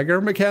of a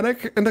stagger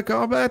mechanic in the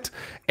combat,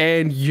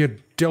 and you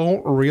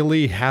don't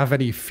really have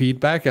any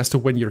feedback as to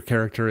when your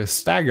character is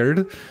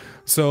staggered.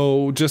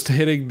 So just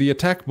hitting the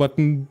attack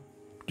button,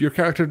 your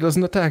character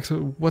doesn't attack.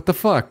 So what the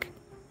fuck?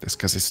 It's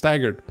because he's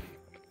staggered.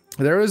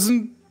 There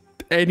isn't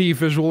any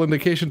visual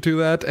indication to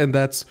that, and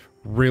that's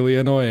really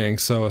annoying.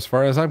 So as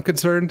far as I'm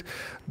concerned,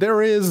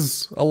 there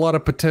is a lot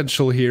of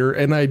potential here,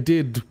 and I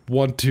did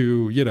want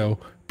to, you know,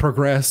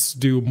 progress,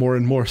 do more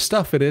and more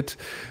stuff in it,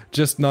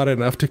 just not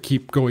enough to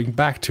keep going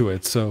back to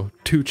it. So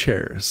 2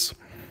 chairs.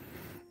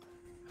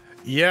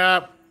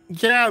 Yeah,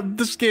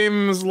 this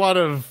game is a lot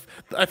of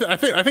I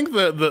think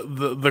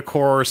the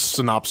core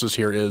synopsis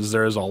here is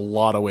there is a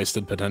lot of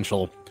wasted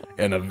potential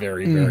and a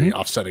very, very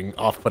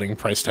off-putting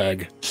price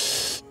tag.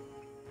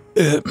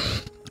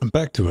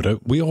 Back to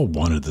it. We all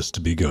wanted this to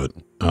be good.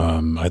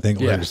 I think,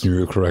 yes,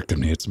 you corrected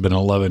me. It's been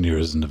 11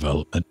 years in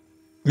development.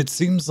 It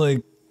seems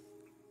like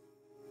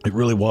it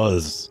really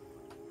was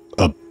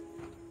a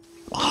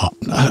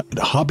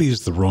hobby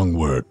is the wrong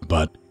word,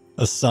 but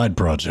a side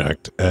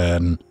project.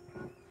 And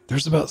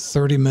there's about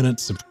 30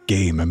 minutes of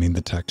game. I mean,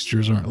 the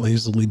textures aren't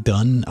lazily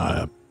done.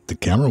 The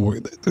camera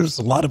work. There's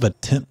a lot of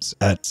attempts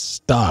at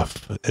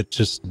stuff. It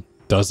just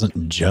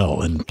doesn't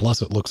gel, and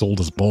plus it looks old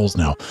as balls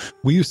now.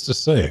 We used to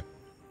say,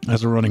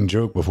 as a running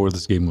joke before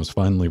this game was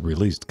finally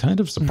released, kind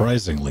of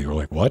surprisingly, we're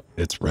like, what?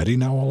 It's ready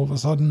now all of a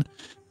sudden?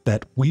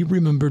 that we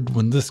remembered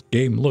when this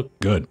game looked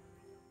good.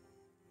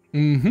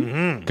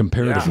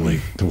 Comparatively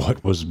to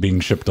what was being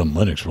shipped on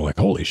Linux. We're like,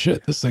 holy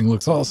shit, this thing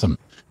looks awesome.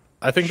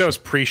 I think that was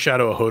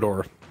pre-Shadow of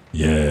Hodor.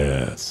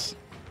 Yes.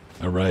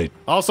 All right.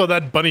 Also,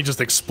 that bunny just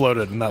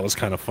exploded, and that was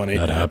kind of funny.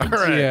 That happens. All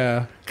right.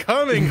 Yeah.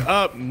 Coming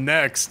up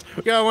next,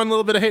 we got one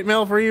little bit of hate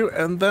mail for you,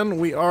 and then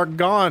we are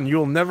gone.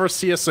 You'll never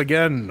see us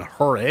again.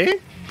 Hooray!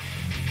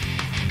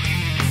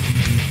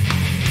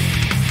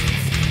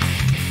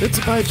 It's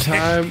about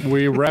time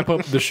we wrap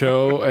up the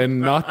show,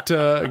 and not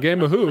Game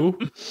of Who,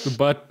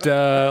 but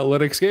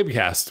Linux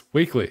Gamecast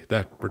weekly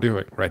that we're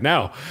doing right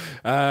now.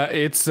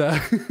 It's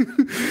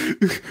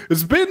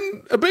it's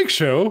been a big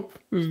show,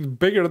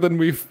 bigger than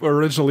we've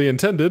originally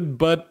intended,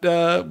 but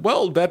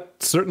well, that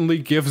certainly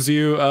gives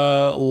you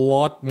a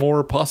lot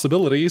more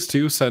possibilities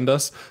to send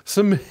us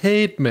some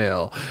hate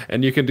mail,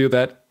 and you can do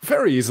that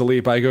very easily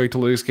by going to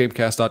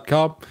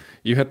linuxgamecast.com.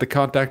 You hit the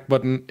contact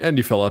button and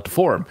you fill out the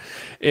form.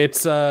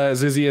 It's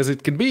as easy as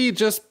it can be.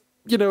 Just,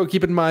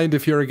 keep in mind,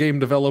 if you're a game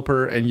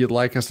developer and you'd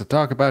like us to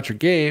talk about your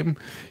game,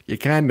 you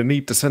kind of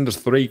need to send us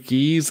 3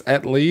 keys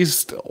at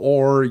least,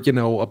 or,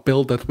 a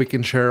build that we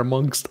can share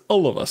amongst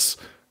all of us.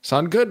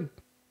 Sound good?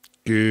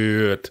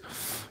 Good.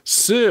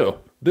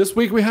 So, this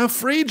week we have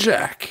Free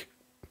Jack.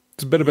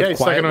 It's been a bit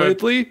quiet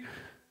lately.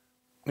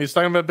 He's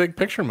talking about big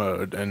picture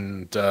mode,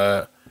 and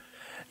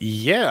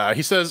yeah,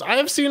 he says, I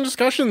have seen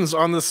discussions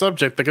on this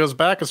subject that goes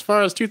back as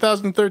far as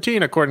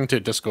 2013, according to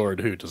Discord,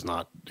 who does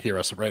not hear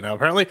us right now,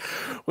 apparently.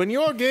 When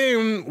your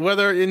game,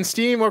 whether in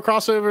Steam or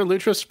Crossover,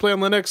 Lutris, Play on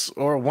Linux,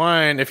 or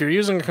Wine, if you're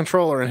using a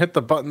controller and hit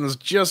the buttons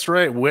just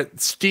right with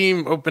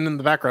Steam open in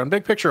the background,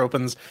 big picture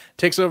opens,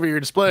 takes over your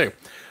display.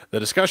 The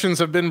discussions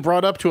have been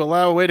brought up to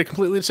allow a way to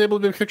completely disable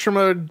big picture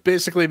mode,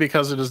 basically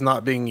because it is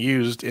not being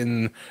used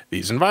in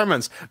these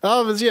environments.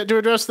 Valve has yet to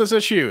address this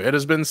issue. It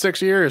has been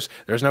 6 years.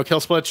 There's no kill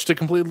switch to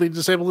completely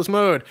disable this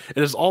mode.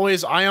 It is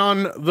always eye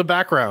on the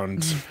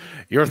background.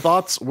 Your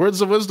thoughts,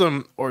 words of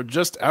wisdom, or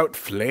just out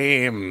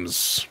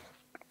flames. ...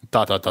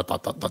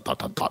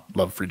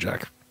 Love Free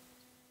Jack.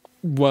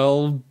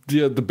 Well,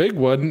 the big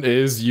one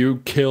is you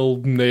kill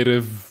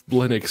native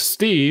Linux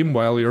Steam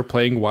while you're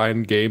playing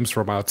Wine games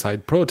from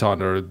outside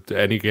Proton, or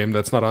any game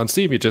that's not on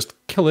Steam. You just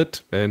kill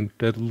it and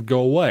it'll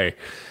go away.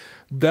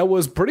 That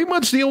was pretty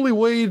much the only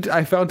way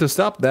I found to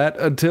stop that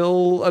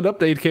until an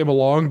update came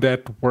along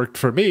that worked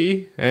for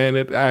me, and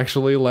it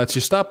actually lets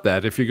you stop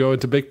that. If you go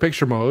into big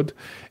picture mode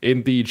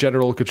in the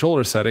general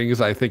controller settings,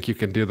 I think you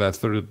can do that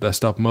through the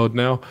desktop mode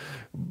now,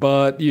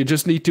 but you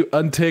just need to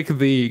untick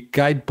the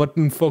guide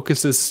button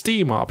focuses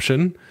Steam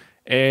option,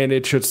 and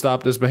it should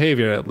stop this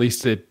behavior. At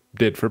least it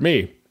did for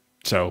me.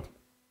 So,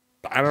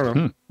 I don't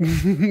know.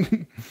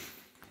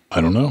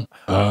 I don't know.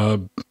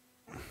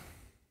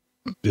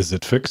 Is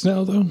it fixed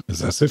now, though? Is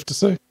that safe to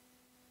say?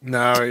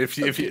 No, if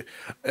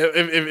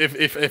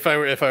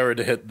I were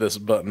to hit this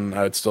button,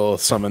 I would still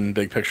summon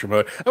big picture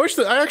mode.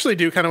 I actually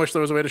do kind of wish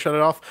there was a way to shut it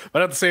off,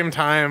 but at the same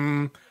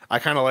time, I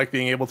kind of like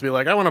being able to be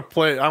like, I want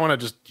to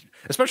just,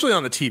 especially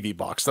on the TV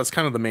box. That's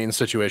kind of the main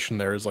situation.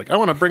 There is like, I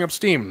want to bring up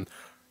Steam,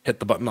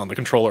 hit the button on the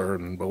controller,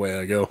 and away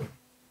I go.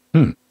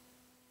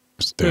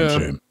 It's a damn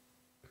shame.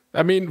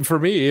 I mean, for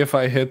me, if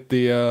I hit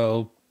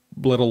the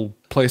little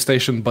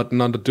PlayStation button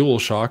on the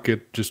DualShock,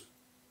 it just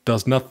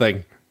does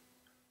nothing.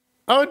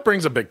 Oh, it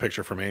brings a big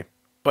picture for me,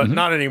 but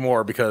not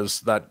anymore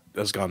because that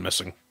has gone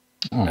missing.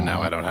 And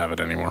now I don't have it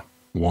anymore.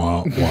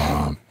 Wow,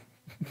 wow.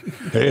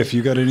 Hey, if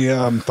you got any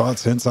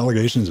thoughts, hints,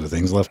 allegations, or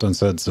things left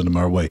unsaid, send them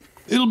our way.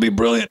 It'll be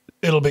brilliant.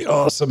 It'll be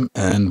awesome.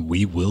 And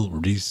we will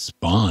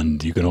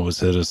respond. You can always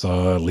hit us,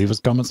 leave us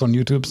comments on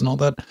YouTubes and all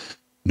that.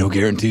 No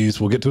guarantees.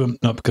 We'll get to them.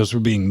 Not because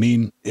we're being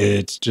mean.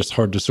 It's just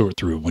hard to sort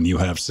through when you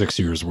have 6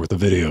 years worth of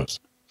videos.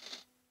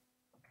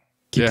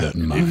 Keep that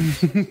in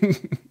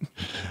mind.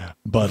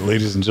 But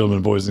ladies and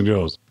gentlemen, boys and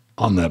girls,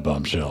 on that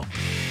bombshell,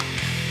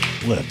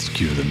 let's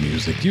cue the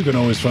music. You can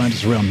always find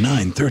us around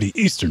 9:30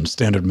 Eastern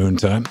Standard Moon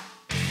Time.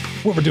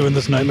 What we're doing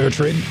this Nightmare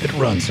Train, it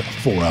runs a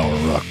 4-hour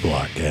rock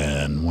block,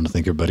 and I want to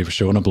thank everybody for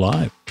showing up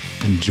live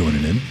and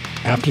joining in.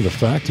 After the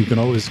fact, you can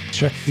always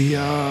check the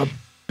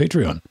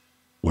Patreon,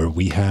 where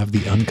we have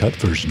the uncut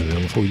version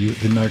available for you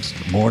the next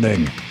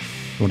morning.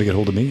 If you want to get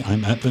hold of me,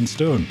 I'm at Vince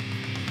Stone.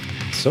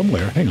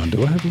 Somewhere, hang on,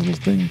 do I have a little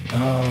thing?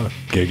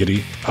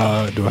 Giggity.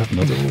 Do I have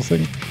another little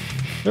thing?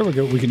 There we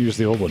go, we can use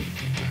the old one.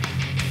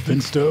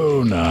 Vince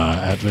Stone,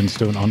 at Vince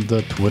Stone on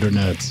the Twitter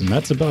nets, and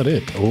that's about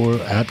it. Or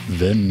at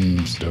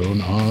Vin Stone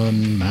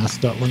on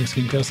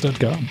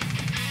mass.linuxgamecast.com.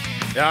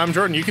 Yeah, I'm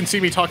Jordan. You can see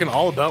me talking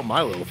all about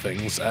my little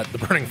things at The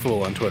Burning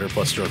Fool on Twitter,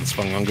 plus Jordan's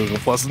Fung on Google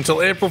Plus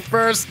until April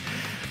 1st.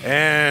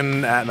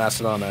 And at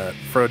Mastodon at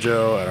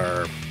Frojo at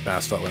our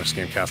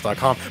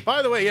mass.linuxgamecast.com.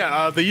 By the way,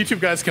 the YouTube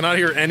guys cannot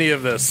hear any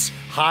of this.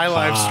 High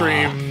live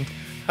stream.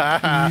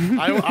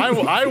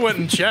 I went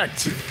and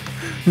checked.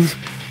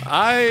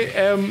 I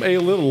am a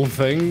little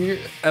thing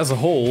as a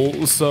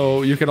whole,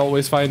 so you can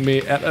always find me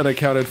at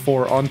unaccounted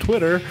for on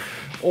Twitter,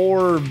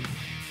 or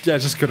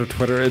just go to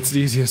Twitter. It's the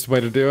easiest way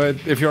to do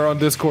it. If you're on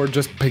Discord,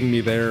 just ping me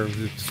there.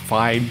 It's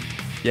fine.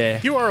 Yeah.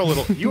 You are a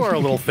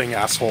little thing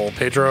asshole,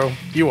 Pedro.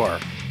 You are.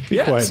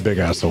 Yes. Quite big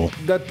asshole.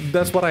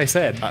 That's what I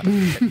said.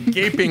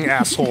 Gaping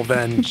asshole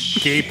then.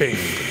 Gaping.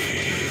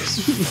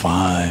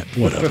 Fine.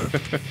 Whatever.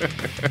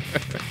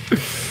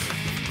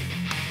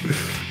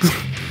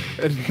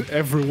 And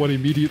everyone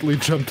immediately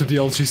jumped to the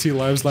LGC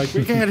Lives like,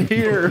 we can't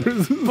hear.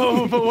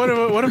 But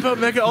what about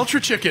Mega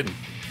Ultra Chicken?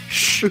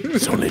 Shh,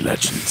 it's only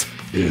legend.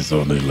 It's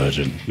only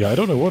legend. Yeah, I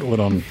don't know what went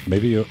on.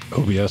 Maybe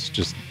OBS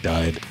just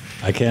died.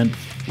 I can't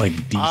like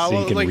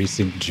desync and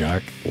resync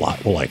Jack.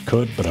 Well, I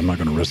could, but I'm not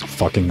going to risk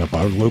fucking up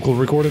our local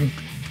recording.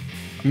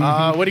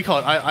 What do you call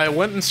it? I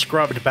went and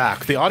scrubbed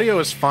back. The audio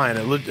is fine.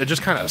 It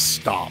just kind of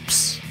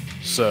stops.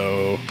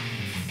 So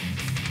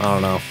I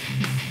don't know.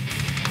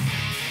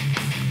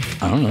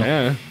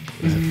 Yeah.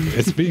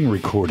 It's being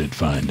recorded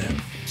fine now.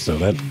 So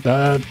that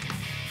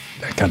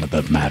kind of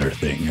the matter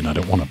thing, and I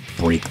don't want to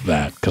break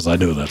that because I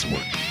know that's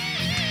work.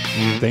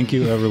 Thank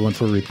you, everyone,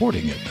 for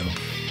reporting it, though.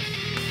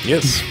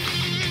 Yes.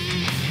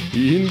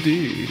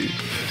 Indeed.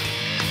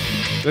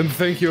 And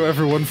thank you,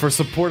 everyone, for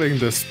supporting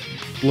this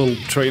little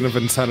train of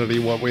insanity,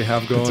 what we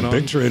have going on. It's a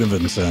big train of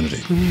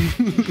insanity.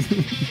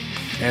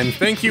 And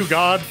thank you,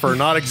 God, for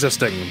not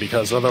existing,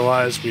 because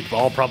otherwise we'd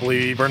all probably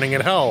be burning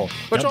in hell,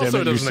 which God also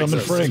damn it, doesn't you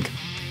summoned exist.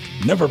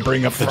 Frank. Never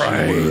bring up the G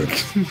word.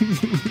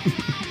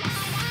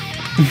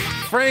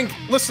 Frank,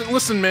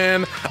 listen,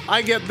 man.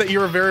 I get that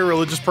you're a very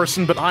religious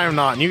person, but I am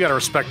not, and you gotta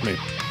respect me.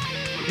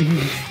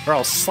 Or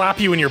I'll slap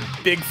you in your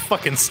big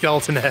fucking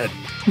skeleton head.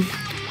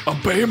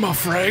 Obey my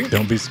Frank.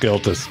 Don't be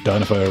skeltus.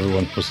 Dynify,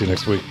 everyone. We'll see you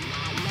next week.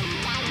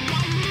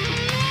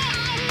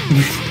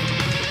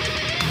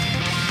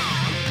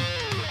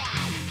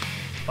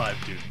 Five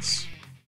dudes.